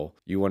bottle,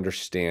 you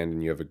understand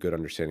and you have a good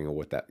understanding of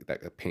what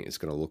that paint is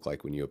going to look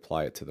like when you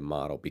apply it to the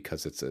model,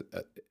 because it's an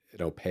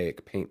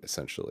opaque paint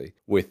essentially.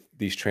 With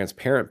these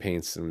transparent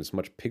paints and as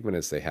much pigment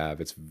as they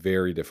have, it's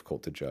very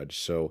difficult to judge.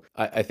 So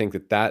I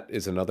think that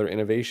is another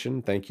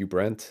innovation. Thank you,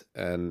 Brent.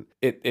 And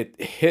it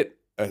hit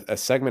a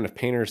segment of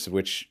painters,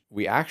 which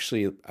we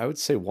actually, I would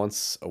say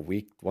once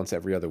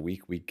every other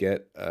week, we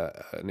get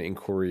an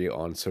inquiry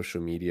on social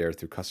media or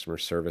through customer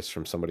service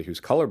from somebody who's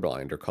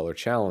colorblind or color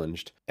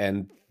challenged,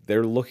 and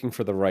they're looking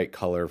for the right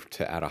color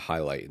to add a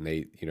highlight,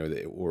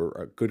 and or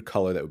a good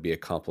color that would be a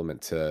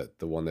complement to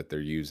the one that they're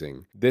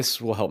using.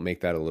 This will help make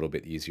that a little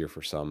bit easier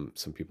for some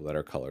people that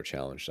are color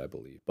challenged, I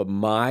believe. But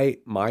my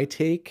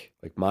take,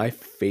 like my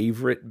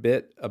favorite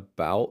bit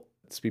about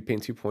Speed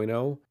Paint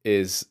 2.0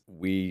 is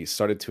we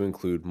started to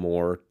include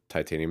more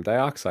titanium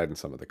dioxide in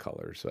some of the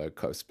colors,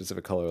 a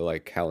specific color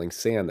like Howling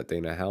Sand that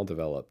Dana Howell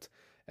developed,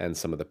 and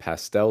some of the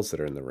pastels that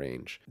are in the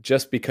range.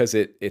 Just because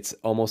it's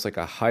almost like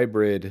a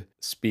hybrid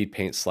speed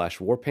paint /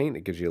 war paint.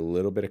 It gives you a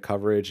little bit of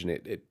coverage, and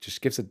it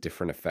just gives a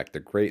different effect.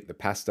 They're great. The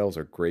pastels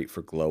are great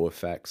for glow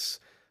effects,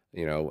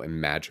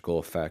 and magical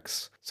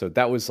effects. So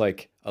that was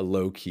like a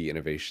low-key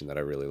innovation that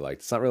I really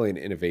liked. It's not really an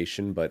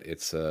innovation, but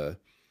it's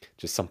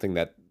just something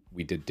that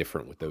we did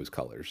different with those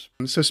colors.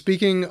 So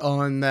speaking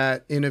on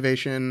that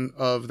innovation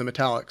of the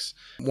metallics,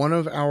 one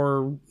of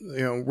our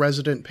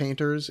resident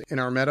painters in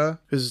our meta,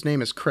 his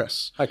name is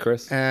Chris. Hi,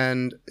 Chris.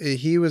 And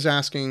he was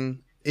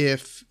asking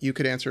if you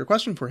could answer a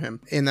question for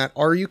him. In that,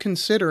 are you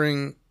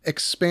considering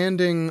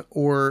expanding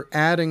or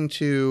adding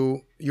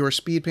to your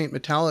speed paint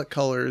metallic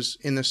colors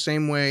in the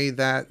same way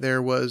that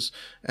there was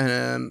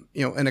an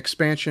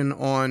expansion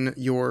on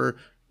your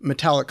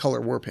metallic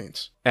color war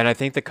paints? And I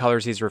think the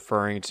colors he's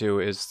referring to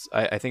is,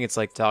 I think it's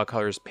like Metallic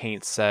Colors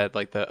paint set,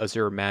 like the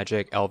Azure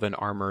Magic, Elven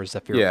Armor,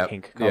 Zephyr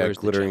Pink colors,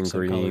 glittering the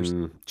green, colors.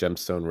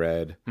 gemstone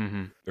red,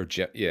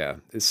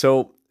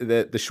 So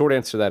the short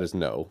answer to that is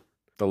no.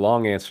 The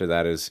long answer to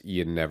that is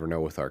you never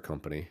know with our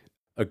company.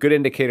 A good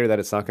indicator that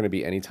it's not going to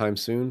be anytime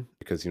soon,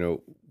 because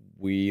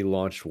we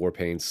launched war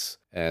paints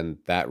and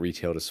that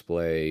retail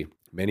display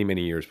many,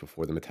 many years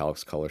before the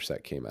Metallics color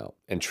set came out.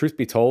 And truth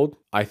be told,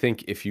 I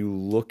think if you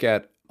look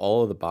at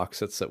all of the box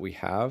sets that we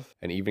have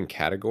and even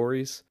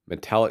categories,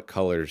 metallic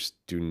colors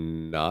do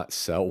not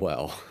sell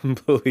well,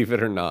 believe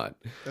it or not.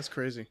 That's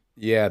crazy.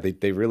 Yeah,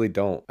 they really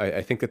don't.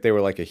 I think that they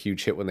were like a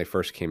huge hit when they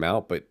first came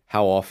out, but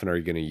how often are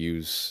you going to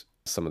use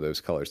some of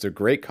those colors? They're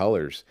great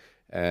colors,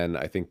 and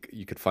I think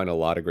you could find a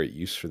lot of great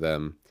use for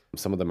them.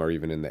 Some of them are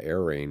even in the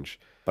air range,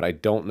 but I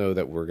don't know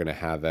that we're going to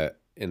have that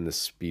in the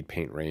speed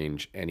paint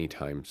range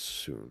anytime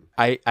soon.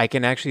 I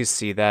can actually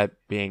see that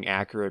being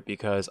accurate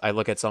because I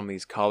look at some of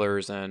these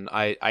colors and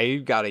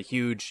I got a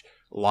huge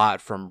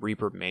lot from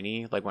Reaper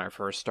Mini, like when I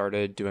first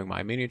started doing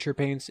my miniature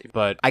paints,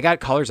 but I got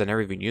colors I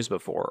never even used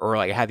before, or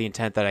like I had the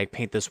intent that I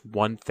paint this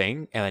one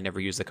thing and I never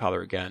use the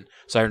color again.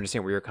 So I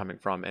understand where you're coming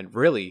from. And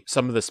really,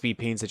 some of the speed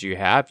paints that you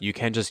have, you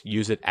can just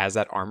use it as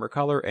that armor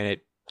color and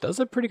it does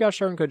a pretty gosh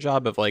darn good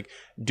job of like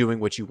doing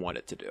what you want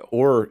it to do.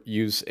 Or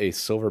use a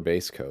silver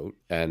base coat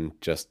and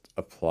just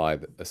apply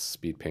a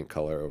speed paint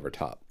color over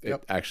top.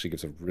 It actually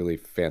gives a really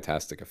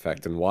fantastic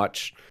effect. And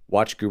watch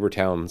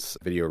Goobertown's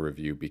video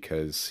review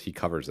because he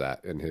covers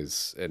that in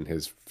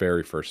his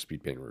very first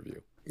speed paint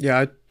review.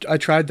 Yeah, I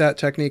tried that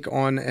technique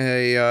on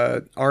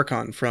a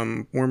Archon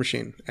from War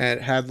Machine, and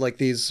it had like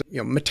these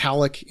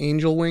metallic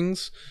angel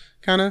wings,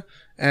 kind of,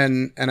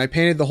 and I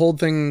painted the whole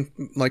thing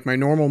like my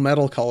normal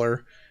metal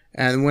color,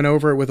 and went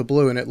over it with a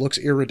blue, and it looks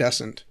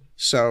iridescent.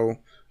 So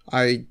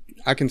I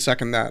can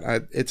second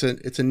that. It's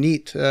a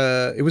neat.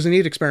 It was a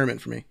neat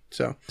experiment for me.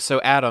 So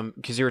Adam,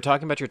 because you were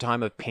talking about your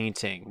time of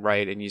painting,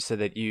 right? And you said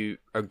that you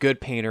are a good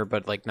painter,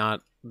 but like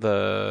not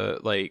the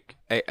like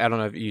I don't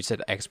know if you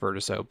said expert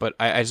or so, but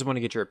I just want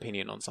to get your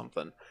opinion on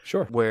something.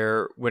 Sure.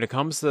 Where when it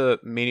comes to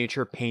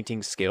miniature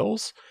painting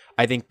skills,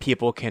 I think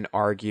people can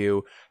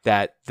argue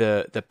that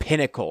the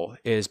pinnacle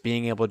is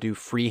being able to do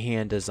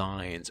freehand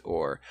designs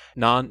or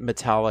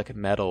non-metallic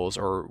metals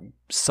or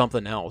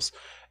something else.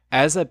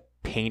 As a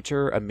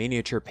painter, a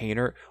miniature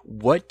painter,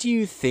 what do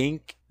you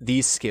think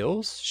these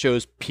skills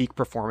shows peak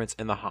performance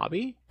in the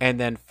hobby? And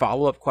then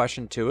follow-up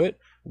question to it,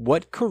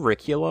 what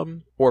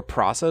curriculum or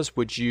process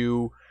would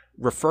you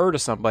refer to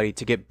somebody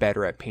to get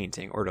better at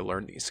painting or to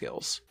learn these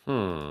skills?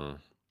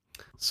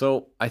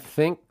 So I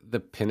think the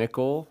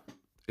pinnacle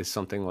is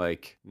something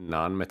like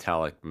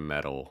non-metallic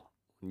metal.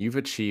 When you've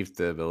achieved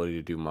the ability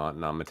to do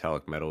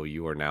non-metallic metal,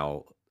 you are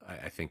now,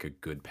 I think, a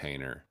good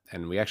painter.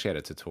 And we actually had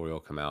a tutorial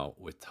come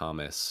out with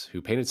Thomas,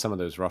 who painted some of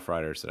those Rough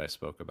Riders that I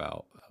spoke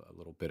about a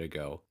little bit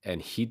ago.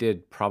 And he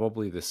did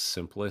probably the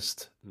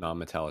simplest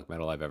non-metallic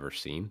metal I've ever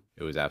seen.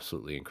 It was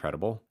absolutely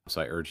incredible.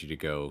 So I urge you to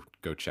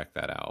go check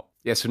that out.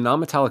 Yeah, so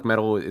non-metallic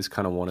metal is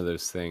kind of one of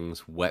those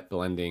things, wet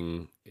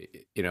blending.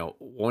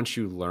 Once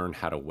you learn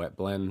how to wet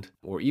blend,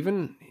 or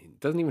even,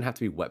 it doesn't even have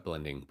to be wet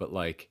blending, but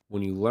like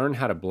when you learn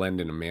how to blend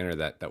in a manner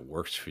that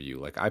works for you.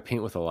 Like I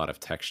paint with a lot of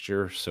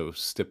texture, so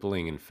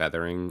stippling and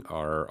feathering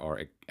are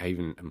I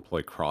even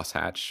employ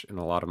crosshatch in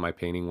a lot of my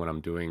painting when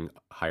I'm doing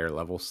higher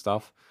level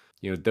stuff.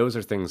 Those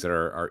are things that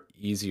are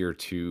easier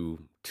to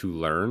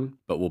learn,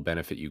 but will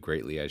benefit you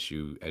greatly as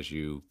you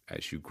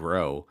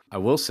grow. I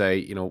will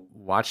say,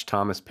 watch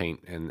Thomas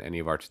paint in any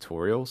of our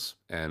tutorials.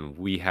 And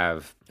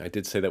I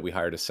did say that we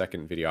hired a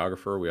second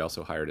videographer. We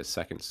also hired a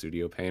second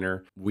studio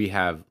painter. We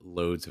have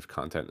loads of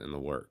content in the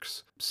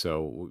works.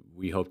 So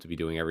we hope to be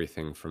doing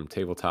everything from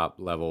tabletop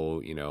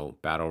level,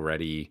 battle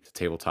ready, to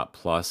tabletop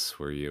plus,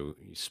 where you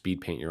speed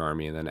paint your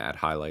army and then add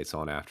highlights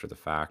on after the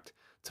fact,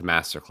 to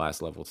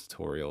masterclass level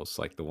tutorials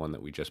like the one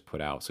that we just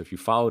put out. So if you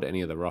followed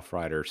any of the Rough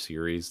Rider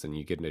series, then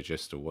you get a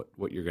gist of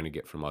what you're going to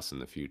get from us in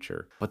the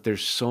future. But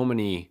there's so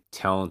many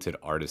talented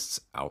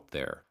artists out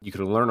there. You could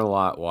learn a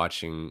lot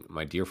watching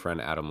my dear friend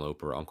Adam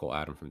Loper, Uncle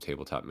Adam from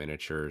Tabletop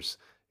Miniatures.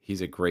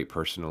 He's a great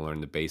person to learn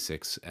the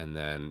basics and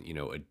then,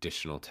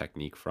 additional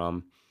technique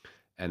from.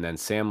 And then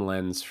Sam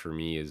Lenz, for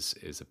me, is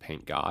a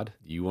paint god.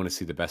 You want to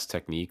see the best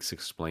techniques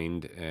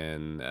explained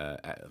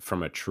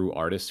from a true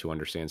artist who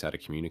understands how to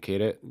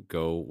communicate it,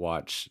 go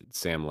watch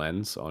Sam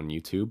Lenz on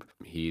YouTube.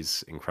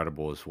 He's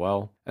incredible as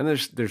well. And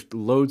there's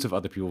loads of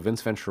other people.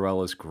 Vince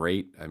Venturella is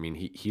great. I mean,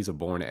 he's a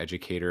born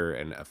educator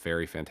and a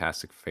very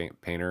fantastic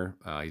painter.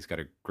 He's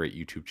got a great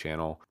YouTube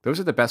channel. Those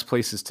are the best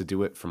places to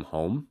do it from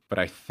home. But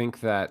I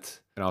think that,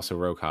 and also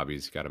Rogue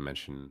Hobbies, got to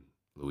mention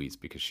Louise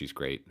because she's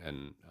great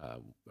and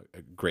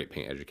a great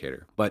paint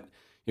educator. But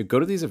go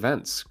to these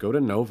events, go to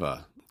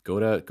Nova, Go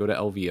to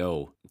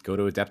LVO, go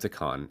to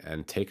Adepticon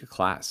and take a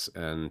class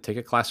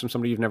from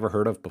somebody you've never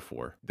heard of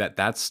before.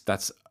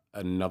 That's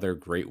another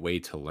great way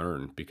to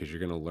learn, because you're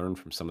going to learn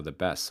from some of the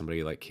best.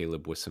 Somebody like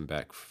Caleb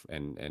Wissenbeck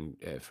and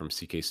from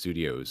CK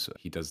Studios,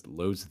 he does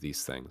loads of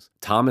these things.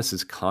 Thomas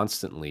is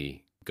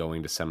constantly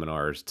going to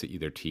seminars to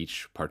either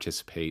teach,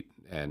 participate,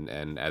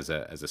 and as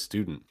a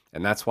student,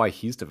 and that's why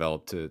he's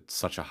developed to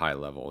such a high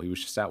level. He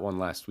was just at one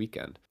last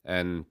weekend,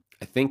 and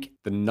I think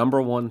the number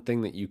one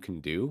thing that you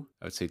can do,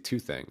 I would say two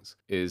things,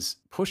 is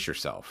push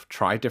yourself,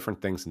 try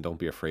different things, and don't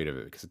be afraid of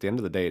it, because at the end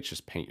of the day, it's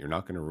just paint. You're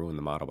not going to ruin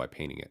the model by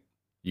painting it.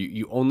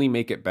 You only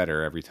make it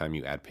better every time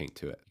you add paint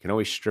to it. You can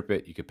always strip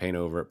it. You can paint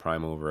over it,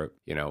 prime over it.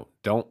 You know,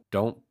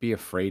 don't be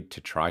afraid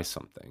to try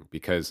something,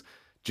 because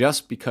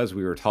just because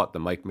we were taught the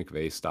Mike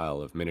McVeigh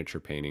style of miniature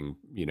painting,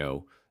 you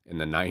know, in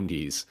the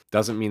 90s,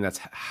 doesn't mean that's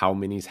how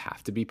minis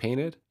have to be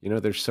painted. You know,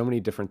 there's so many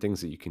different things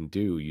that you can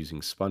do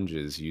using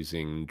sponges,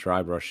 using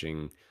dry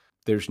brushing.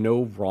 There's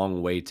no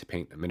wrong way to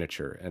paint a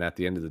miniature. And at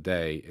the end of the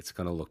day, it's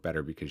going to look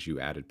better because you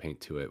added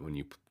paint to it when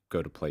you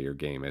go to play your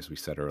game, as we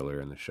said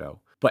earlier in the show.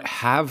 But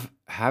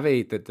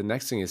the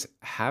next thing is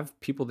have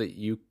people that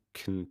you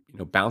can, you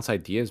know, bounce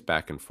ideas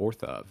back and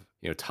forth of.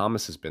 You know,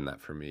 Thomas has been that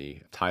for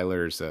me.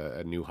 Tyler's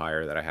a new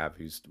hire that I have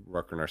who's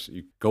working our.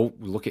 You go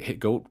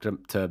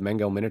to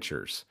Mengel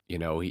Miniatures. You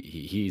know,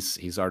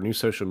 he's our new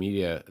social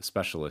media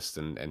specialist,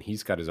 and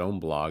he's got his own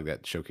blog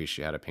that showcases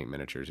you how to paint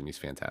miniatures, and he's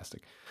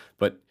fantastic.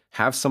 But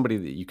have somebody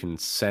that you can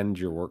send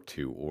your work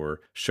to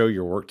or show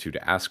your work to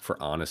ask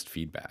for honest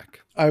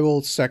feedback. I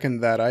will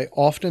second that. I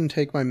often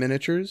take my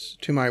miniatures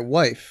to my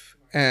wife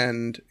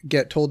and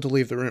get told to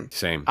leave the room.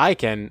 Same. I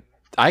can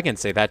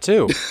say that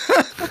too.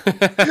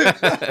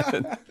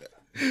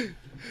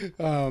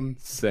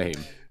 Same.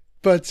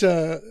 But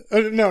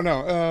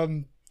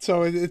no.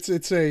 So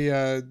it's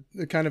a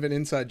kind of an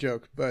inside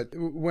joke. But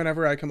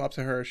whenever I come up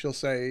to her, she'll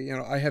say, you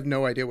know, I have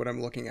no idea what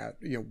I'm looking at.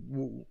 You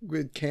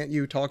know, can't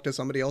you talk to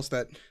somebody else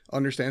that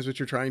understands what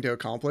you're trying to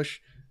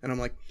accomplish? And I'm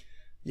like,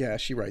 yeah,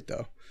 she right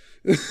though.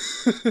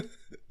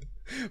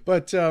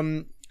 But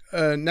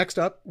next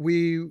up,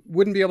 we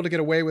wouldn't be able to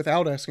get away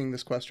without asking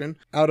this question.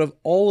 Out of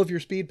all of your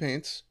speed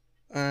paints,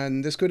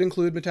 and this could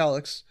include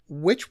metallics,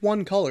 which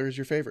one color is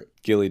your favorite?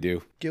 Ghillie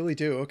Dhu. Ghillie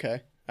Dhu,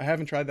 okay. I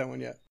haven't tried that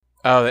one yet.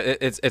 Oh,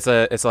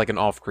 it's like an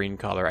off green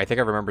color. I think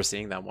I remember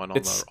seeing that one on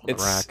the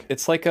rack.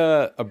 It's like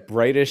a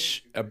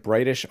brightish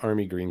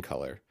army green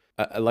color.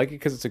 I like it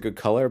because it's a good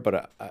color,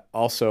 but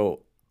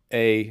also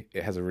it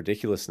has a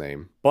ridiculous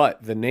name.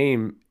 But the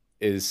name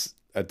is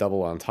a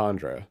double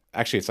entendre.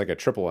 Actually, it's like a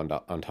triple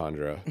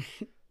entendre.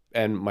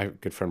 And my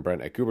good friend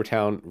Brent at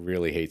Goobertown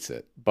really hates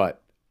it,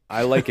 but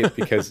I like it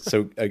because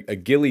a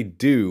Ghillie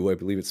Dhu, I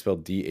believe it's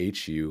spelled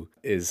DHU,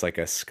 is like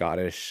a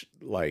Scottish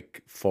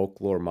like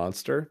folklore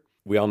monster.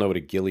 We all know what a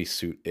ghillie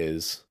suit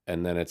is,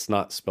 and then it's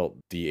not spelled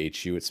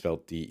DHU, it's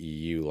spelled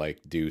DEU, like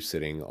dew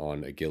sitting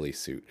on a ghillie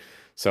suit.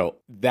 So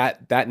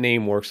that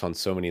name works on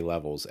so many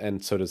levels,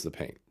 and so does the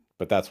paint.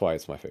 But that's why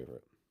it's my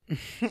favorite.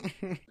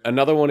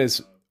 Another one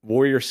is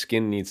warrior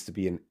skin needs to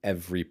be in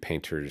every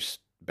painter's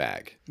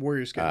bag.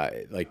 Warrior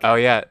skin. Oh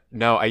yeah,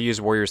 no, I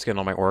use warrior skin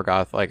on my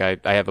Orgoth. Like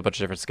I have a bunch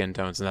of different skin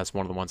tones, and that's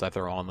one of the ones I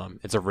throw on them.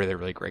 It's a really,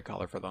 really great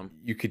color for them.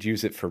 You could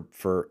use it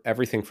for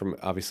everything from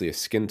obviously a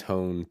skin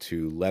tone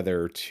to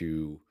leather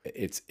to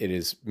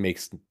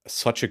makes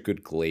such a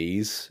good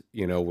glaze,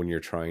 you know, when you're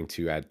trying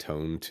to add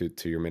tone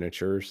to your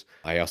miniatures.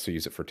 I also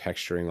use it for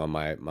texturing on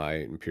my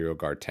Imperial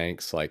Guard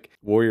tanks. Like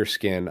warrior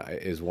skin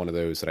is one of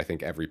those that I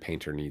think every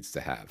painter needs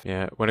to have.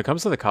 Yeah, when it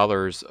comes to the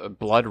colors,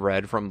 blood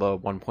red from the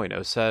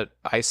 1.0 set,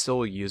 I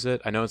still use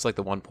it. I know it's like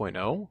the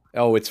 1.0.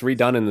 Oh, it's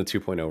redone in the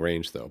 2.0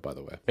 range though, by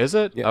the way. Is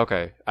it? Yeah.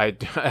 Okay. I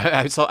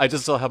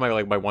just still have my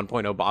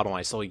 1.0 bottle and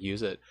I still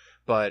use it.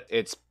 But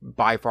it's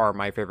by far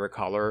my favorite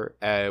color.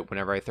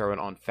 Whenever I throw it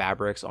on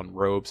fabrics, on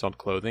robes, on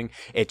clothing,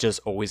 it just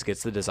always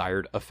gets the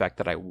desired effect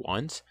that I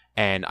want.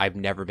 And I've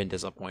never been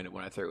disappointed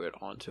when I throw it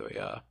onto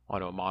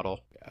a model.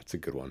 Yeah, it's a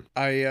good one.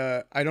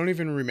 I don't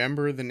even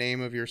remember the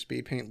name of your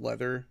speed paint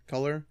leather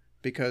color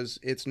because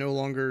it's no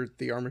longer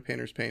the Armor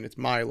Painter's paint. It's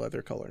my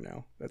leather color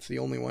now. That's the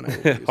only one I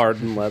will use.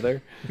 Hardened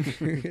leather.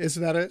 Is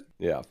that it?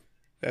 Yeah.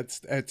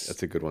 That's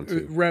a good one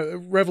too.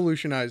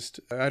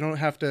 Revolutionized. I don't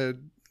have to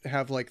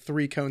have like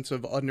 3 coats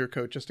of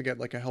undercoat just to get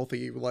like a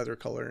healthy leather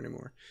color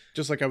anymore.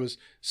 Just like I was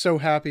so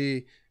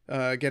happy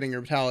getting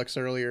your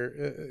metallics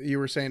earlier. You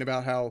were saying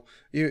about how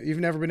you've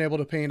never been able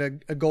to paint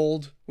a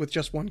gold with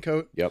just 1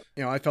 coat. Yep.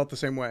 You know, I felt the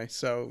same way.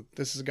 So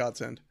this is a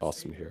godsend.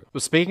 Awesome to hear. Well,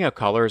 speaking of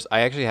colors,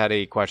 I actually had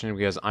a question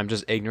because I'm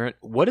just ignorant.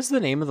 What is the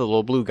name of the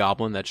little blue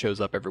goblin that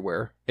shows up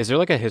everywhere? Is there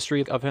like a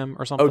history of him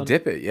or something? Oh,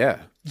 Dip It,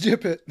 yeah.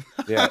 Dip It.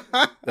 Yeah,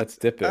 that's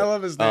Dip It. I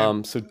love his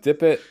name. So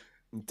Dip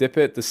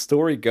It, the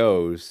story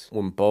goes,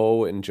 when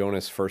Bo and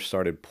Jonas first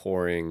started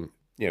pouring,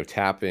 you know,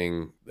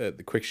 tapping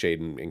the quick shade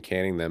and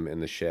canning them in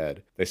the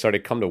shed, they started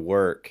to come to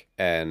work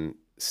and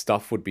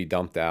stuff would be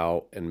dumped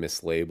out and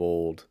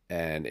mislabeled,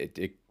 and it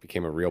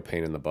became a real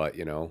pain in the butt,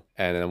 you know.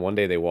 And then one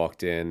day they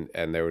walked in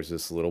and there was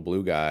this little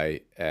blue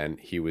guy and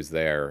he was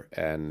there,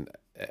 and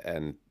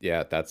And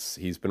yeah,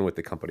 he's been with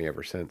the company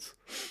ever since.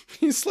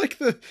 He's like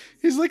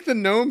the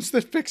gnomes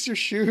that fix your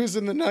shoes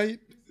in the night.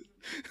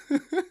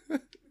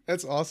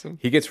 That's awesome.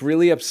 He gets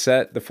really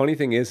upset. The funny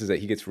thing is that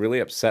he gets really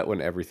upset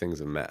when everything's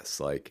a mess.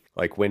 Like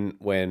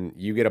when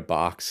you get a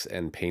box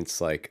and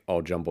paint's like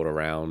all jumbled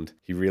around,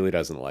 he really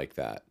doesn't like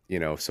that. You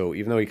know, so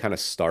even though he kind of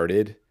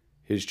started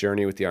his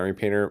journey with the Army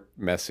Painter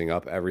messing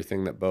up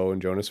everything that Bo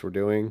and Jonas were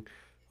doing,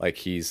 like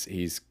he's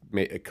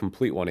made a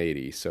complete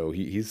 180. So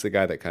he's the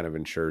guy that kind of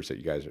ensures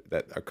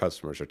that our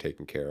customers are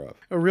taken care of.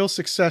 A real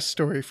success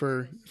story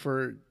for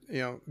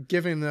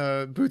giving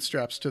the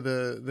bootstraps to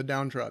the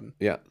downtrodden.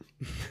 Yeah.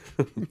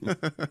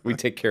 We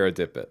take care of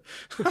Dip It.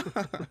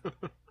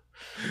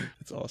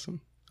 That's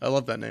awesome. I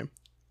love that name.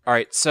 All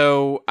right,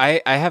 so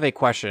I have a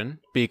question,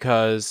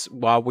 because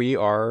while we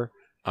are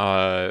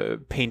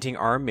painting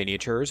our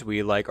miniatures,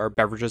 we like our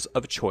beverages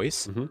of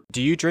choice. Mm-hmm.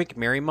 Do you drink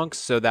Mary Monks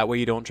so that way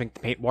you don't drink the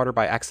paint water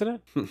by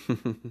accident?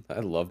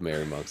 I love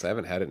Mary Monks. I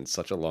haven't had it in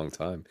such a long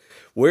time.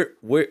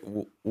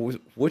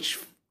 Which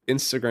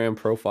Instagram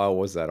profile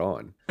was that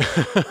on?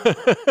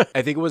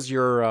 I think it was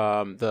your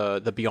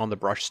the Beyond the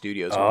Brush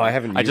Studios one. I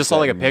haven't. I just saw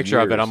like a picture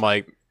of it. I'm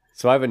like,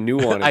 so I have a new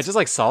one. I just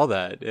like saw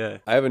that. Yeah,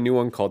 I have a new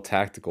one called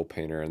Tactical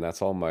Painter, and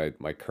that's all my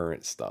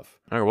current stuff.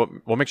 All right,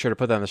 we'll make sure to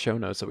put that in the show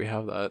notes so we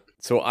have that.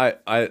 So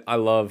I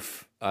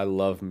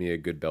love me a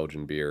good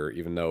Belgian beer,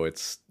 even though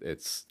it's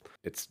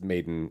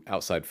made in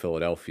outside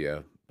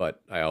Philadelphia. But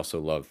I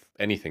also love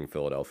anything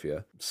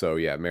Philadelphia. So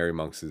yeah, Mary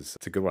Monks it's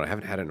a good one. I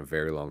haven't had it in a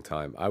very long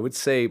time. I would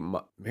say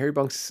Mary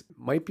Monks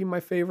might be my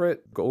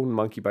favorite. Golden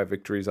Monkey by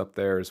Victory's up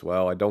there as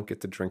well. I don't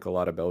get to drink a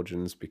lot of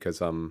Belgians because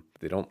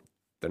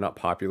they're not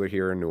popular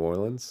here in New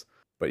Orleans.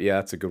 But yeah,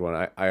 that's a good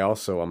one.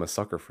 I'm a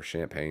sucker for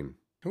champagne.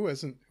 Who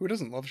isn't? Who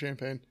doesn't love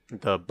champagne?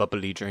 The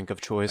bubbly drink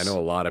of choice. I know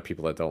a lot of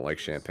people that don't like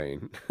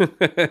champagne. All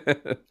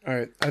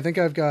right. I think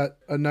I've got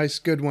a nice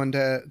good one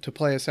to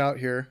play us out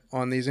here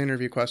on these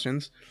interview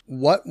questions.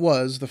 What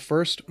was the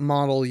first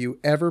model you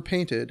ever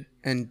painted,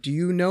 and do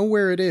you know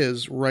where it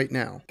is right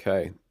now?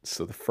 Okay.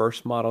 So the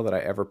first model that I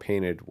ever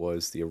painted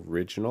was the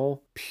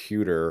original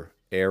pewter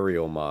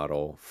aerial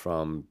model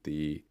from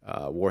the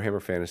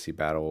Warhammer Fantasy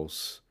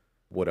Battles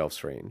Wood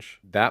Elves range.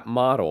 That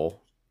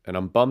model, and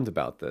I'm bummed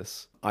about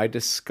this, I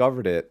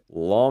discovered it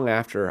long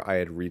after I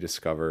had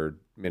rediscovered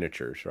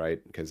miniatures,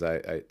 right? Because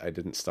I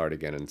didn't start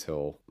again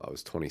until I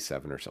was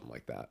 27 or something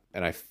like that.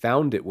 And I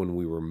found it when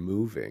we were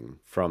moving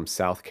from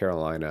South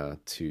Carolina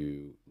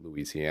to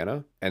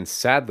Louisiana. And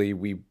sadly,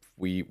 we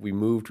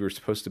moved. We were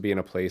supposed to be in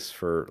a place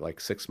for like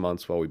 6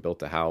 months while we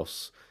built a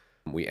house.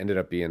 We ended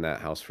up being in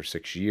that house for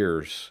 6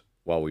 years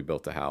while we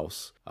built a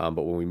house.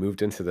 But when we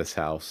moved into this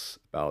house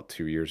about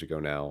 2 years ago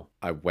now,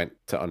 I went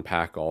to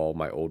unpack all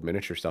my old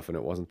miniature stuff and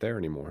it wasn't there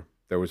anymore.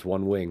 There was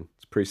one wing.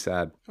 It's pretty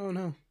sad. Oh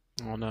no.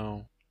 Oh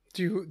no.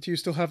 Do you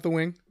still have the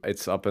wing?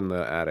 It's up in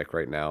the attic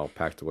right now,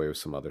 packed away with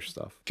some other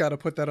stuff. Gotta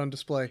put that on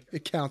display.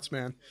 It counts,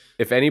 man.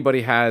 If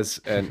anybody has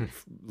an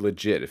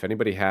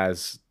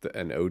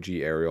OG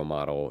aerial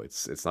model,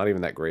 it's not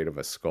even that great of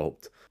a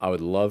sculpt. I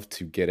would love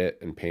to get it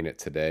and paint it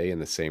today in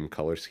the same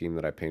color scheme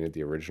that I painted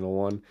the original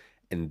one,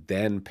 and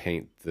then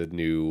paint the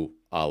new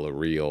a la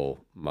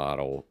real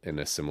model in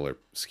a similar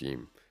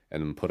scheme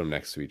and then put them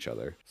next to each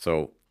other.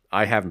 So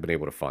I haven't been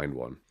able to find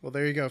one. Well,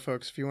 there you go,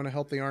 folks. If you want to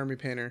help the Army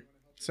Painter,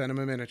 send him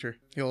a miniature.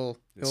 He'll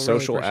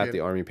social really at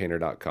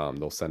thearmypainter.com.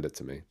 They'll send it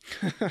to me.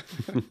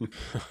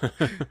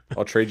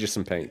 I'll trade you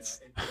some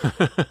paints.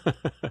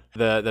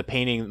 The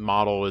painting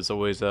model is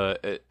always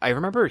I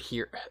remember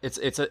here.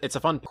 It's a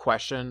fun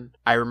question.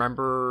 I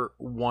remember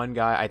one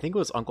guy. I think it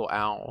was Uncle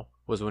Al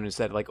was the one who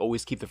said, like,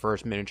 always keep the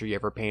first miniature you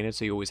ever painted,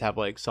 so you always have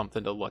like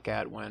something to look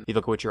at when you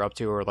look at what you're up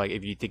to, or like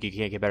if you think you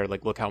can't get better,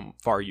 like look how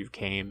far you've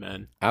came.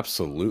 And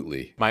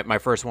absolutely, my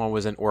first one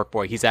was an Orc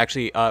Boy. He's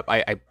actually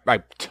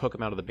I took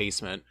him out of the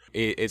basement.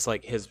 It's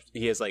like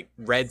he has like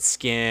red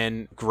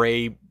skin,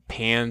 gray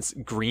pants,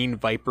 green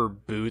Viper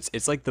boots.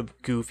 It's like the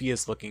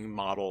goofiest looking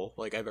model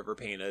like I've ever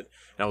painted.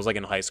 And I was like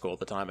in high school at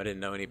the time. I didn't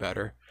know any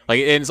better. Like,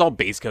 and it's all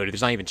base coated.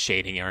 There's not even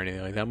shading or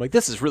anything like that. I'm like,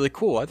 this is really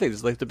cool. I think this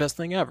is like the best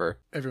thing ever.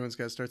 Everyone's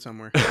got to start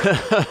somewhere.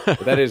 But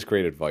that is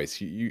great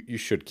advice. You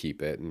should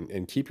keep it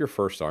and keep your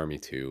first army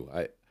too.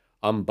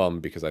 I'm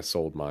bummed because I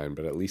sold mine,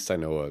 but at least I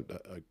know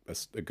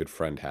a good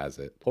friend has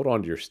it. Hold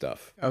on to your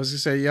stuff. I was going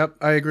to say, yep,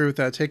 I agree with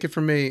that. Take it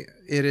from me.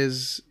 It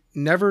is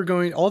never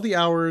going, all the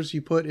hours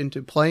you put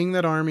into playing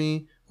that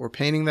army or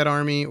painting that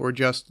army or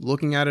just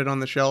looking at it on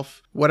the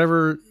shelf,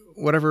 whatever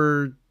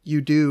you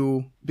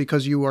do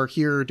because you are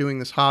here doing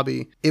this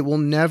hobby, it will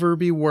never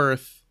be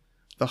worth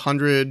the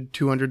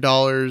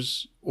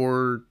 $100-$200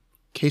 or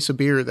case of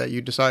beer that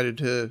you decided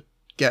to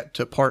get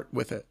to part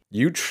with it.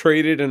 You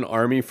traded an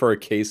army for a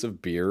case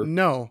of beer?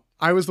 No,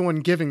 I was the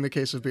one giving the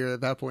case of beer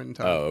at that point in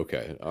time. Oh,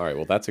 okay. All right.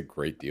 Well, that's a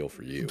great deal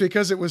for you.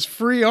 Because it was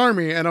free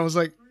army, and I was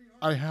like,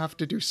 I have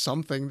to do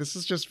something. This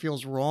just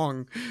feels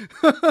wrong.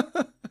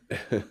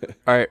 All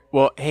right.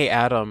 Well, hey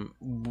Adam,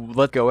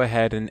 let's go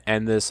ahead and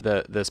end this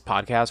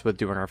podcast with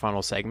doing our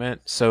final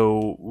segment.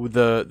 So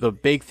the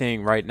big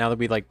thing right now that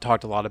we like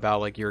talked a lot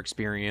about like your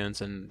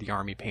experience and the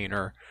Army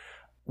Painter,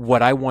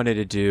 what I wanted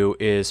to do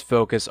is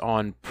focus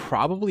on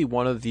probably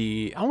one of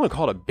the, I don't want to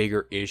call it a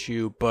bigger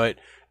issue, but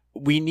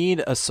we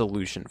need a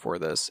solution for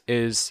this,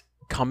 is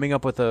coming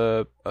up with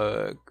a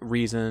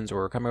reasons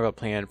or coming up with a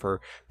plan for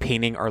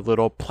painting our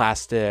little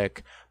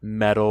plastic,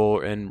 metal,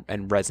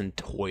 and resin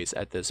toys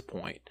at this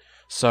point.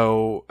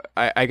 So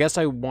I guess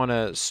I want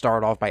to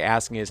start off by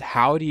asking is,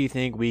 how do you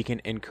think we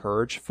can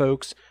encourage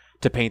folks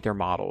to paint their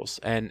models?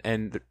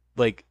 And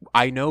like,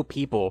 I know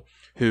people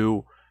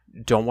who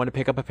don't want to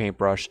pick up a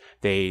paintbrush.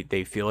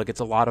 They feel like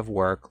it's a lot of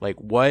work. Like,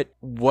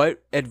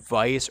 what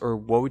advice or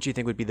what would you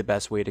think would be the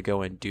best way to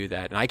go and do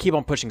that? And I keep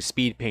on pushing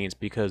speed paints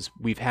because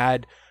we've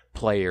had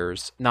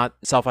players not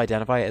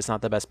self-identify as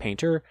not the best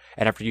painter,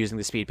 and after using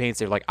the speed paints,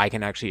 they're like, I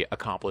can actually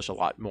accomplish a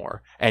lot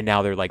more, and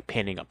now they're like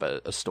painting up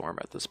a storm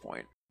at this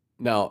point.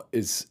 Now,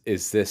 is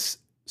this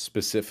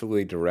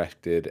specifically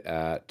directed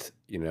at,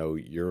 you know,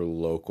 your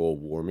local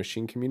War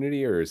Machine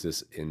community, or is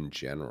this in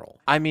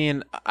general? I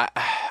mean,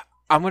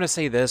 I'm going to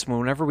say this,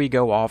 whenever we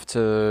go off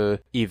to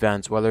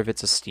events, whether if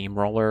it's a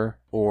steamroller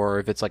or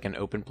if it's like an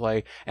open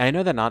play, and I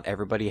know that not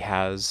everybody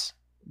has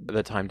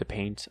the time to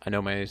paint. I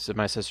know my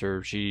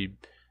sister, she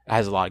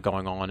has a lot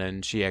going on,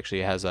 and she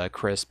actually has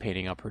Chris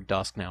painting up her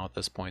dusk now at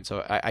this point.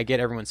 So I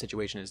get everyone's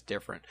situation is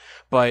different.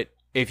 But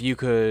if you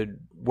could,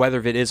 whether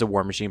if it is a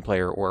War Machine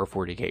player or a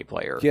 40K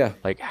player, Yeah.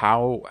 like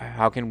how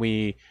can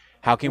we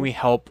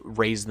help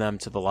raise them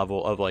to the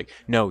level of like,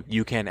 no,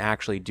 you can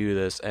actually do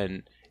this,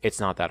 and it's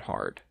not that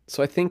hard.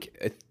 So I think,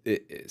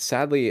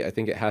 sadly, I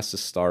think it has to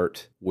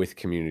start with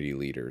community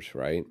leaders,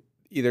 right?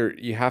 Either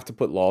you have to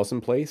put laws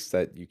in place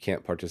that you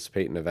can't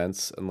participate in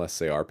events unless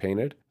they are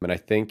painted. And I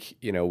think,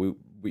 you know,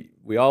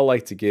 we all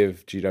like to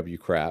give GW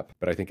crap,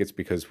 but I think it's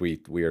because we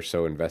are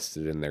so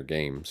invested in their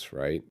games,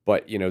 right?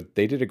 But, you know,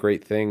 they did a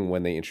great thing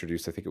when they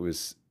introduced, I think it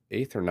was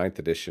 8th or 9th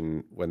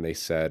edition, when they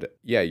said,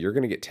 yeah, you're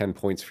going to get 10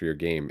 points for your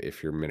game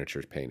if your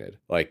miniature's painted.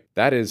 Like,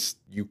 that is,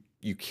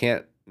 you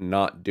can't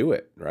not do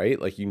it, right?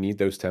 Like, you need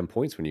those 10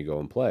 points when you go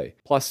and play.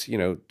 Plus, you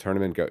know,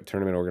 tournament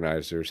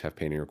organizers have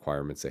painting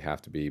requirements. They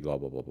have to be blah,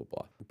 blah, blah, blah,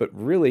 blah. But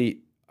really,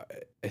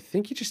 I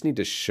think you just need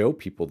to show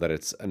people that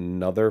it's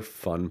another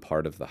fun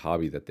part of the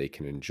hobby that they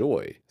can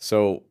enjoy.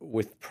 So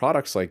with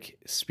products like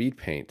speed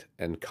paint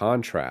and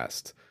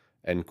contrast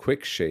and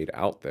quick shade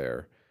out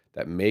there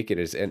that make it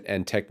as,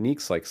 and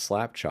techniques like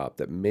slap chop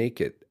that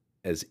make it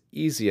as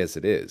easy as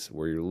it is,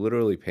 where you're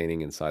literally painting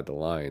inside the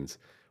lines,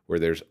 where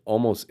there's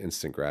almost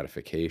instant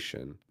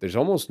gratification. There's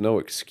almost no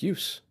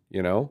excuse,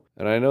 you know?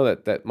 And I know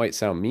that might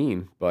sound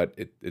mean, but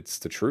it's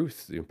the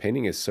truth. You know,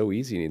 painting is so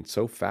easy and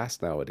so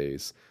fast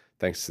nowadays,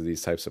 thanks to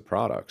these types of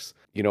products.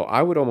 You know,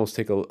 I would almost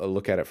take a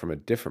look at it from a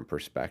different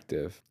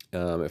perspective.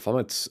 If I'm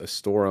a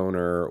store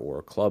owner or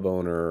a club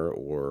owner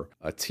or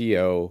a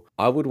TO,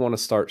 I would want to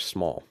start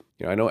small.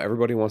 You know, I know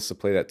everybody wants to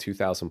play that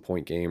 2,000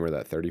 point game or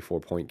that 34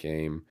 point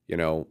game, you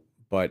know,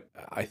 but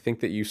I think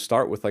that you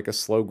start with like a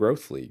slow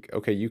growth league.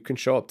 Okay, you can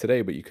show up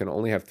today, but you can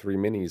only have 3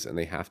 minis and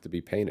they have to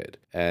be painted.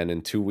 And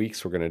in 2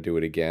 weeks, we're going to do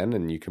it again.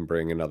 And you can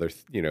bring another,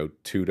 2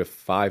 to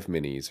 5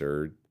 minis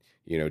or,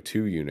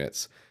 2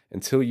 units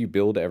until you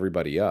build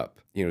everybody up.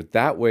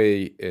 That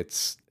way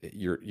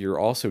you're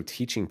also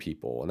teaching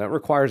people, and that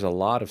requires a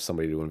lot of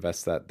somebody to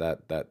invest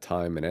that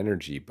time and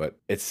energy, but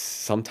it's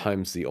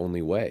sometimes the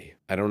only way.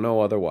 I don't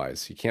know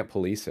otherwise. You can't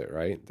police it,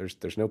 right?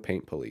 There's no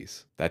paint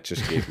police. That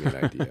just gave me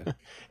an idea.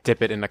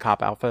 Dip it in the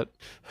cop outfit.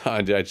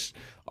 I just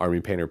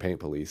Army Painter paint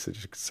police. I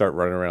just start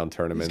running around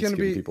tournaments,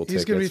 giving people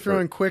tickets. He's going to be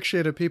throwing quick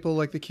shade at people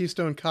like the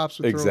Keystone Cops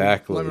would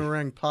exactly. throw lemon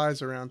meringue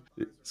pies around.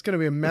 It's going to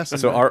be a mess.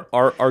 So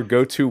our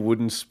go-to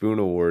wooden spoon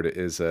award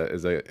is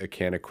a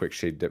can of quick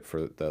shade dip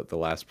for the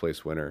last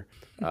place winner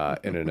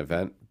in an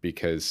event,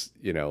 because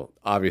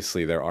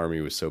obviously their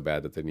army was so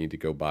bad that they need to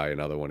go buy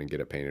another one and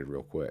get it painted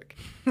real quick.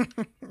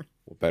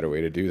 What better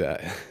way to do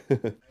that?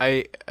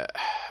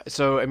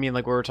 So I mean,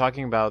 like we were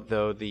talking about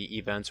though, the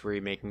events where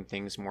you're making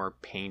things more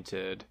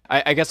painted.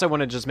 I guess I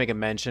want to just make a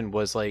mention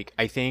was like,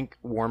 I think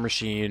War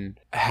Machine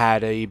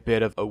had a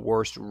bit of a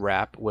worse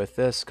rap with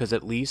this, because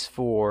at least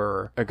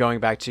for going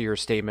back to your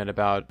statement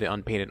about the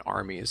unpainted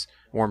armies,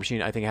 War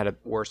Machine, I think, had a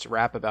worse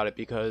rap about it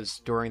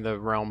because during the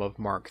realm of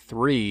Mark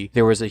III,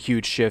 there was a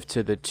huge shift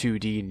to the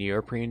 2D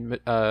neoprene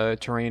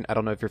terrain. I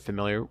don't know if you're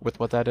familiar with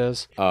what that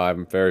is.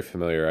 I'm very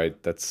familiar.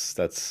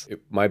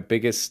 My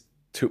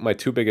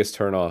two biggest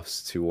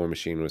turnoffs to War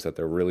Machine was that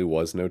there really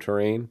was no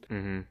terrain.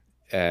 Mm-hmm.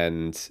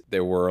 And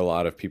there were a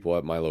lot of people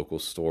at my local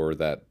store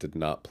that did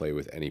not play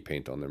with any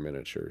paint on their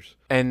miniatures.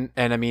 And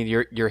I mean,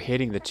 you're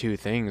hitting the two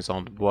things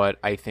on what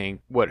I think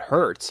what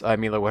hurts. I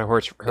mean, like what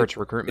hurts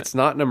recruitment. It's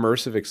not an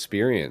immersive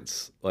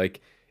experience.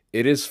 Like,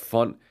 it is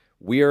fun.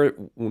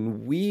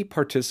 When we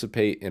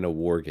participate in a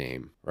war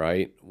game,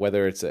 right?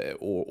 Whether it's a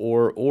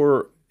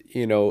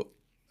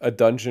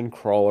dungeon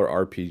crawler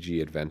RPG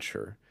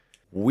adventure,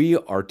 we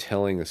are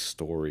telling a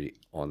story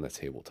on the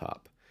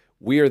tabletop.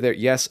 We are there.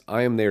 Yes,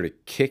 I am there to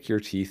kick your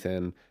teeth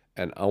in,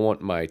 and I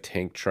want my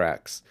tank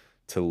tracks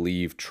to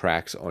leave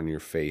tracks on your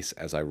face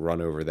as I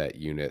run over that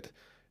unit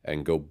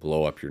and go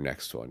blow up your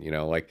next one. You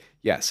know, like,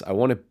 yes, I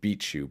want to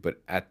beat you,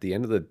 but at the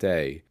end of the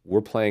day,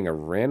 we're playing a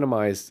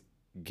randomized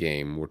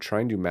game. We're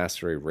trying to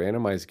master a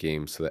randomized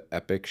game so that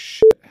epic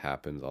shit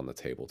happens on the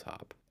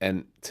tabletop.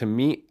 And to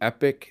me,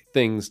 epic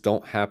things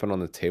don't happen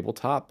on the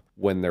tabletop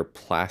when they're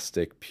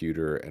plastic,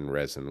 pewter, and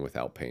resin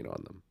without paint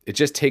on them. It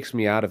just takes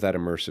me out of that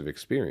immersive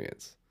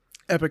experience.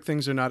 Epic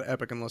things are not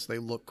epic unless they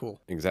look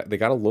cool. Exactly. They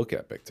got to look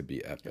epic to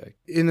be epic.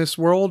 In this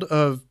world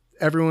of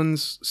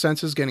everyone's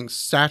senses getting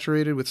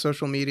saturated with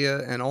social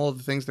media and all of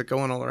the things that go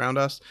on all around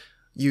us,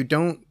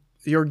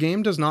 your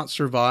game does not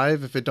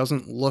survive if it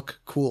doesn't look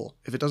cool,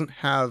 if it doesn't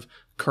have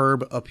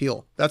curb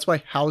appeal. That's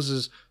why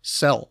houses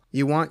sell.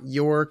 You want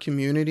your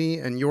community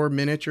and your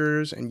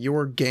miniatures and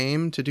your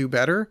game to do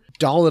better,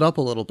 doll it up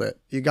a little bit.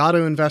 You got to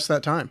invest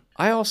that time.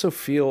 I also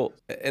feel,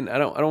 and I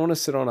don't want to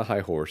sit on a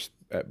high horse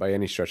by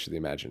any stretch of the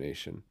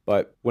imagination,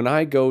 but when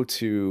I go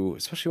to,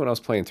 especially when I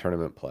was playing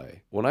tournament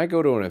play, when I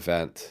go to an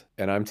event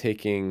and I'm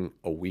taking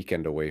a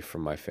weekend away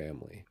from my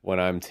family, when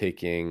I'm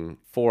taking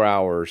 4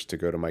 hours to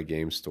go to my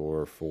game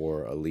store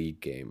for a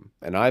league game,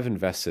 and I've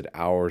invested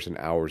hours and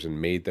hours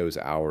and made those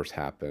hours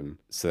happen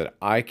so that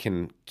I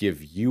can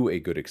give you a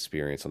good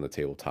experience on the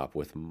tabletop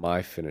with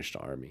my finished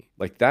army.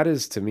 Like, that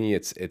is, to me,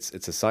 it's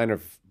a sign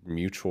of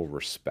mutual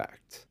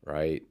respect,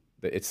 right?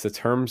 It's the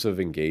terms of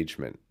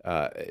engagement,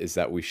 is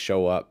that we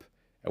show up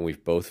and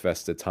we've both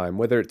vested time,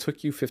 whether it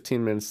took you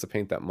 15 minutes to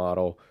paint that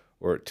model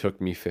or it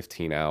took me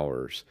 15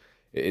 hours.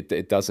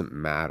 It doesn't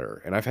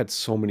matter. And I've had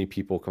so many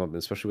people come up,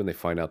 especially when they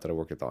find out that I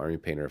work at the Army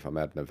Painter, if I'm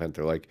at an event,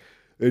 they're like,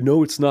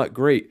 no, it's not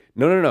great.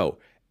 No.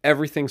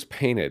 Everything's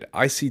painted.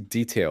 I see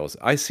details.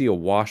 I see a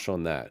wash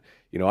on that.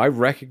 You know, I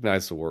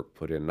recognize the work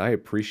put in and I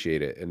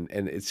appreciate it. And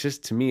it's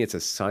just, to me, it's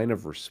a sign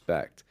of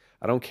respect.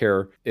 I don't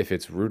care if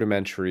it's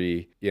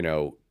rudimentary, you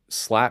know,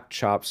 slap,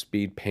 chop,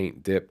 speed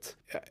paint, dipped,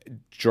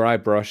 dry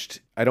brushed.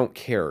 I don't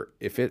care.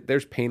 If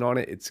there's paint on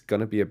it, it's going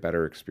to be a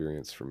better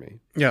experience for me.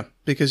 Yeah,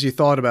 because you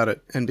thought about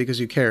it and because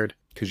you cared.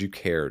 Because you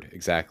cared,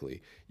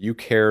 exactly. You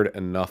cared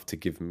enough to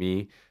give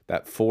me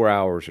that 4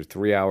 hours or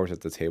 3 hours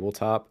at the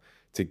tabletop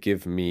to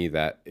give me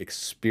that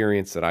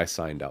experience that I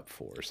signed up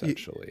for,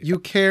 essentially. You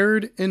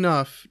cared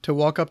enough to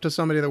walk up to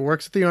somebody that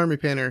works at the Army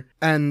Painter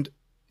and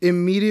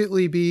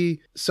immediately be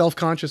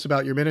self-conscious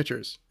about your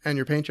miniatures and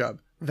your paint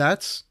job.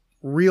 That's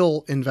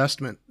real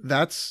investment.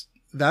 That's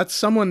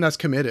someone that's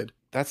committed.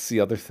 That's the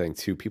other thing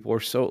too. People are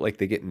so, like,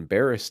 they get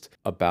embarrassed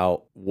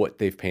about what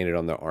they've painted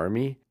on their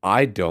army.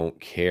 I don't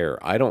care.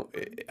 I don't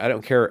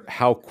care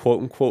how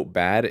quote unquote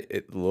bad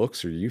it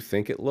looks or you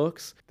think it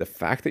looks. The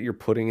fact that you're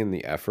putting in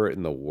the effort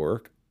and the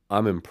work,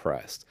 I'm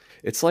impressed.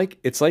 It's like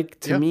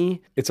to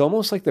me, it's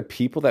almost like the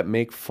people that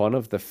make fun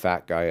of the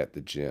fat guy at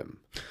the gym.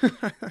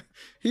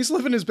 He's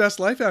living his best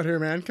life out here,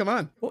 man. Come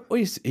on. Well,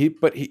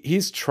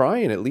 he's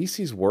trying. At least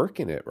he's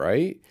working it,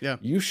 right? Yeah.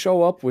 You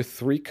show up with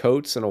 3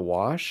 coats and a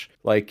wash,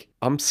 like,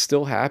 I'm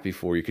still happy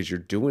for you because you're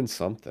doing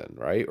something,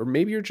 right? Or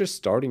maybe you're just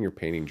starting your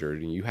painting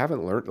journey. You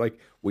haven't learned, like,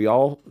 we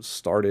all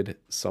started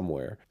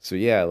somewhere. So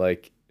yeah,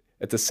 like,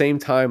 at the same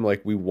time,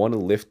 like, we want to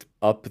lift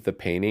up the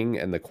painting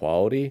and the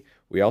quality.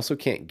 We also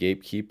can't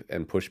gatekeep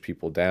and push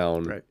people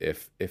down, right,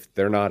 if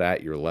they're not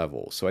at your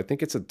level. So I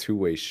think it's a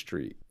two-way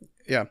street.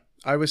 Yeah.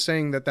 I was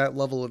saying that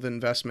level of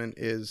investment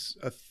is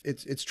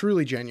it's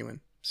truly genuine.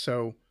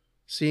 So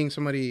seeing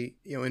somebody,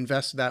 you know,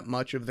 invest that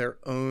much of their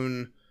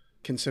own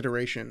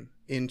consideration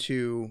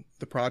into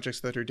the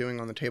projects that they're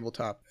doing on the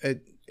tabletop,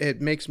 it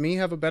makes me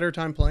have a better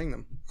time playing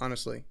them,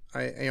 honestly.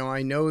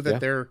 I know that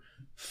they're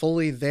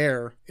fully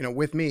there, you know,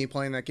 with me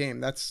playing that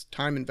game. That's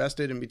time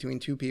invested in between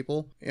two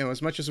people. You know,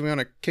 as much as we want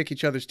to kick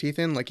each other's teeth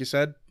in, like you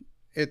said,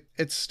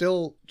 it's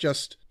still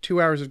just 2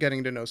 hours of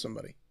getting to know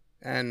somebody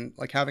and,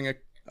 like, having a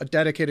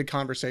dedicated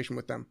conversation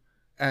with them.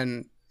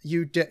 And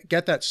you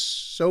get that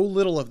so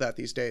little of that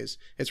these days.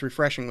 It's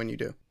refreshing when you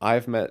do.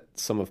 I've met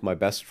some of my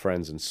best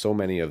friends and so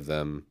many of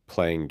them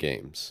playing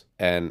games.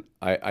 And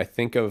I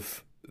think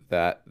of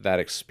that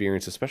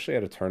experience, especially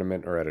at a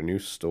tournament or at a new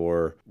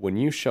store, when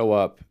you show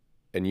up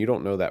and you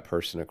don't know that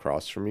person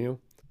across from you,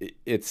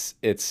 that's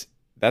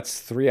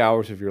 3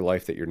 hours of your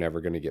life that you're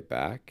never going to get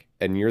back.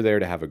 And you're there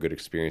to have a good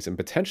experience and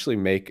potentially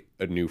make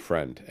a new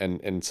friend.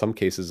 And in some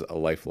cases, a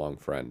lifelong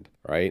friend,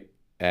 right?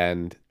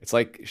 And it's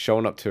like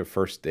showing up to a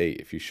first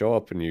date. If you show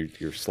up and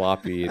you're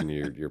sloppy and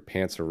your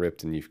pants are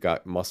ripped and you've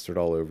got mustard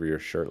all over your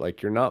shirt,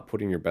 like, you're not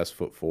putting your best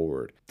foot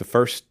forward. The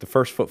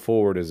first foot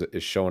forward is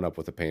showing up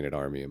with a painted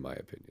army, in my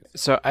opinion.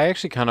 So I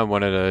actually kind of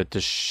wanted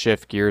to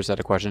shift gears at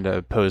a question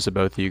to pose to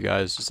both of you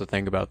guys just to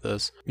think about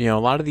this. You know,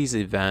 a lot of these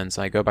events,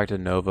 I go back to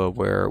Nova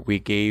where we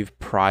gave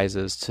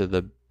prizes to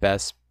the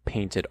best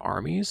painted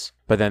armies,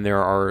 but then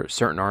there are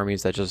certain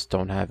armies that just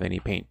don't have any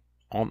paint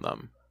on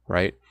them,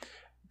 right?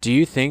 Do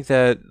you think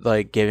that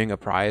like giving a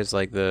prize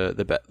like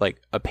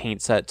like a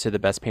paint set to the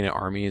best painted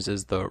armies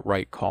is the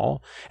right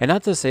call? And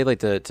not to say like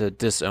to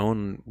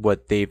disown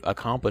what they've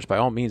accomplished. By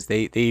all means,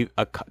 they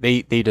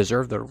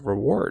deserve the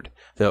reward,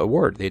 the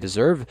award. They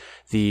deserve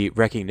the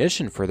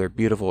recognition for their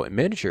beautiful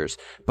miniatures.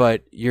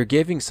 But you're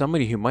giving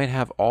somebody who might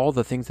have all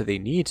the things that they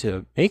need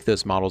to make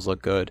those models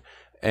look good,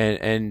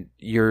 and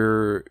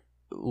you're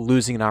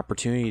losing an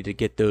opportunity to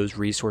get those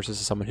resources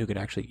to someone who can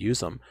actually use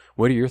them.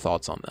 What are your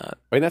thoughts on that?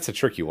 I mean, that's a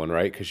tricky one,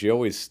 right? Because you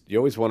always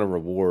want to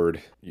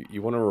reward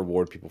you want to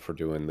reward people for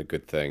doing the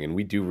good thing, and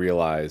we do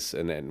realize,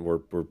 and we're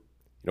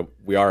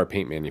we are a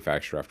paint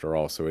manufacturer after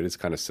all, so it is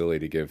kind of silly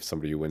to give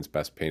somebody who wins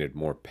best painted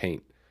more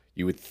paint.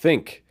 You would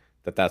think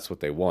that that's what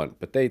they want,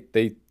 but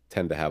they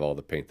tend to have all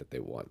the paint that they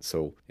want.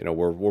 So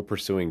we're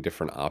pursuing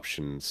different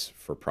options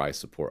for prize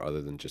support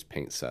other than just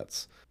paint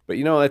sets. But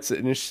that's an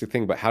interesting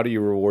thing. But how do you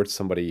reward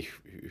somebody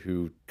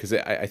who? Because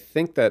I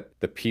think that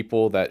the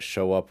people that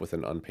show up with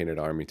an unpainted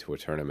army to a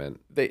tournament,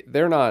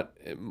 they're not,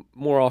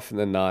 more often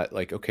than not,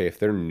 like, okay, if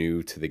they're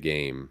new to the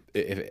game,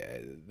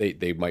 if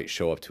they might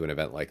show up to an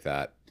event like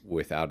that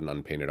without an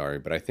unpainted army.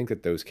 But I think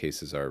that those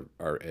cases are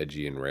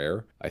edgy and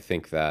rare. I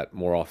think that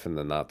more often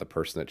than not, the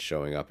person that's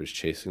showing up is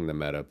chasing the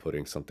meta,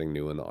 putting something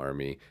new in the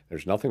army.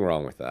 There's nothing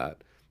wrong with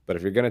that. But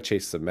if you're going to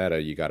chase the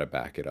meta, you got to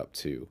back it up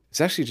too.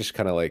 It's actually just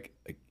kind of like,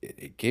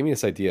 it gave me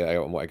this idea.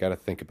 I got to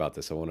think about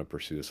this. I want to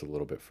pursue this a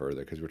little bit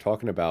further because we're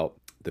talking about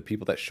the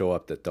people that show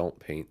up that don't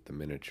paint the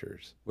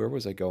miniatures. Where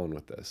was I going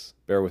with this?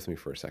 Bear with me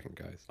for a second,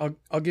 guys.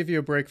 I'll give you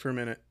a break for a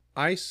minute.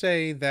 I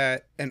say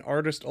that an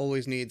artist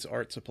always needs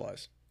art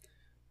supplies.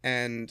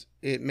 And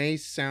it may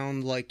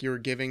sound like you're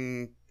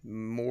giving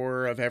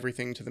more of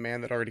everything to the man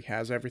that already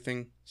has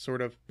everything,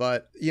 sort of.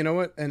 But you know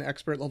what an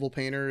expert level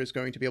painter is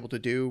going to be able to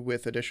do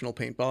with additional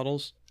paint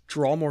bottles?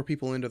 Draw more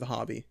people into the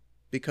hobby,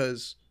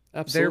 because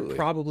Absolutely. They're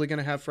probably going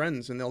to have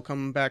friends and they'll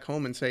come back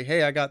home and say,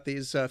 hey, I got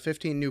these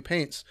 15 new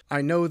paints.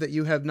 I know that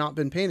you have not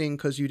been painting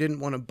because you didn't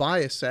want to buy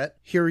a set.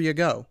 Here you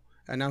go.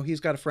 And now he's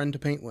got a friend to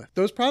paint with.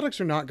 Those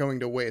products are not going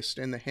to waste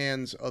in the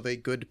hands of a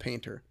good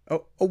painter.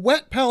 Oh, a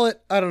wet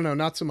palette, I don't know,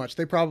 not so much.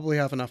 They probably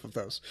have enough of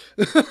those.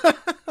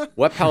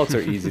 Wet pallets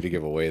are easy to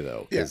give away,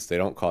 though, because they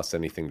don't cost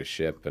anything to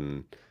ship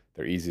and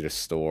they're easy to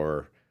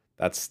store.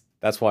 That's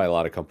why a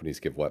lot of companies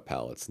give wet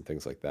pallets and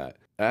things like that.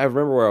 I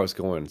remember where I was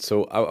going.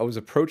 So I was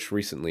approached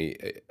recently.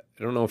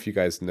 I don't know if you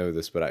guys know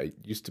this, but I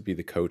used to be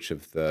the coach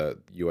of the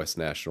U.S.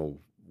 National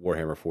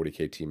Warhammer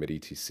 40K team at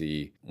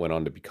ETC, went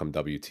on to become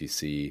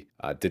WTC,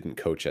 didn't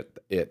coach at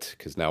it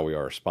because now we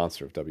are a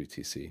sponsor of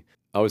WTC.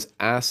 I was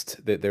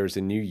asked that there's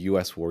a new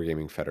U.S.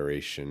 Wargaming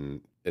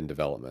Federation in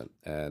development,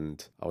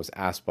 and I was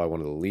asked by one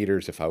of the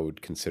leaders if I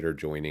would consider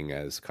joining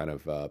as kind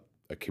of a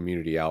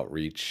community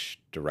outreach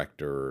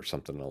director or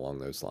something along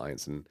those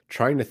lines, and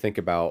trying to think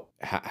about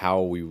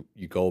how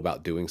you go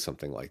about doing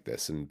something like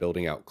this and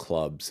building out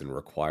clubs and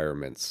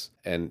requirements.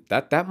 And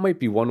that might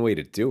be one way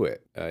to do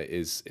it,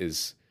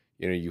 is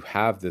you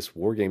have this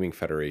Wargaming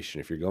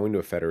Federation. If you're going to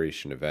a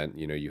Federation event,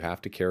 you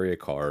have to carry a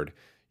card.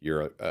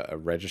 You're a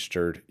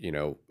registered,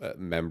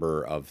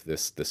 member of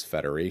this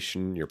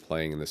federation. You're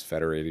playing in this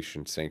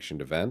federation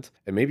sanctioned event,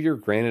 and maybe you're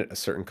granted a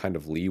certain kind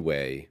of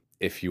leeway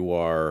if you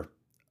are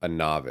a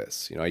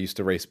novice. I used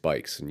to race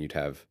bikes, and you'd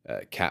have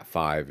Cat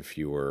 5 if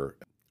you were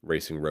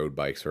racing road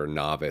bikes, or a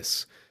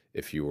novice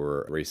if you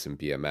were racing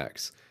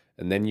BMX.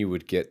 And then you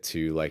would get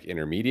to like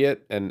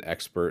intermediate and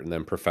expert and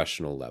then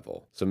professional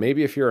level. So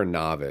maybe if you're a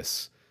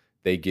novice,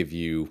 they give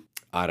you,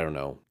 I don't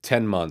know,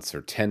 10 months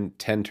or 10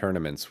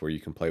 tournaments where you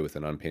can play with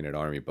an unpainted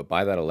army. But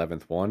by that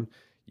 11th one,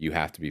 you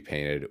have to be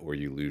painted or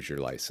you lose your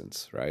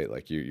license, right?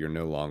 Like you're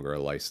no longer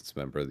a licensed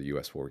member of the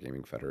U.S.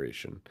 Wargaming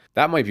Federation.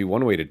 That might be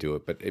one way to do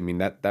it, but I mean,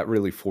 that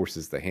really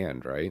forces the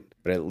hand, right?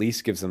 But at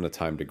least gives them the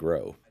time to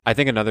grow. I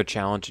think another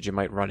challenge that you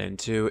might run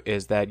into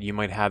is that you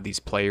might have these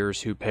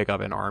players who pick up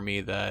an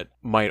army that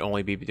might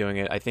only be doing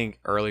it. I think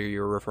earlier you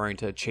were referring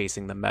to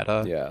chasing the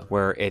meta,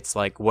 where it's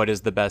like, what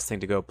is the best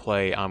thing to go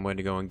play? I'm going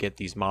to go and get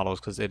these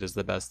models because it is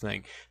the best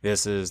thing.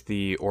 This is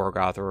the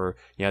Orgoth, or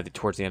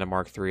towards the end of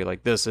Mark III,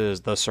 like this is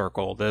the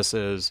Circle. This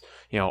is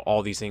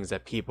all these things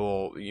that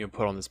people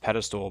put on this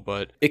pedestal.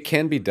 But it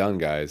can be done,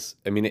 guys.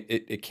 I mean,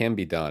 it can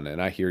be done,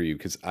 and I hear you,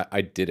 because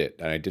I did it,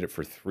 and I did it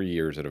for 3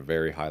 years at a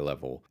very high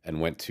level,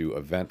 and went to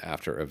event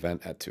after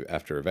event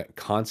after event,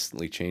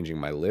 constantly changing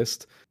my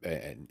list.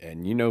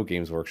 And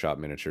Games Workshop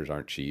miniatures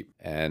aren't cheap.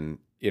 And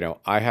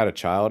I had a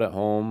child at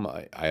home.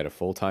 I had a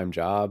full-time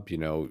job.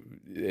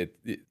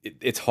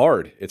 It's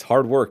hard. It's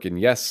hard work. And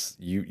yes,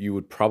 you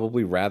would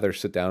probably rather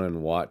sit down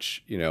and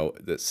watch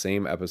the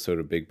same episode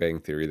of Big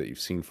Bang Theory that you've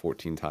seen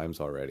 14 times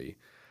already,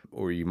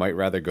 or you might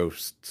rather go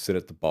sit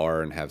at the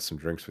bar and have some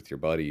drinks with your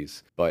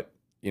buddies. But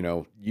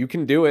you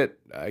can do it.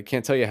 I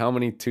can't tell you how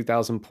many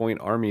 2,000 point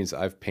armies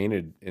I've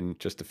painted in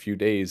just a few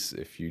days.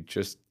 If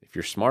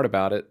you're smart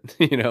about it,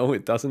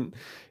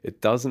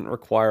 it doesn't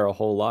require a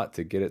whole lot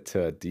to get it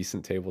to a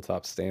decent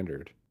tabletop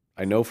standard.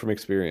 I know from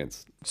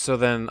experience. So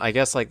then I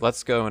guess like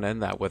let's go and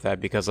end that with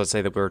that, because let's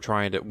say that we're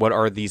trying to, what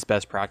are these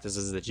best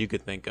practices that you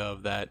could think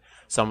of that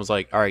someone's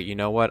like, all right, you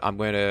know what, I'm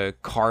going to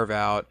carve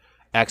out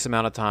X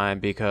amount of time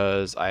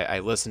because I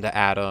listened to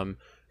Adam.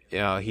 You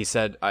know, he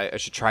said I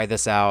should try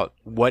this out.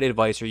 What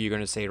advice are you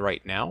going to say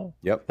right now?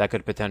 Yep. That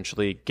could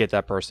potentially get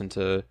that person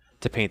to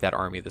paint that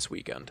army this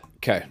weekend.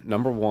 Okay,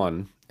 number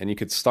one, and you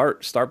could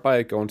start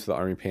by going to the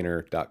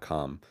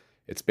armypainter.com.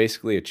 It's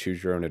basically a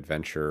choose your own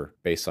adventure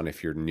based on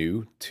if you're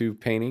new to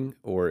painting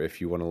or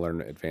if you want to learn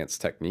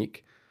advanced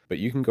technique. But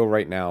you can go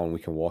right now and we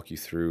can walk you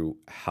through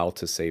how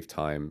to save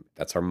time.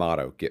 That's our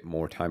motto, get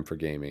more time for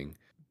gaming.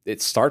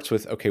 It starts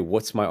with, okay,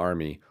 what's my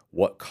army?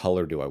 What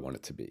color do I want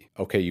it to be?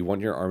 Okay, you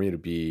want your army to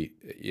be,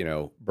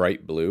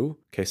 bright blue?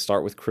 Okay,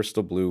 start with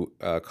crystal blue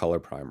color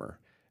primer.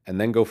 And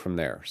then go from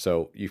there.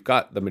 So you've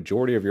got the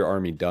majority of your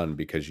army done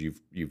because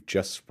you've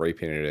just spray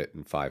painted it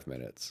in 5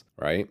 minutes,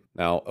 right?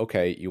 Now,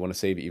 okay, you want to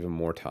save even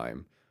more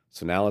time.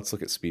 So now let's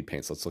look at speed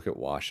paints. Let's look at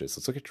washes.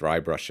 Let's look at dry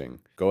brushing.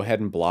 Go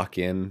ahead and block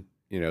in,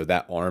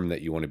 that arm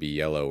that you want to be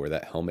yellow or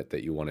that helmet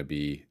that you want to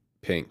be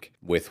pink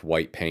with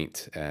white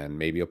paint, and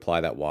maybe apply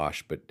that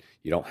wash, but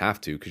you don't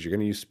have to because you're going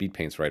to use speed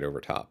paints right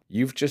over top.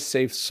 You've just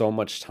saved so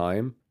much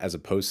time as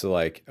opposed to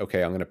like,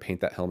 okay, I'm going to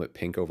paint that helmet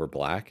pink over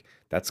black.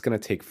 That's going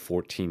to take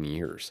 14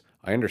 years.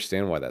 I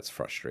understand why that's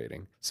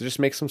frustrating. So just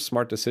make some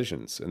smart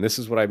decisions. And this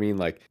is what I mean.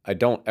 Like, I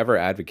don't ever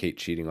advocate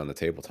cheating on the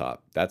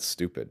tabletop. That's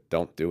stupid.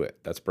 Don't do it.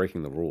 That's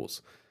breaking the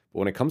rules. But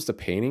when it comes to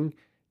painting,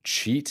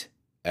 cheat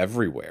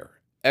everywhere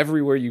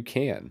you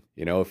can.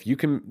 If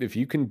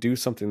you can do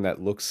something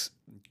that looks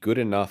good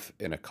enough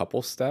in a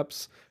couple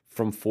steps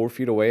from 4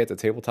 feet away at the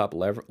tabletop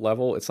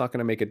level, it's not going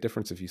to make a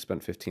difference if you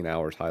spent 15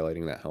 hours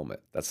highlighting that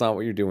helmet. That's not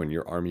what you're doing.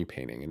 You're army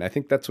painting. And I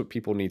think that's what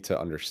people need to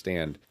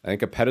understand. I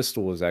think a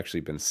pedestal has actually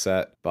been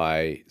set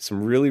by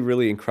some really,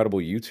 really incredible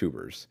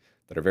YouTubers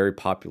that are very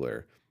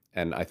popular.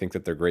 And I think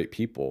that they're great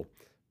people,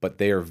 but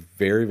they are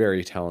very,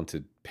 very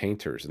talented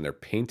painters, and they're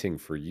painting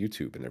for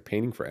YouTube and they're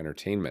painting for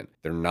entertainment.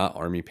 They're not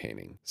army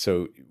painting.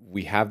 So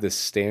we have this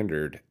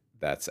standard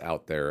that's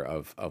out there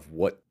of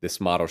what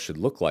this model should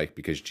look like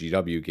because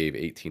GW gave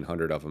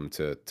 1,800 of them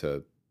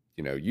to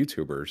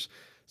YouTubers.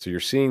 So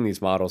you're seeing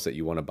these models that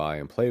you want to buy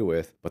and play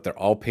with, but they're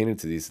all painted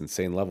to these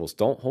insane levels.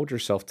 Don't hold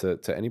yourself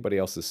to anybody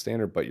else's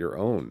standard but your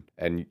own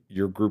and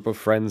your group of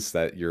friends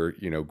that you're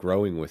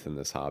growing with in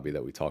this hobby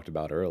that we talked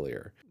about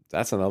earlier.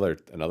 That's another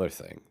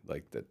thing.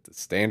 Like the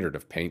standard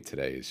of paint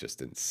today is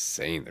just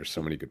insane. There's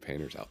so many good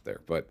painters out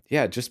there. But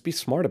yeah, just be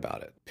smart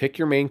about it. Pick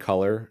your main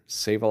color,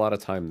 save a lot of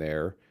time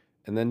there,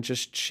 and then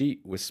just cheat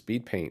with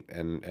speed paint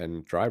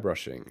and dry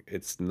brushing.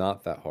 It's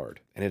not that hard,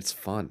 and it's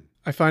fun.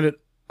 I find it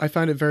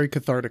very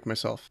cathartic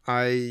myself.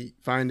 I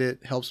find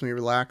it helps me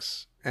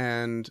relax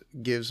and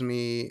gives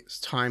me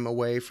time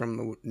away from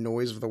the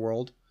noise of the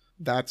world.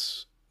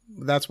 That's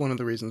one of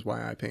the reasons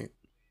why I paint.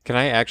 Can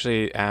I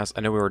actually ask,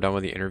 I know we were done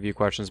with the interview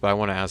questions, but I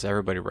want to ask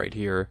everybody right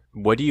here,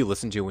 what do you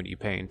listen to when you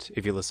paint,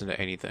 if you listen to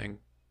anything?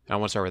 I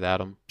want to start with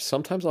Adam.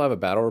 Sometimes I'll have a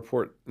battle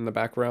report in the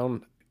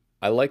background.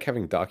 I like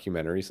having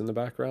documentaries in the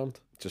background,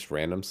 just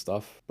random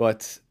stuff.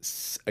 But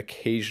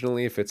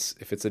occasionally, if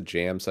it's a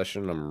jam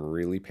session, I'm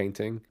really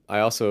painting.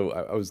 I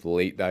was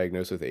late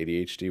diagnosed with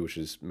ADHD, which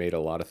has made a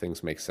lot of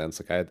things make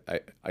sense.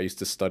 Like I used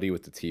to study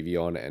with the TV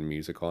on and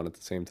music on at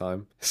the same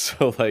time.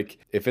 So like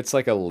if it's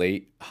like a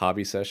late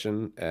hobby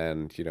session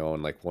and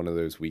on like one of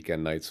those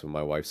weekend nights when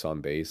my wife's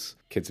on base,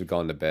 kids have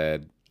gone to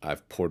bed,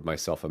 I've poured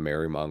myself a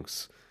Merry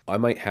Monks, I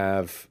might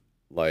have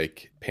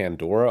like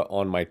Pandora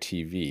on my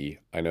TV.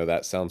 I know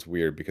that sounds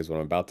weird because what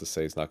I'm about to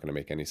say is not going to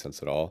make any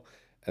sense at all.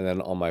 And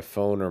then on my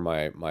phone or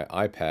my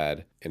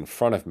iPad in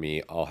front of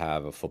me, I'll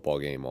have a football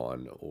game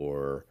on,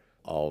 or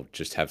I'll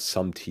just have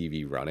some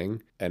TV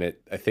running. And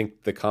I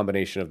think the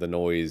combination of the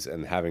noise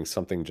and having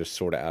something just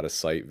sort of out of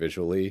sight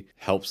visually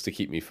helps to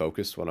keep me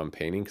focused when I'm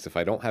painting. Because if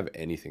I don't have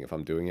anything, if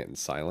I'm doing it in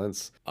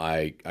silence,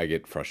 I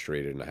get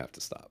frustrated and I have to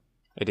stop.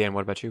 Hey Dan,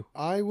 what about you?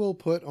 I will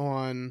put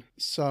on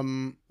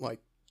some like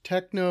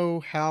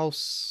techno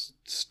house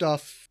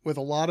stuff with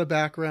a lot of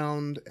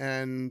background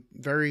and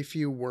very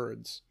few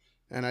words,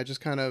 and I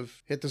just kind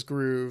of hit this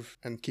groove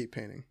and keep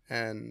painting.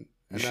 And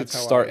you should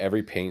start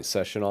every paint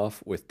session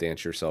off with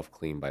Dance Yourself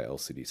Clean by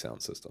LCD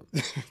Sound System.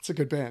 It's a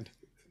good band.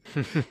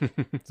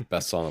 It's the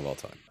best song of all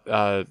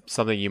time.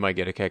 Something you might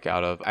get a kick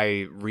out of.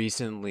 I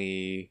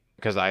recently,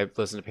 because I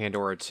listened to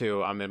Pandora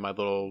too, I'm in my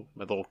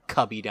little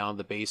cubby down in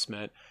the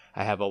basement.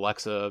 I have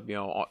Alexa,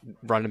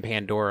 running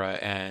Pandora,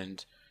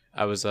 and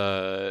I was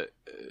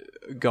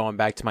going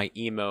back to my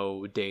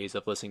emo days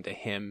of listening to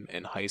Him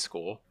in high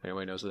school.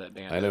 Everybody knows who that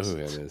band is. I know who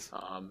Him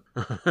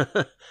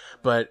is.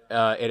 But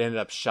it ended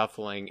up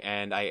shuffling,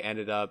 and I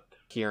ended up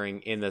hearing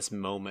In This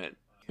Moment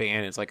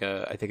band. It's like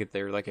I think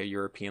they're like a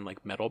European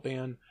like metal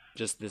band.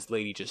 Just this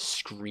lady just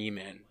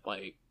screaming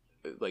like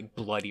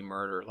bloody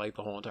murder like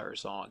the whole entire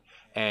song.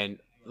 And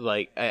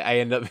like I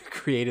ended up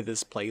created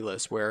this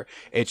playlist where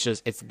it's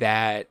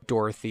that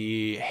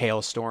Dorothy,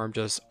 Hailstorm,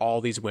 just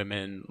all these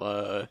women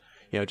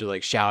just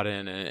like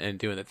shouting and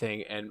doing the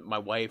thing. And my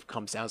wife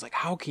comes down, is like,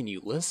 how can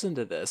you listen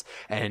to this?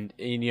 And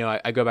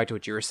I go back to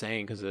what you were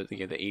saying, because of the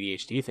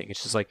ADHD thing.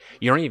 It's just like,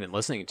 you aren't even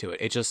listening to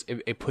it.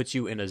 It puts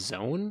you in a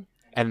zone.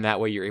 And that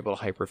way you're able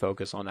to hyper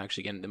focus on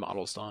actually getting the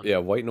models done. Yeah,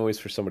 white noise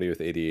for somebody with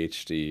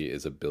ADHD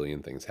is a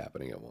billion things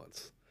happening at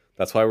once.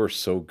 That's why we're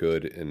so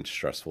good in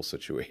stressful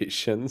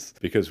situations,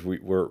 because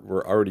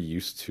we're already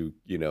used to,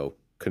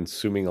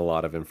 consuming a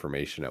lot of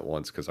information at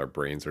once, because our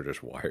brains are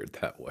just wired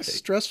that way.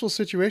 Stressful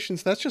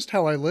situations, that's just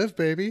how I live,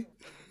 baby.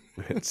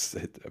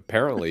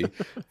 Apparently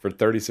for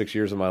 36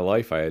 years of my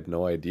life I had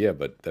no idea,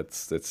 but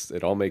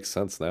it all makes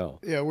sense now.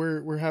 Yeah,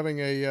 we're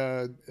having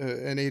an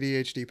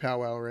ADHD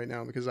powwow right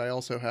now, because I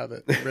also have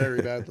it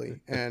very badly.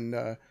 And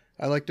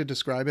I like to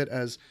describe it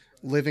as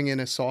living in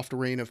a soft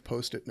rain of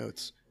Post-it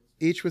notes,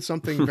 each with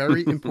something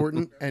very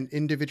important and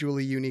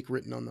individually unique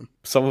written on them.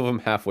 Some of them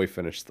halfway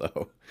finished,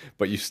 though,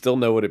 but you still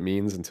know what it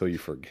means until you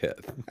forget.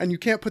 And you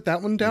can't put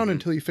that one down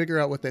until you figure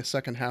out what the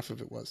second half of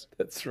it was.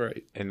 That's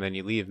right. And then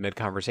you leave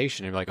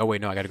mid-conversation and you're like, oh,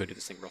 wait, no, I got to go do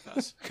this thing real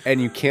fast. And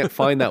you can't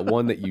find that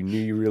one that you knew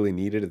you really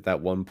needed at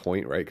that one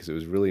point, right? Because it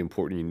was really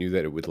important. You knew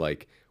that it would,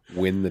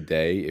 win the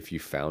day if you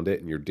found it,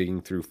 and you're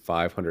digging through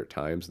 500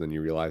 times, and then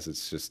you realize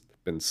it's just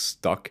been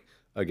stuck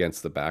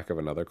against the back of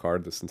another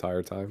card this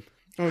entire time.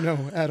 Oh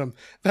no, Adam,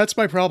 that's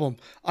my problem.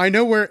 I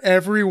know where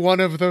every one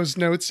of those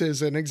notes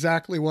is and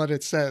exactly what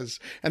it says.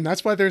 And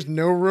that's why there's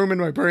no room in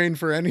my brain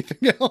for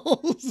anything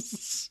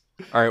else.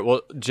 All right,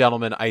 well,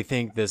 gentlemen, I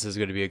think this is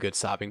going to be a good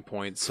stopping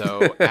point.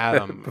 So,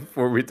 Adam,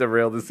 before we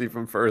derail this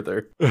even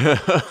further,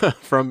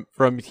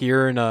 from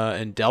here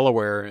in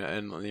Delaware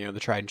and the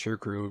Tried and True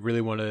crew,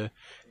 really want to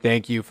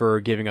thank you for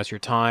giving us your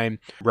time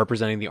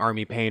representing the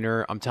Army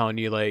Painter. I'm telling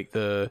you,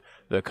 the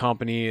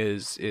company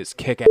is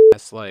kick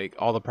ass.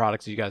 All the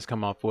products you guys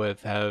come up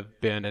with have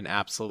been an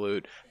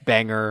absolute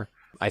banger.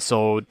 I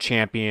sold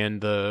Champion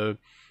the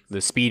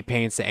speed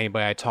paints to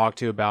anybody I talked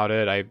to about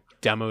it. I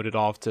demoed it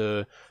off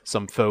to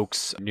some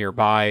folks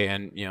nearby,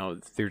 and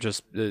they're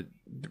just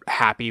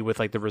happy with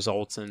the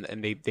results,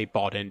 and they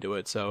bought into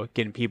it. So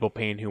getting people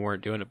paint who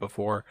weren't doing it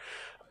before.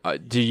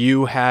 Do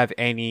you have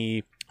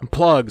any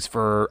plugs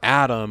for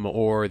Adam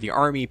or the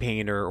Army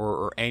Painter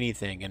or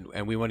anything?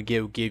 And we want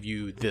to give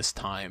you this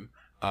time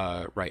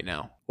right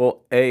now.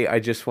 Well, I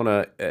just want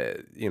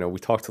to, we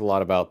talked a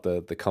lot about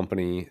the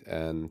company,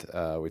 and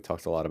we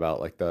talked a lot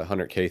about the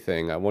 100K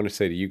thing. I want to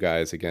say to you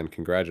guys again,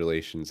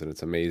 congratulations, and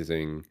it's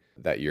amazing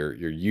that you're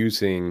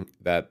using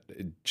that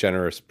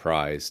generous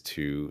prize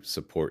to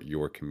support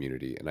your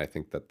community, and I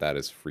think that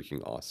is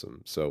freaking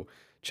awesome. So,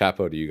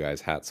 chapo to you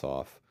guys, hats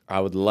off.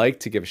 I would like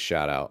to give a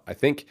shout out. I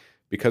think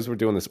because we're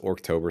doing this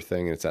Orktober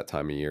thing and it's that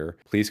time of year,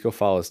 please go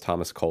follow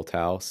Thomas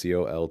Coltau,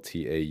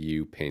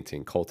 Coltau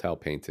Painting, Coltau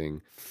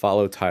Painting.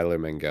 Follow Tyler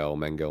Mengel,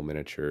 Mengel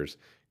Miniatures.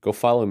 Go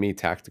follow me,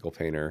 Tactical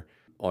Painter,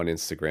 on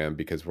Instagram,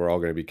 because we're all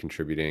going to be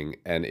contributing.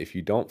 And if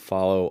you don't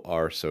follow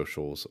our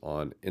socials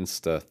on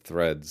Insta,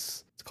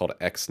 Threads, it's called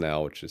X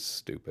now, which is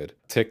stupid,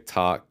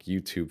 TikTok,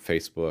 YouTube,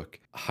 Facebook,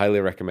 I highly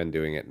recommend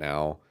doing it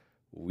now.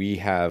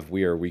 We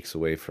are weeks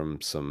away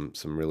from some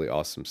really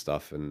awesome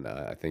stuff, and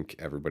I think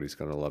everybody's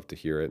going to love to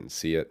hear it and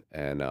see it.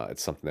 And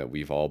it's something that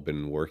we've all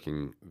been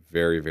working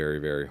very, very,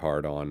 very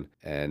hard on,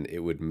 and it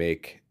would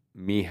make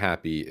me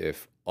happy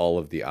if all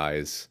of the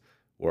eyes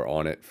were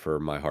on it for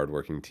my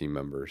hardworking team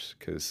members,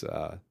 because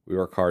we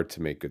work hard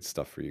to make good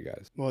stuff for you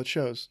guys. Well, it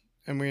shows,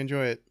 and we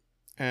enjoy it.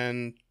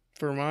 And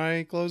for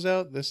my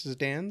closeout, this is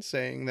Dan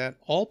saying that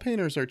all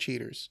painters are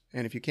cheaters,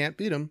 and if you can't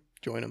beat them,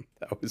 join them.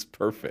 That was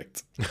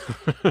perfect.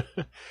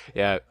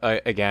 Yeah,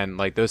 again,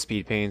 those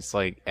speed paints,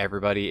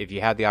 everybody, if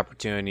you had the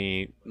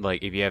opportunity,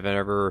 if you haven't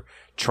ever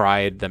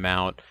tried them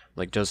out,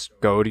 just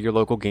go to your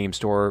local game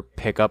store,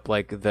 pick up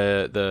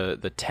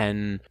the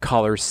 10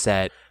 color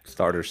set,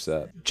 starter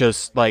set.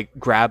 Just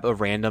grab a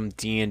random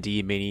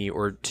D&D mini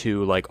or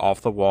two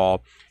off the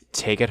wall,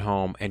 take it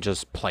home and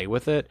just play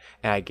with it,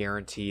 and I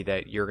guarantee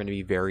that you're going to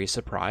be very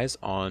surprised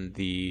on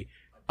the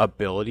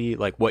ability,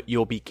 what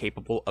you'll be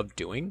capable of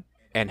doing,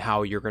 and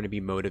how you're going to be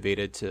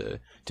motivated to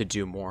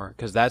do more.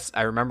 Because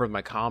I remember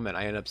my comment,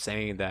 I ended up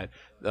saying that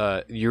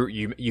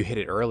you hit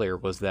it earlier,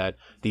 was that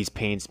these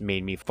paints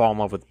made me fall in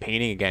love with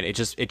painting again.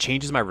 It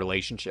changes my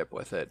relationship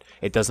with it.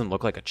 It doesn't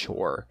look like a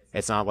chore.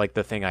 It's not like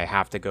the thing I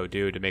have to go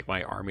do to make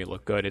my army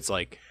look good. It's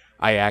I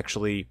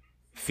actually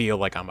feel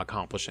like I'm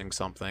accomplishing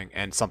something,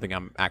 and something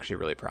I'm actually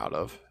really proud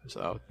of.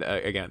 So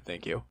again,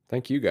 thank you.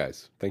 Thank you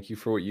guys. Thank you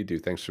for what you do.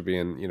 Thanks for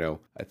being,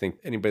 I think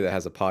anybody that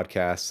has a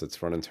podcast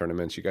that's running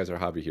tournaments, you guys are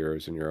hobby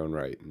heroes in your own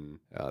right. And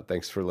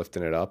thanks for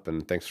lifting it up,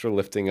 and thanks for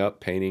lifting up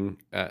painting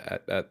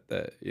at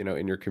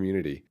in your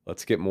community.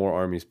 Let's get more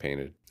armies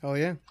painted. Oh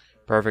yeah.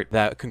 Perfect.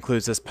 That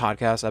concludes this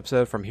podcast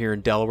episode from here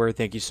in Delaware.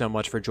 Thank you so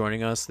much for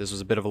joining us. This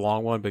was a bit of a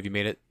long one, but if you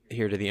made it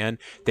here to the end,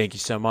 thank you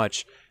so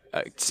much.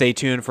 Stay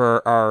tuned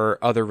for our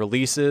other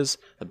releases,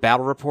 the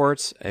battle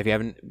reports. If you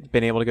haven't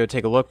been able to go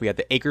take a look, we have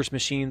the Acres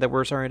machine that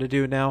we're starting to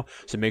do now.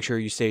 So make sure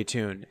you stay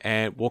tuned,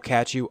 and we'll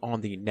catch you on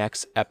the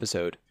next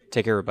episode.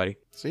 Take care, everybody.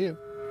 See you.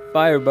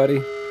 Bye,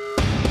 everybody.